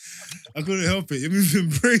editing. I couldn't help it. You're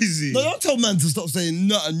moving crazy. No, don't tell man to stop saying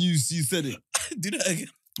nothing. You said it. Do that again.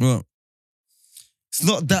 Well, it's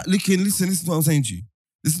not that. Listen to what I'm saying to you.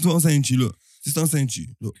 Listen to what I'm saying to you. Look, this is what I'm saying to you.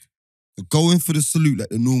 Look, you're going for the salute like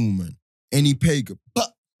the normal man. Any pagan.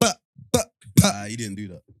 But. Nah, you didn't do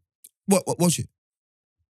that. What? Watch it.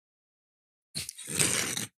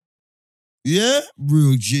 Yeah?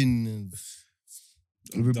 Real gin.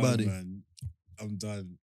 Everybody. Done, man. I'm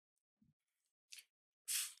done.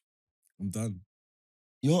 I'm done.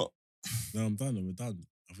 Yo. No, I'm done. We're done.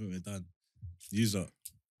 I think we're done. Use up.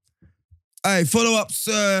 Hey, follow up,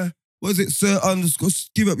 sir. What is it, sir? Underscore.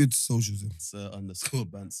 Give up your socials. Then. Sir underscore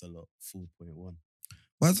Bansalot 4.1.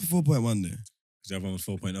 Why is it 4.1 there? Because everyone was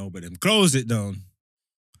 4.0, but then close it down.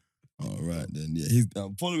 All right, then. Yeah, he's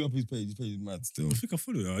follow up his page. His page is mad still. I think I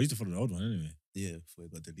followed it. I used to follow the old one anyway. Yeah, before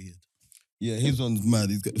it got deleted. Yeah, his one's mad.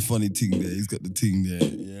 He's got the funny thing there. He's got the thing there.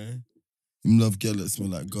 Yeah. Him love girl that smell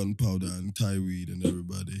like gunpowder and Thai weed and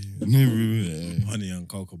everybody. Yeah. Honey and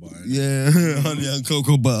cocoa butter. Yeah, honey and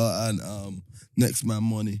cocoa butter and next man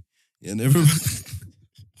money. Yeah, and everybody.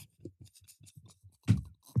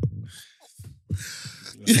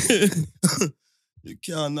 You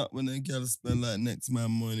can't not when a girl spend like next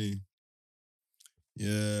man money.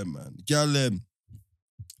 Yeah, man. Girl,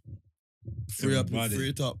 free Everybody.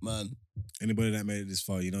 it up, man. Anybody that made it this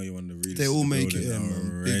far, you know you're on the realest. They all in the make it building here,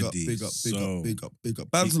 man. Big up, already. big up, big So, up, big up, big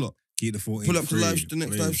up. Bounce a lot. Keep the 14 Pull up to free, the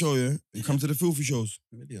next live please. show, yeah? You come to the filthy shows.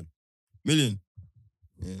 Million.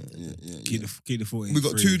 Yeah. Keep the 14 We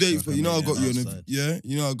got free, 2 dates, so but you know I got you. outside. Yeah?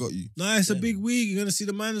 You know I got you. No, it's a Yeah. big week. You're gonna see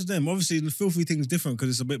the mans them. Obviously, the filthy thing's different because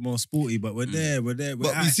it's a bit more sporty. But we're there. We're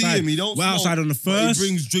But outside. we see him, he don't We're smoke, outside on the but first. he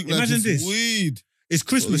brings drink like Imagine it's this. weed. It's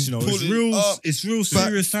Christmas, you know. It's Pull it real. up It's real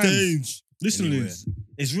serious time. Backstage. Listen, Anywhere. Liz.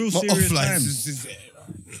 It's real My serious offline time. is-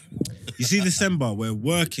 You see, December, we're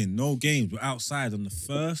working, no games. We're outside on the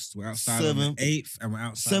 1st, we're outside on 7th. the 8th, and we're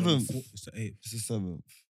outside on 7th. the 4th. It's the 8th. It's the 7th.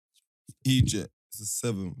 Egypt. It's the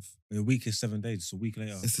 7th. The week is 7 days. It's a week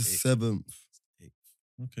later. It's the 7th.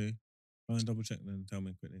 Okay. Go and double check then. Tell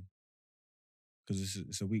me quickly. Because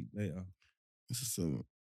it's a week later. It's the 7th.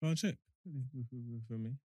 Go and check. For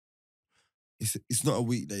me. It's not a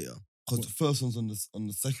week later. Because the first one's on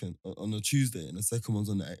the second, on the Tuesday, and the second one's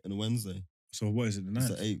on the Wednesday. So what is it, the It's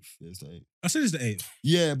 9th? the 8th. Yeah, it's the 8th. I said it's the 8th.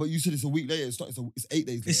 Yeah, but you said it's a week later. It's not. It's 8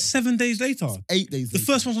 days later. It's 7 days later. 8 days The later.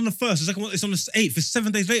 first one's on the 1st. The second one is on the 8th. It's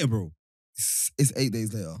 7 days later, bro. It's 8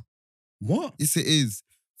 days later. What? Yes, it is.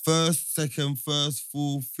 First, second, first,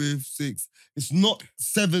 fourth, fifth, sixth. It's not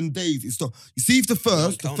 7 days. It's not. You see, if the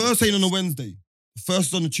first count the ain't on a first. Wednesday. The first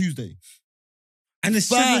is on a Tuesday. And it's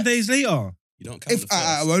Fact. 7 days later. You don't count If the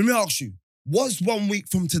first. well, let me ask you, what's 1 week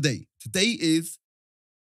from today? Today is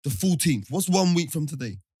the 14th. What's 1 week from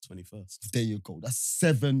today? 21st. There you go. That's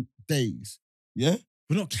 7 days. Yeah,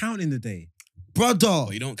 We're not counting the day. brother.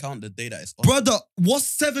 But you don't count the day that it's on. Brother, what's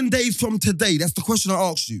 7 days from today? That's the question I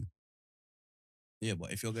asked you. Yeah,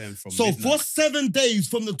 but if you're going from So midnight, what's 7 days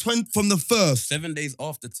from the first? 7 days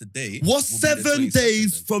after today. What's will be the 7 22nd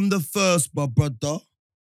days then. from the first, my brother?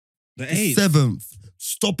 The The 8th. 7th.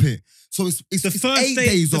 Stop it. So it's The it's first 8 day.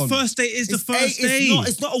 days The on. first day is the It's first eight- day.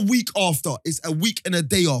 It's not a week after. It's a week and a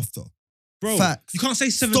day after. Bro, Facts. you can't say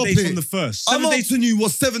 7 Stop days it. from the 1st. I'm 7 days. asking you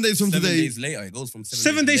what's 7 days from 7 today. days later. It goes from 7,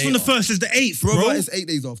 7 days from the later. 1st is the 8th, Bro, bro. it's 8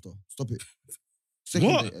 days after. Stop it. Second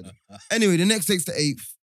What? day, Eddie. Anyway, the next date's the 8th.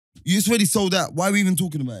 You just already sold out. Why are we even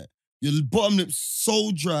talking about it? Your bottom lip's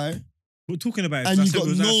so dry We're talking about it. and I you said got we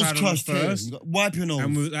was nose outside on the crushed here. 1st, You got, wipe your and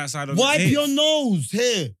we nose. was outside on Wipe the 8th. your nose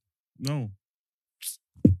here. No.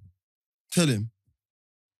 Tell him.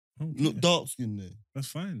 Okay. Look dark skin there. That's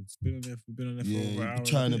fine. It's been on there. We've been on there for Yeah, over an you're hour.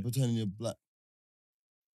 trying and to a bit. pretend you're black.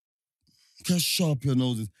 Look how sharp your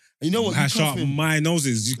nose is. And you know what? How You sharp cuffing. my nose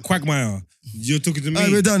is. You quackmire. You're talking to me. Hey,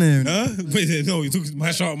 we're done here. Huh? Wait, no, you're talking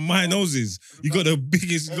how sharp my nose is. You got the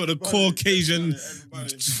biggest, you got the Caucasian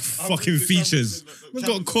fucking features. We've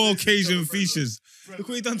got Caucasian features. Look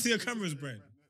what you done to your cameras, Brent.